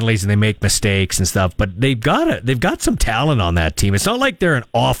take penalties and they make mistakes and stuff, but they've got some talent on that team. It's not like they're an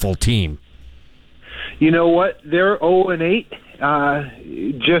awful team. You know what? They're 0-8,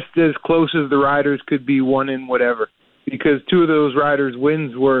 just as close as the Riders could be 1-whatever, because two of those Riders'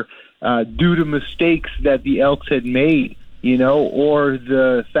 wins were due to mistakes that the Elks had made, or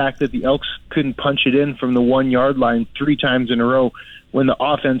the fact that the Elks couldn't punch it in from the 1-yard line 3 times in a row when the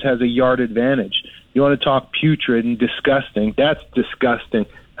offense has a yard advantage. You want to talk putrid and disgusting? That's disgusting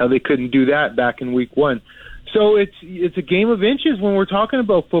how they couldn't do that back in week 1. So it's a game of inches when we're talking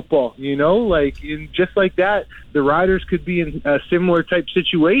about football, just like that, the Riders could be in a similar type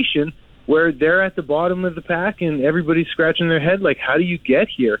situation where they're at the bottom of the pack and everybody's scratching their head like, how do you get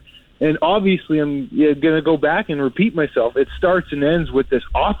here? And obviously I'm going to go back and repeat myself. It starts and ends with this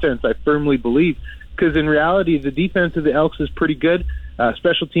offense, I firmly believe, because in reality the defense of the Elks is pretty good.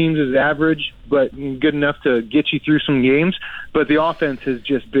 Special teams is average, but good enough to get you through some games. But the offense has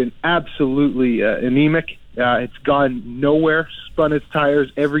just been absolutely anemic. It's gone nowhere, spun its tires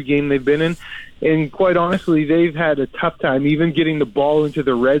every game they've been in. And quite honestly, they've had a tough time even getting the ball into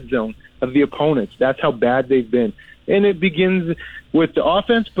the red zone of the opponents. That's how bad they've been. And it begins with the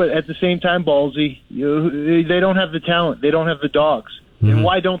offense, but at the same time, Ballsy, they don't have the talent. They don't have the dogs. And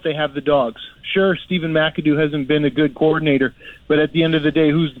why don't they have the dogs? Sure, Stephen McAdoo hasn't been a good coordinator, but at the end of the day,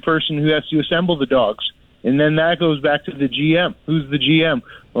 who's the person who has to assemble the dogs? And then that goes back to the GM. Who's the GM?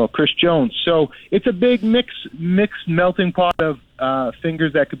 Well, Chris Jones. So it's a big mixed melting pot of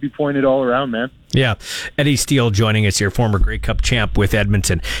fingers that could be pointed all around, man. Yeah. Eddie Steele joining us here, former Grey Cup champ with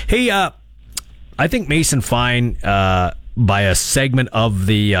Edmonton. Hey, I think Mason Fine, by a segment of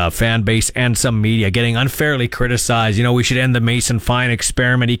the fan base and some media, getting unfairly criticized. We should end the Mason Fine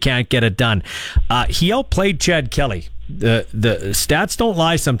experiment. He can't get it done. He outplayed Chad Kelly. The stats don't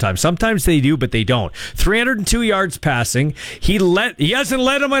lie sometimes. Sometimes they do, but they don't. 302 yards passing. He hasn't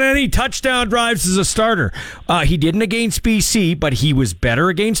led him on any touchdown drives as a starter. He didn't against BC, but he was better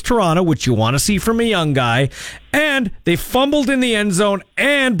against Toronto, which you want to see from a young guy. And they fumbled in the end zone,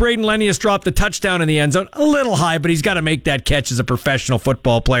 and Braden Lenius dropped the touchdown in the end zone. A little high, but he's got to make that catch as a professional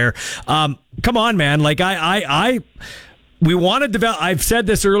football player. Come on, man. We want to develop. I've said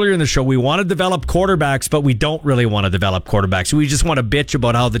this earlier in the show. We want to develop quarterbacks, but we don't really want to develop quarterbacks. We just want to bitch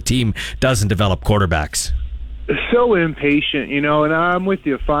about how the team doesn't develop quarterbacks. So impatient, and I'm with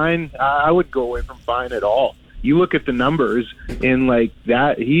you. Fine, I would go away from Fine at all. You look at the numbers in like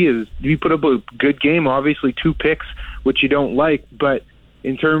that. He put up a good game. Obviously, 2 picks, which you don't like, but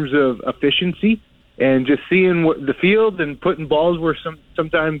in terms of efficiency and just seeing what the field and putting balls where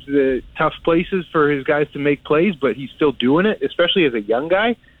sometimes the tough places for his guys to make plays, but he's still doing it, especially as a young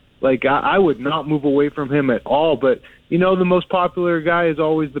guy. Like, I would not move away from him at all. But, the most popular guy is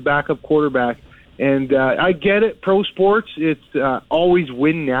always the backup quarterback. And I get it. Pro sports, it's always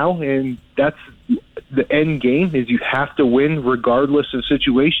win now, and that's the end game is you have to win regardless of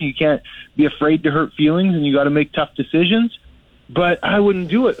situation. You can't be afraid to hurt feelings, and you got to make tough decisions. But I wouldn't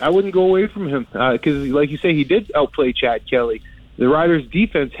do it. I wouldn't go away from him because, like you say, he did outplay Chad Kelly. The Riders'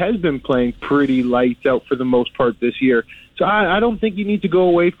 defense has been playing pretty lights out for the most part this year. So I don't think you need to go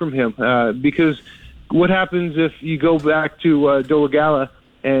away from him because what happens if you go back to Dolagala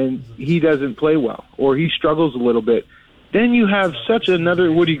and he doesn't play well or he struggles a little bit? Then you have such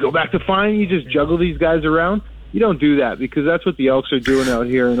another – what do you go back to Fine? You just juggle these guys around? You don't do that, because that's what the Elks are doing out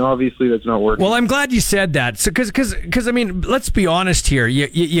here, and obviously that's not working. Well, I'm glad you said that. So, because I mean, let's be honest here.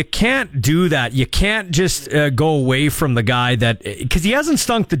 You can't do that. You can't just go away from the guy because he hasn't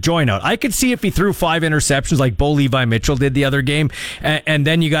stunk the joint out. I could see if he threw 5 interceptions like Bo Levi Mitchell did the other game, and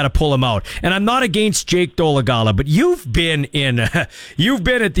then you got to pull him out. And I'm not against Jake Dolegala, but you've been at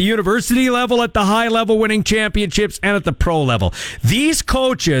the university level, at the high level, winning championships, and at the pro level. These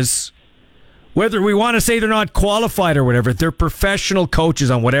coaches, whether we want to say they're not qualified or whatever, they're professional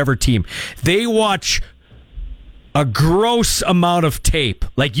coaches on whatever team. They watch a gross amount of tape.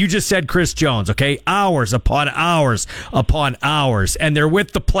 Like you just said, Chris Jones, okay? Hours upon hours upon hours. And they're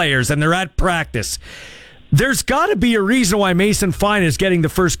with the players and they're at practice. There's got to be a reason why Mason Fine is getting the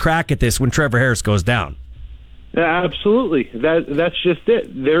first crack at this when Trevor Harris goes down. Absolutely. That's just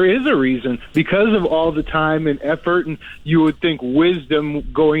it. There is a reason, because of all the time and effort, and you would think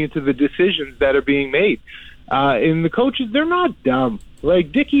wisdom going into the decisions that are being made. And the coaches, they're not dumb.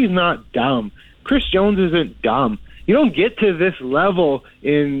 Like, Dickey's not dumb. Chris Jones isn't dumb. You don't get to this level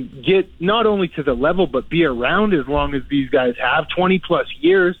and get not only to the level, but be around as long as these guys have, 20-plus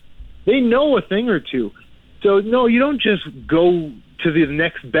years. They know a thing or two. So, no, you don't just go to the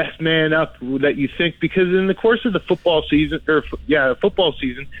next best man up that you think, because in the course of the football season,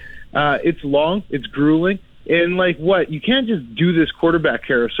 it's long, it's grueling, and you can't just do this quarterback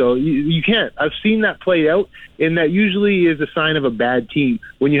carousel. You can't. I've seen that play out, and that usually is a sign of a bad team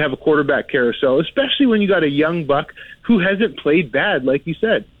when you have a quarterback carousel, especially when you got a young buck who hasn't played bad, like you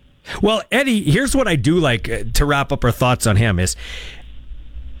said. Well, Eddie, here's what I do like to wrap up our thoughts on him is,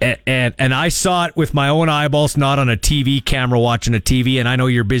 and I saw it with my own eyeballs, not on a TV camera watching a TV. And I know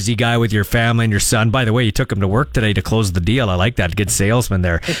you're a busy guy with your family and your son. By the way, you took him to work today to close the deal. I like that. Good salesman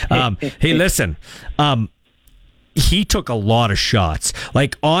there. Hey, listen. He took a lot of shots.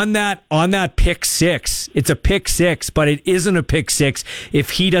 Like on that pick six, it's a pick six, but it isn't a pick six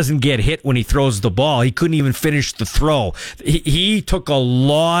if he doesn't get hit when he throws the ball. He couldn't even finish the throw. He took a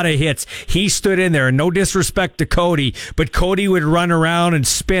lot of hits. He stood in there, and no disrespect to Cody, but Cody would run around and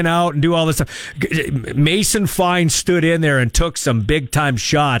spin out and do all this stuff. Mason Fine stood in there and took some big time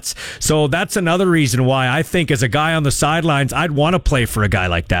shots. So that's another reason why I think, as a guy on the sidelines, I'd want to play for a guy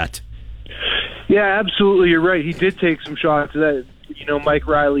like that. Yeah, absolutely. You're right. He did take some shots that, Mike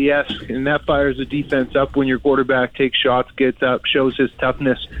Riley-esque, and that fires the defense up when your quarterback takes shots, gets up, shows his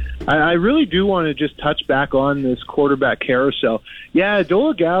toughness. I really do want to just touch back on this quarterback carousel. Yeah,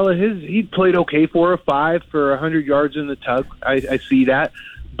 Dolegala, he played okay for 5 for 100 yards in the tug. I see that.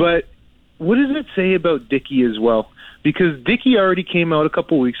 But what does it say about Dickey as well? Because Dickey already came out a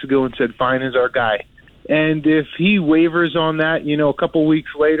couple weeks ago and said, Fine is our guy. And if he wavers on that, a couple weeks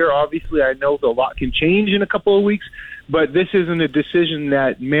later, obviously I know a lot can change in a couple of weeks, but this isn't a decision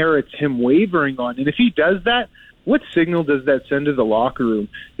that merits him wavering on. And if he does that, what signal does that send to the locker room?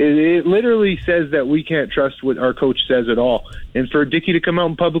 It literally says that we can't trust what our coach says at all. And for Dickey to come out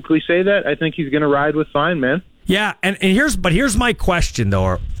and publicly say that, I think he's going to ride with Fine, man. Yeah, and here's my question,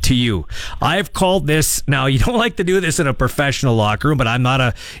 though, to you. I've called this, now you don't like to do this in a professional locker room, but I'm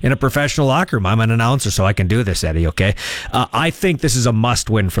not in a professional locker room. I'm an announcer, so I can do this, Eddie, okay? I think this is a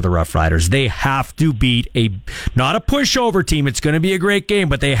must-win for the Rough Riders. They have to beat not a pushover team. It's going to be a great game,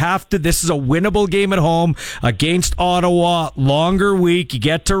 but they have to. This is a winnable game at home against Ottawa. Longer week. You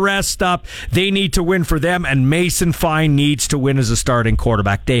get to rest up. They need to win for them, and Mason Fine needs to win as a starting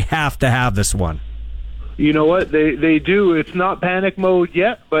quarterback. They have to have this one. You know what? They do. It's not panic mode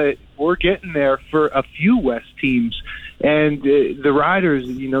yet, but we're getting there for a few West teams. And the Riders,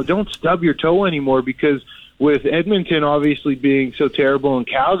 don't stub your toe anymore, because with Edmonton obviously being so terrible and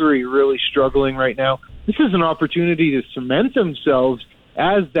Calgary really struggling right now, this is an opportunity to cement themselves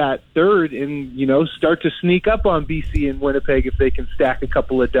as that third and, start to sneak up on BC and Winnipeg if they can stack a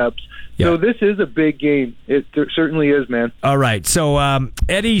couple of dubs. Yeah. So this is a big game. It certainly is, man. All right. So,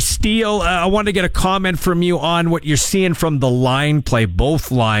 Eddie, Steele, I want to get a comment from you on what you're seeing from the line play,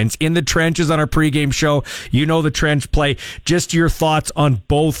 both lines, in the trenches on our pregame show. You know the trench play. Just your thoughts on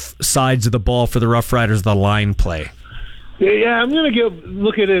both sides of the ball for the Rough Riders, the line play. Yeah, I'm going to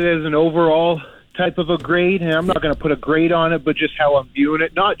look at it as an overall type of a grade, and I'm not going to put a grade on it, but just how I'm viewing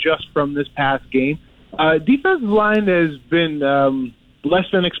it, not just from this past game. Defensive line has been less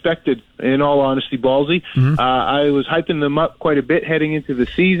than expected, in all honesty, Ballsy. Mm-hmm. I was hyping them up quite a bit heading into the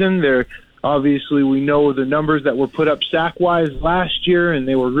season. Obviously, we know the numbers that were put up sack-wise last year, and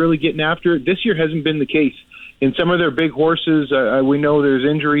they were really getting after it. This year hasn't been the case. In some of their big horses, we know there's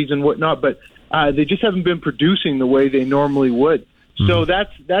injuries and whatnot, but they just haven't been producing the way they normally would. So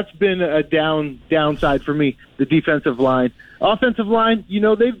that's been a downside for me, the defensive line. offensive line,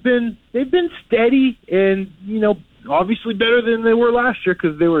 they've been steady and, obviously better than they were last year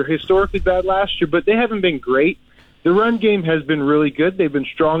because they were historically bad last year, but they haven't been great. The run game has been really good. They've been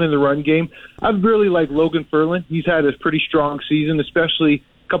strong in the run game. I really like Logan Ferland. He's had a pretty strong season, especially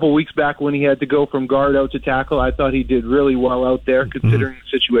a couple weeks back when he had to go from guard out to tackle. I thought he did really well out there considering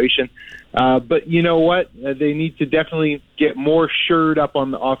the situation. But you know what? They need to definitely get more shored up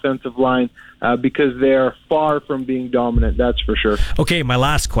on the offensive line because they are far from being dominant, that's for sure. Okay, my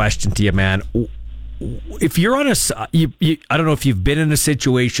last question to you, man. If you're on I don't know if you've been in a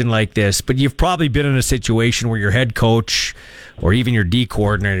situation like this, but you've probably been in a situation where your head coach or even your D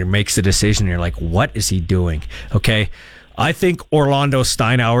coordinator makes a decision and you're like, what is he doing? Okay. I think Orlando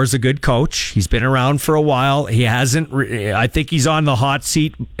Steinauer is a good coach. He's been around for a while. He hasn't, I think he's on the hot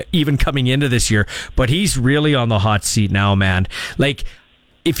seat even coming into this year, but he's really on the hot seat now, man. Like,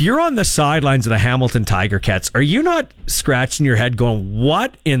 if you're on the sidelines of the Hamilton Tiger Cats, are you not scratching your head going,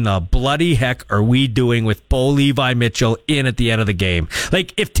 what in the bloody heck are we doing with Bo Levi Mitchell in at the end of the game?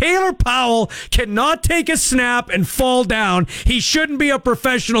 Like, if Taylor Powell cannot take a snap and fall down, he shouldn't be a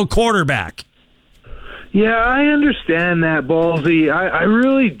professional quarterback. Yeah, I understand that, Ballsy. I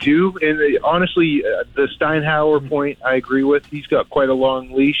really do. And honestly, the Steinauer point I agree with. He's got quite a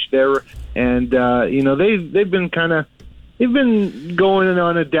long leash there. And, they've been They've been going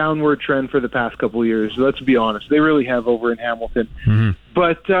on a downward trend for the past couple of years. Let's be honest. They really have over in Hamilton. Mm-hmm.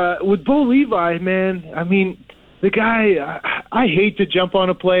 But with Bo Levi, man, I mean, the guy, I hate to jump on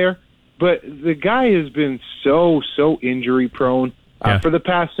a player, but the guy has been so injury prone for the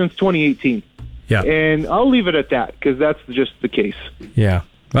past, since 2018. Yeah. And I'll leave it at that because that's just the case. Yeah.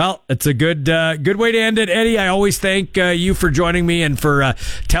 Well, it's a good way to end it. Eddie, I always thank you for joining me and for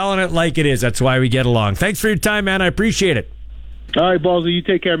telling it like it is. That's why we get along. Thanks for your time, man. I appreciate it. All right, Ballsy, you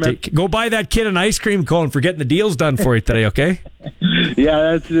take care, man. Go buy that kid an ice cream cone for getting the deals done for you today, okay?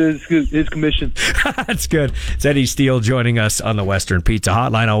 Yeah, that's his commission. That's good. It's Eddie Steele joining us on the Western Pizza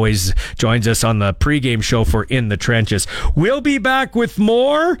Hotline. Always joins us on the pregame show for In the Trenches. We'll be back with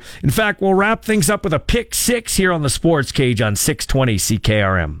more. In fact, we'll wrap things up with a pick six here on the Sports Cage on 620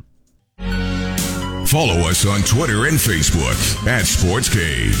 CKRM. Follow us on Twitter and Facebook at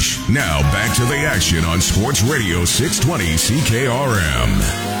SportsCage. Now back to the action on Sports Radio 620 CKRM.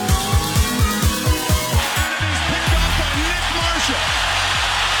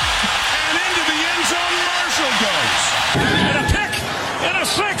 And into the end zone, Marshall goes. And a pick and a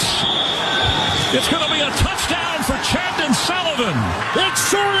six. It's going to be a touchdown for Chandon Sullivan. It's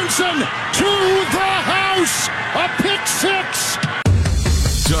Sorensen to the house. A pick six.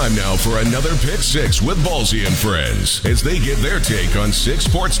 Time now for another Pick Six with Ballsy and Friends as they give their take on 6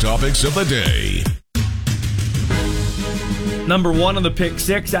 sports topics of the day. Number one on the Pick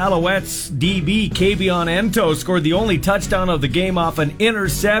Six, Alouettes DB Kavion Ento scored the only touchdown of the game off an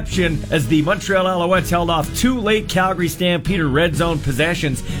interception as the Montreal Alouettes held off 2 late Calgary Stampeder red zone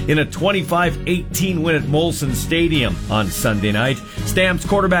possessions in a 25-18 win at Molson Stadium on Sunday night. Stamps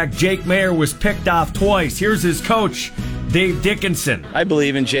quarterback Jake Mayer was picked off twice. Here's his coach, Dave Dickinson. I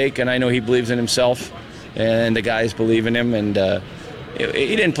believe in Jake, and I know he believes in himself, and the guys believe in him, and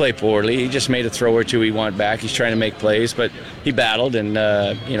he didn't play poorly. He just made a throw or two he wanted back. He's trying to make plays, but he battled, and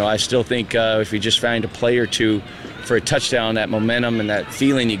I still think if we just find a play or two for a touchdown, that momentum and that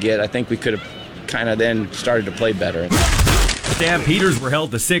feeling you get, I think we could have kind of then started to play better. Stampeders were held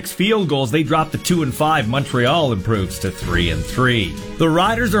to 6 field goals. They dropped to 2-5. Montreal improves to 3-3. The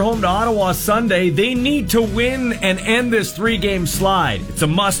Riders are home to Ottawa Sunday. They need to win and end this 3-game slide. It's a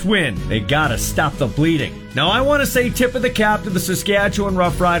must-win. They gotta stop the bleeding. Now, I want to say tip of the cap to the Saskatchewan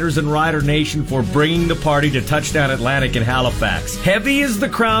Roughriders and Rider Nation for bringing the party to Touchdown Atlantic in Halifax. Heavy is the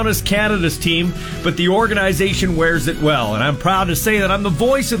crown as Canada's team, but the organization wears it well, and I'm proud to say that I'm the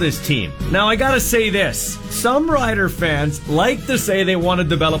voice of this team. Now, I gotta say this. Some Rider fans like to say they want to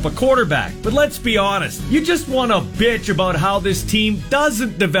develop a quarterback, but let's be honest. You just want to bitch about how this team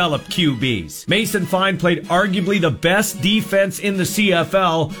doesn't develop QBs. Mason Fine played arguably the best defense in the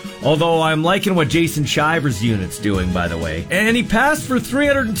CFL, although I'm liking what Jason Shiver's unit's doing, by the way. And he passed for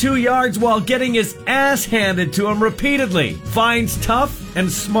 302 yards while getting his ass handed to him repeatedly. Fine's tough and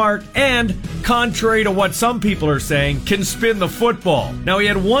smart and, contrary to what some people are saying, can spin the football. Now, he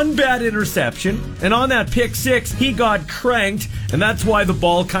had 1 bad interception, and on that pick 6, he got cranked, and that's why the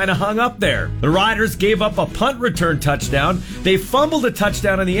ball kind of hung up there. The Riders gave up a punt return touchdown, they fumbled a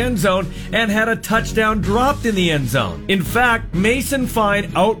touchdown in the end zone, and had a touchdown dropped in the end zone. In fact, Mason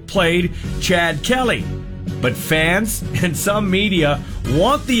Fine outplayed Chad Kelly. But fans and some media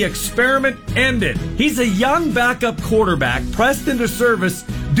want the experiment ended. He's a young backup quarterback pressed into service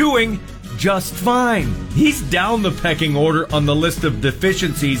doing just fine. He's down the pecking order on the list of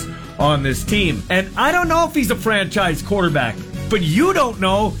deficiencies on this team. And I don't know if he's a franchise quarterback, but you don't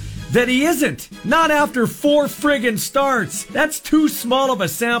know that he isn't. Not after 4 friggin' starts. That's too small of a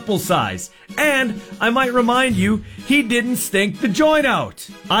sample size. And I might remind you, he didn't stink the joint out.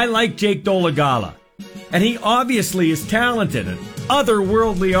 I like Jake Dolegala, and he obviously is talented, an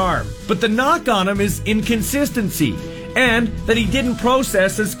otherworldly arm. But the knock on him is inconsistency, and that he didn't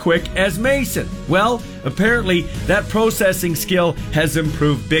process as quick as Mason. Well, apparently that processing skill has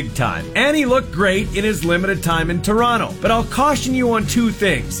improved big time, and he looked great in his limited time in Toronto. But I'll caution you on 2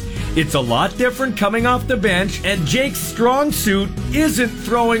 things. It's a lot different coming off the bench, and Jake's strong suit isn't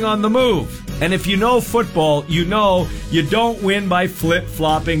throwing on the move. And if you know football, you know you don't win by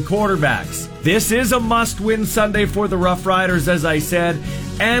flip-flopping quarterbacks. This is a must-win Sunday for the Rough Riders, as I said,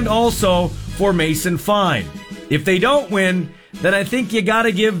 and also for Mason Fine. If they don't win, then I think you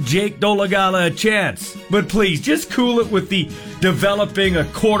gotta give Jake Dolegala a chance. But please, just cool it with the developing a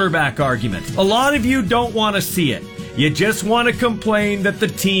quarterback argument. A lot of you don't want to see it. You just want to complain that the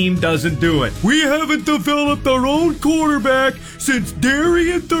team doesn't do it. We haven't developed our own quarterback since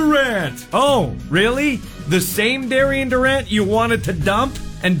Darian Durant. Oh, really? The same Darian Durant you wanted to dump?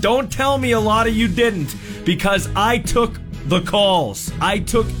 And don't tell me a lot of you didn't, because I took the calls. I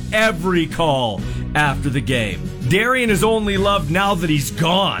took every call after the game. Darian is only loved now that he's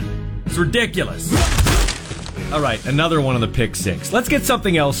gone. It's ridiculous. All right, another one of the pick 6. Let's get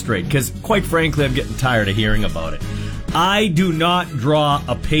something else straight, because quite frankly, I'm getting tired of hearing about it. I do not draw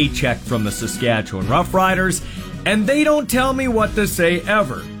a paycheck from the Saskatchewan Roughriders, and they don't tell me what to say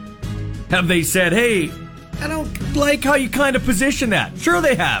ever. Have they said, hey, I don't like how you kind of position that? Sure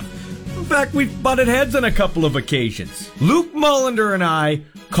they have. In fact, we've butted heads on a couple of occasions. Luke Mullender and I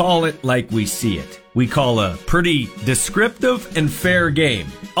call it like we see it. We call a pretty descriptive and fair game.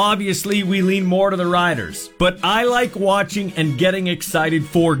 Obviously, we lean more to the Riders, but I like watching and getting excited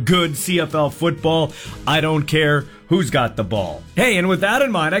for good CFL football. I don't care who's got the ball. Hey, and with that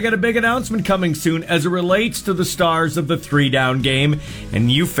in mind, I got a big announcement coming soon as it relates to the stars of the 3-down game,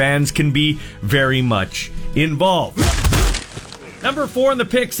 and you fans can be very much involved. Number 4 in the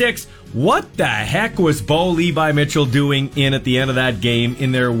pick 6. What the heck was Bo Levi Mitchell doing in at the end of that game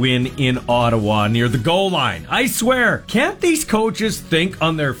in their win in Ottawa near the goal line? I swear, can't these coaches think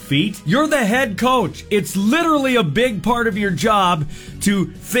on their feet? You're the head coach. It's literally a big part of your job to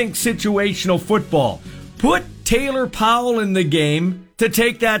think situational football. Put Taylor Powell in the game to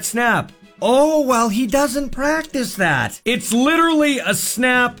take that snap. Oh, well, he doesn't practice that. It's literally a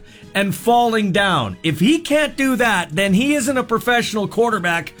snap and falling down. If he can't do that, then he isn't a professional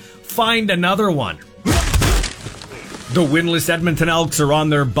quarterback. Find another one. The winless Edmonton Elks are on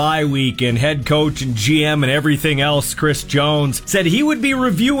their bye week, and head coach and GM and everything else, Chris Jones, said he would be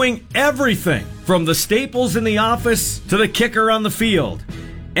reviewing everything from the staples in the office to the kicker on the field.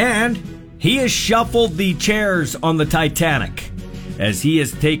 And he has shuffled the chairs on the Titanic, as he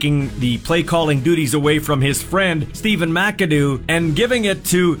is taking the play-calling duties away from his friend, Stephen McAdoo, and giving it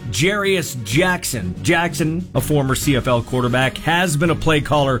to Jarius Jackson. Jackson, a former CFL quarterback, has been a play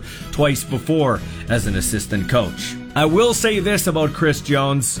caller twice before as an assistant coach. I will say this about Chris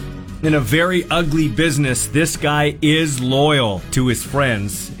Jones. In a very ugly business, this guy is loyal to his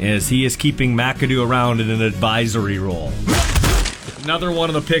friends, as he is keeping McAdoo around in an advisory role. Another one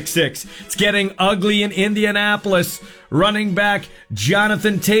of the pick 6. It's getting ugly in Indianapolis. Running back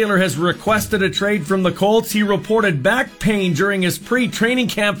Jonathan Taylor has requested a trade from the Colts. He reported back pain during his pre-training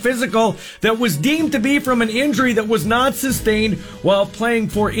camp physical that was deemed to be from an injury that was not sustained while playing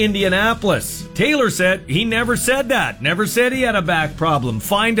for Indianapolis. Taylor said he never said that. Never said he had a back problem.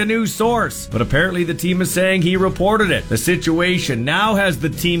 Find a new source. But apparently the team is saying he reported it. The situation now has the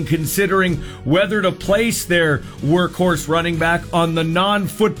team considering whether to place their workhorse running back on the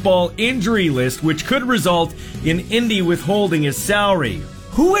non-football injury list, which could result in Indy withholding his salary.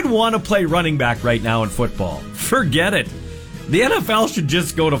 Who would want to play running back right now in football? Forget it. The NFL should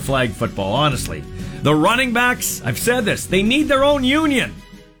just go to flag football, honestly. The running backs, I've said this, they need their own union.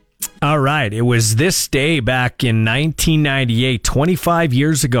 All right, it was this day back in 1998, 25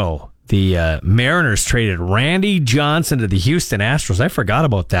 years ago. The Mariners traded Randy Johnson to the Houston Astros. I forgot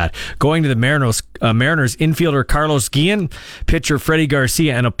about that. Going to the Mariners infielder Carlos Guillen, pitcher Freddie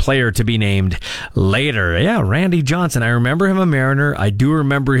Garcia, and a player to be named later. Yeah, Randy Johnson. I remember him a Mariner. I do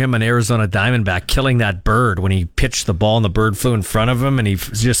remember him an Arizona Diamondback killing that bird when he pitched the ball and the bird flew in front of him, and he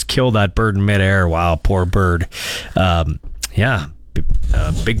just killed that bird in midair. Wow, poor bird.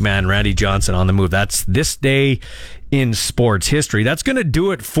 Big man Randy Johnson on the move. That's this day in sports history. That's going to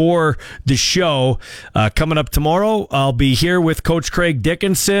do it for the show. Coming up tomorrow, I'll be here with Coach Craig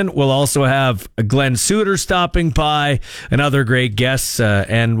Dickinson. We'll also have Glenn Suter stopping by and other great guests,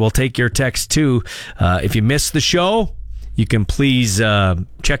 and we'll take your text too. If you missed the show, you can please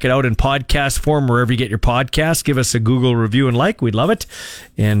check it out in podcast form wherever you get your podcasts. Give us a Google review and like. We'd love it.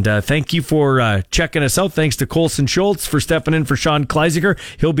 And thank you for checking us out. Thanks to Colson Schultz for stepping in for Sean Kleisiger.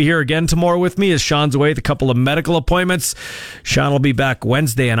 He'll be here again tomorrow with me as Sean's away with a couple of medical appointments. Sean will be back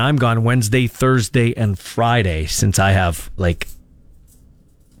Wednesday, and I'm gone Wednesday, Thursday, and Friday since I have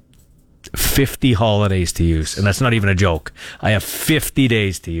 50 holidays to use, and that's not even a joke. I have 50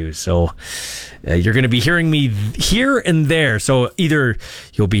 days to use, so you're going to be hearing me here and there. So either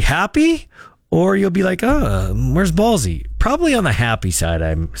you'll be happy or you'll be like, where's Ballsy? Probably on the happy side,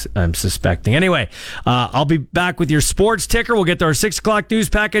 I'm suspecting. Anyway, I'll be back with your sports ticker. We'll get to our 6 o'clock news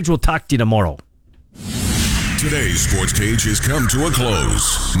package. We'll talk to you tomorrow. Today's SportsCage has come to a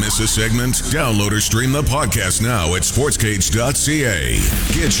close. Miss a segment? Download or stream the podcast now at sportscage.ca.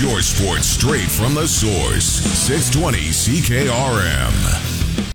 Get your sports straight from the source. 620 CKRM.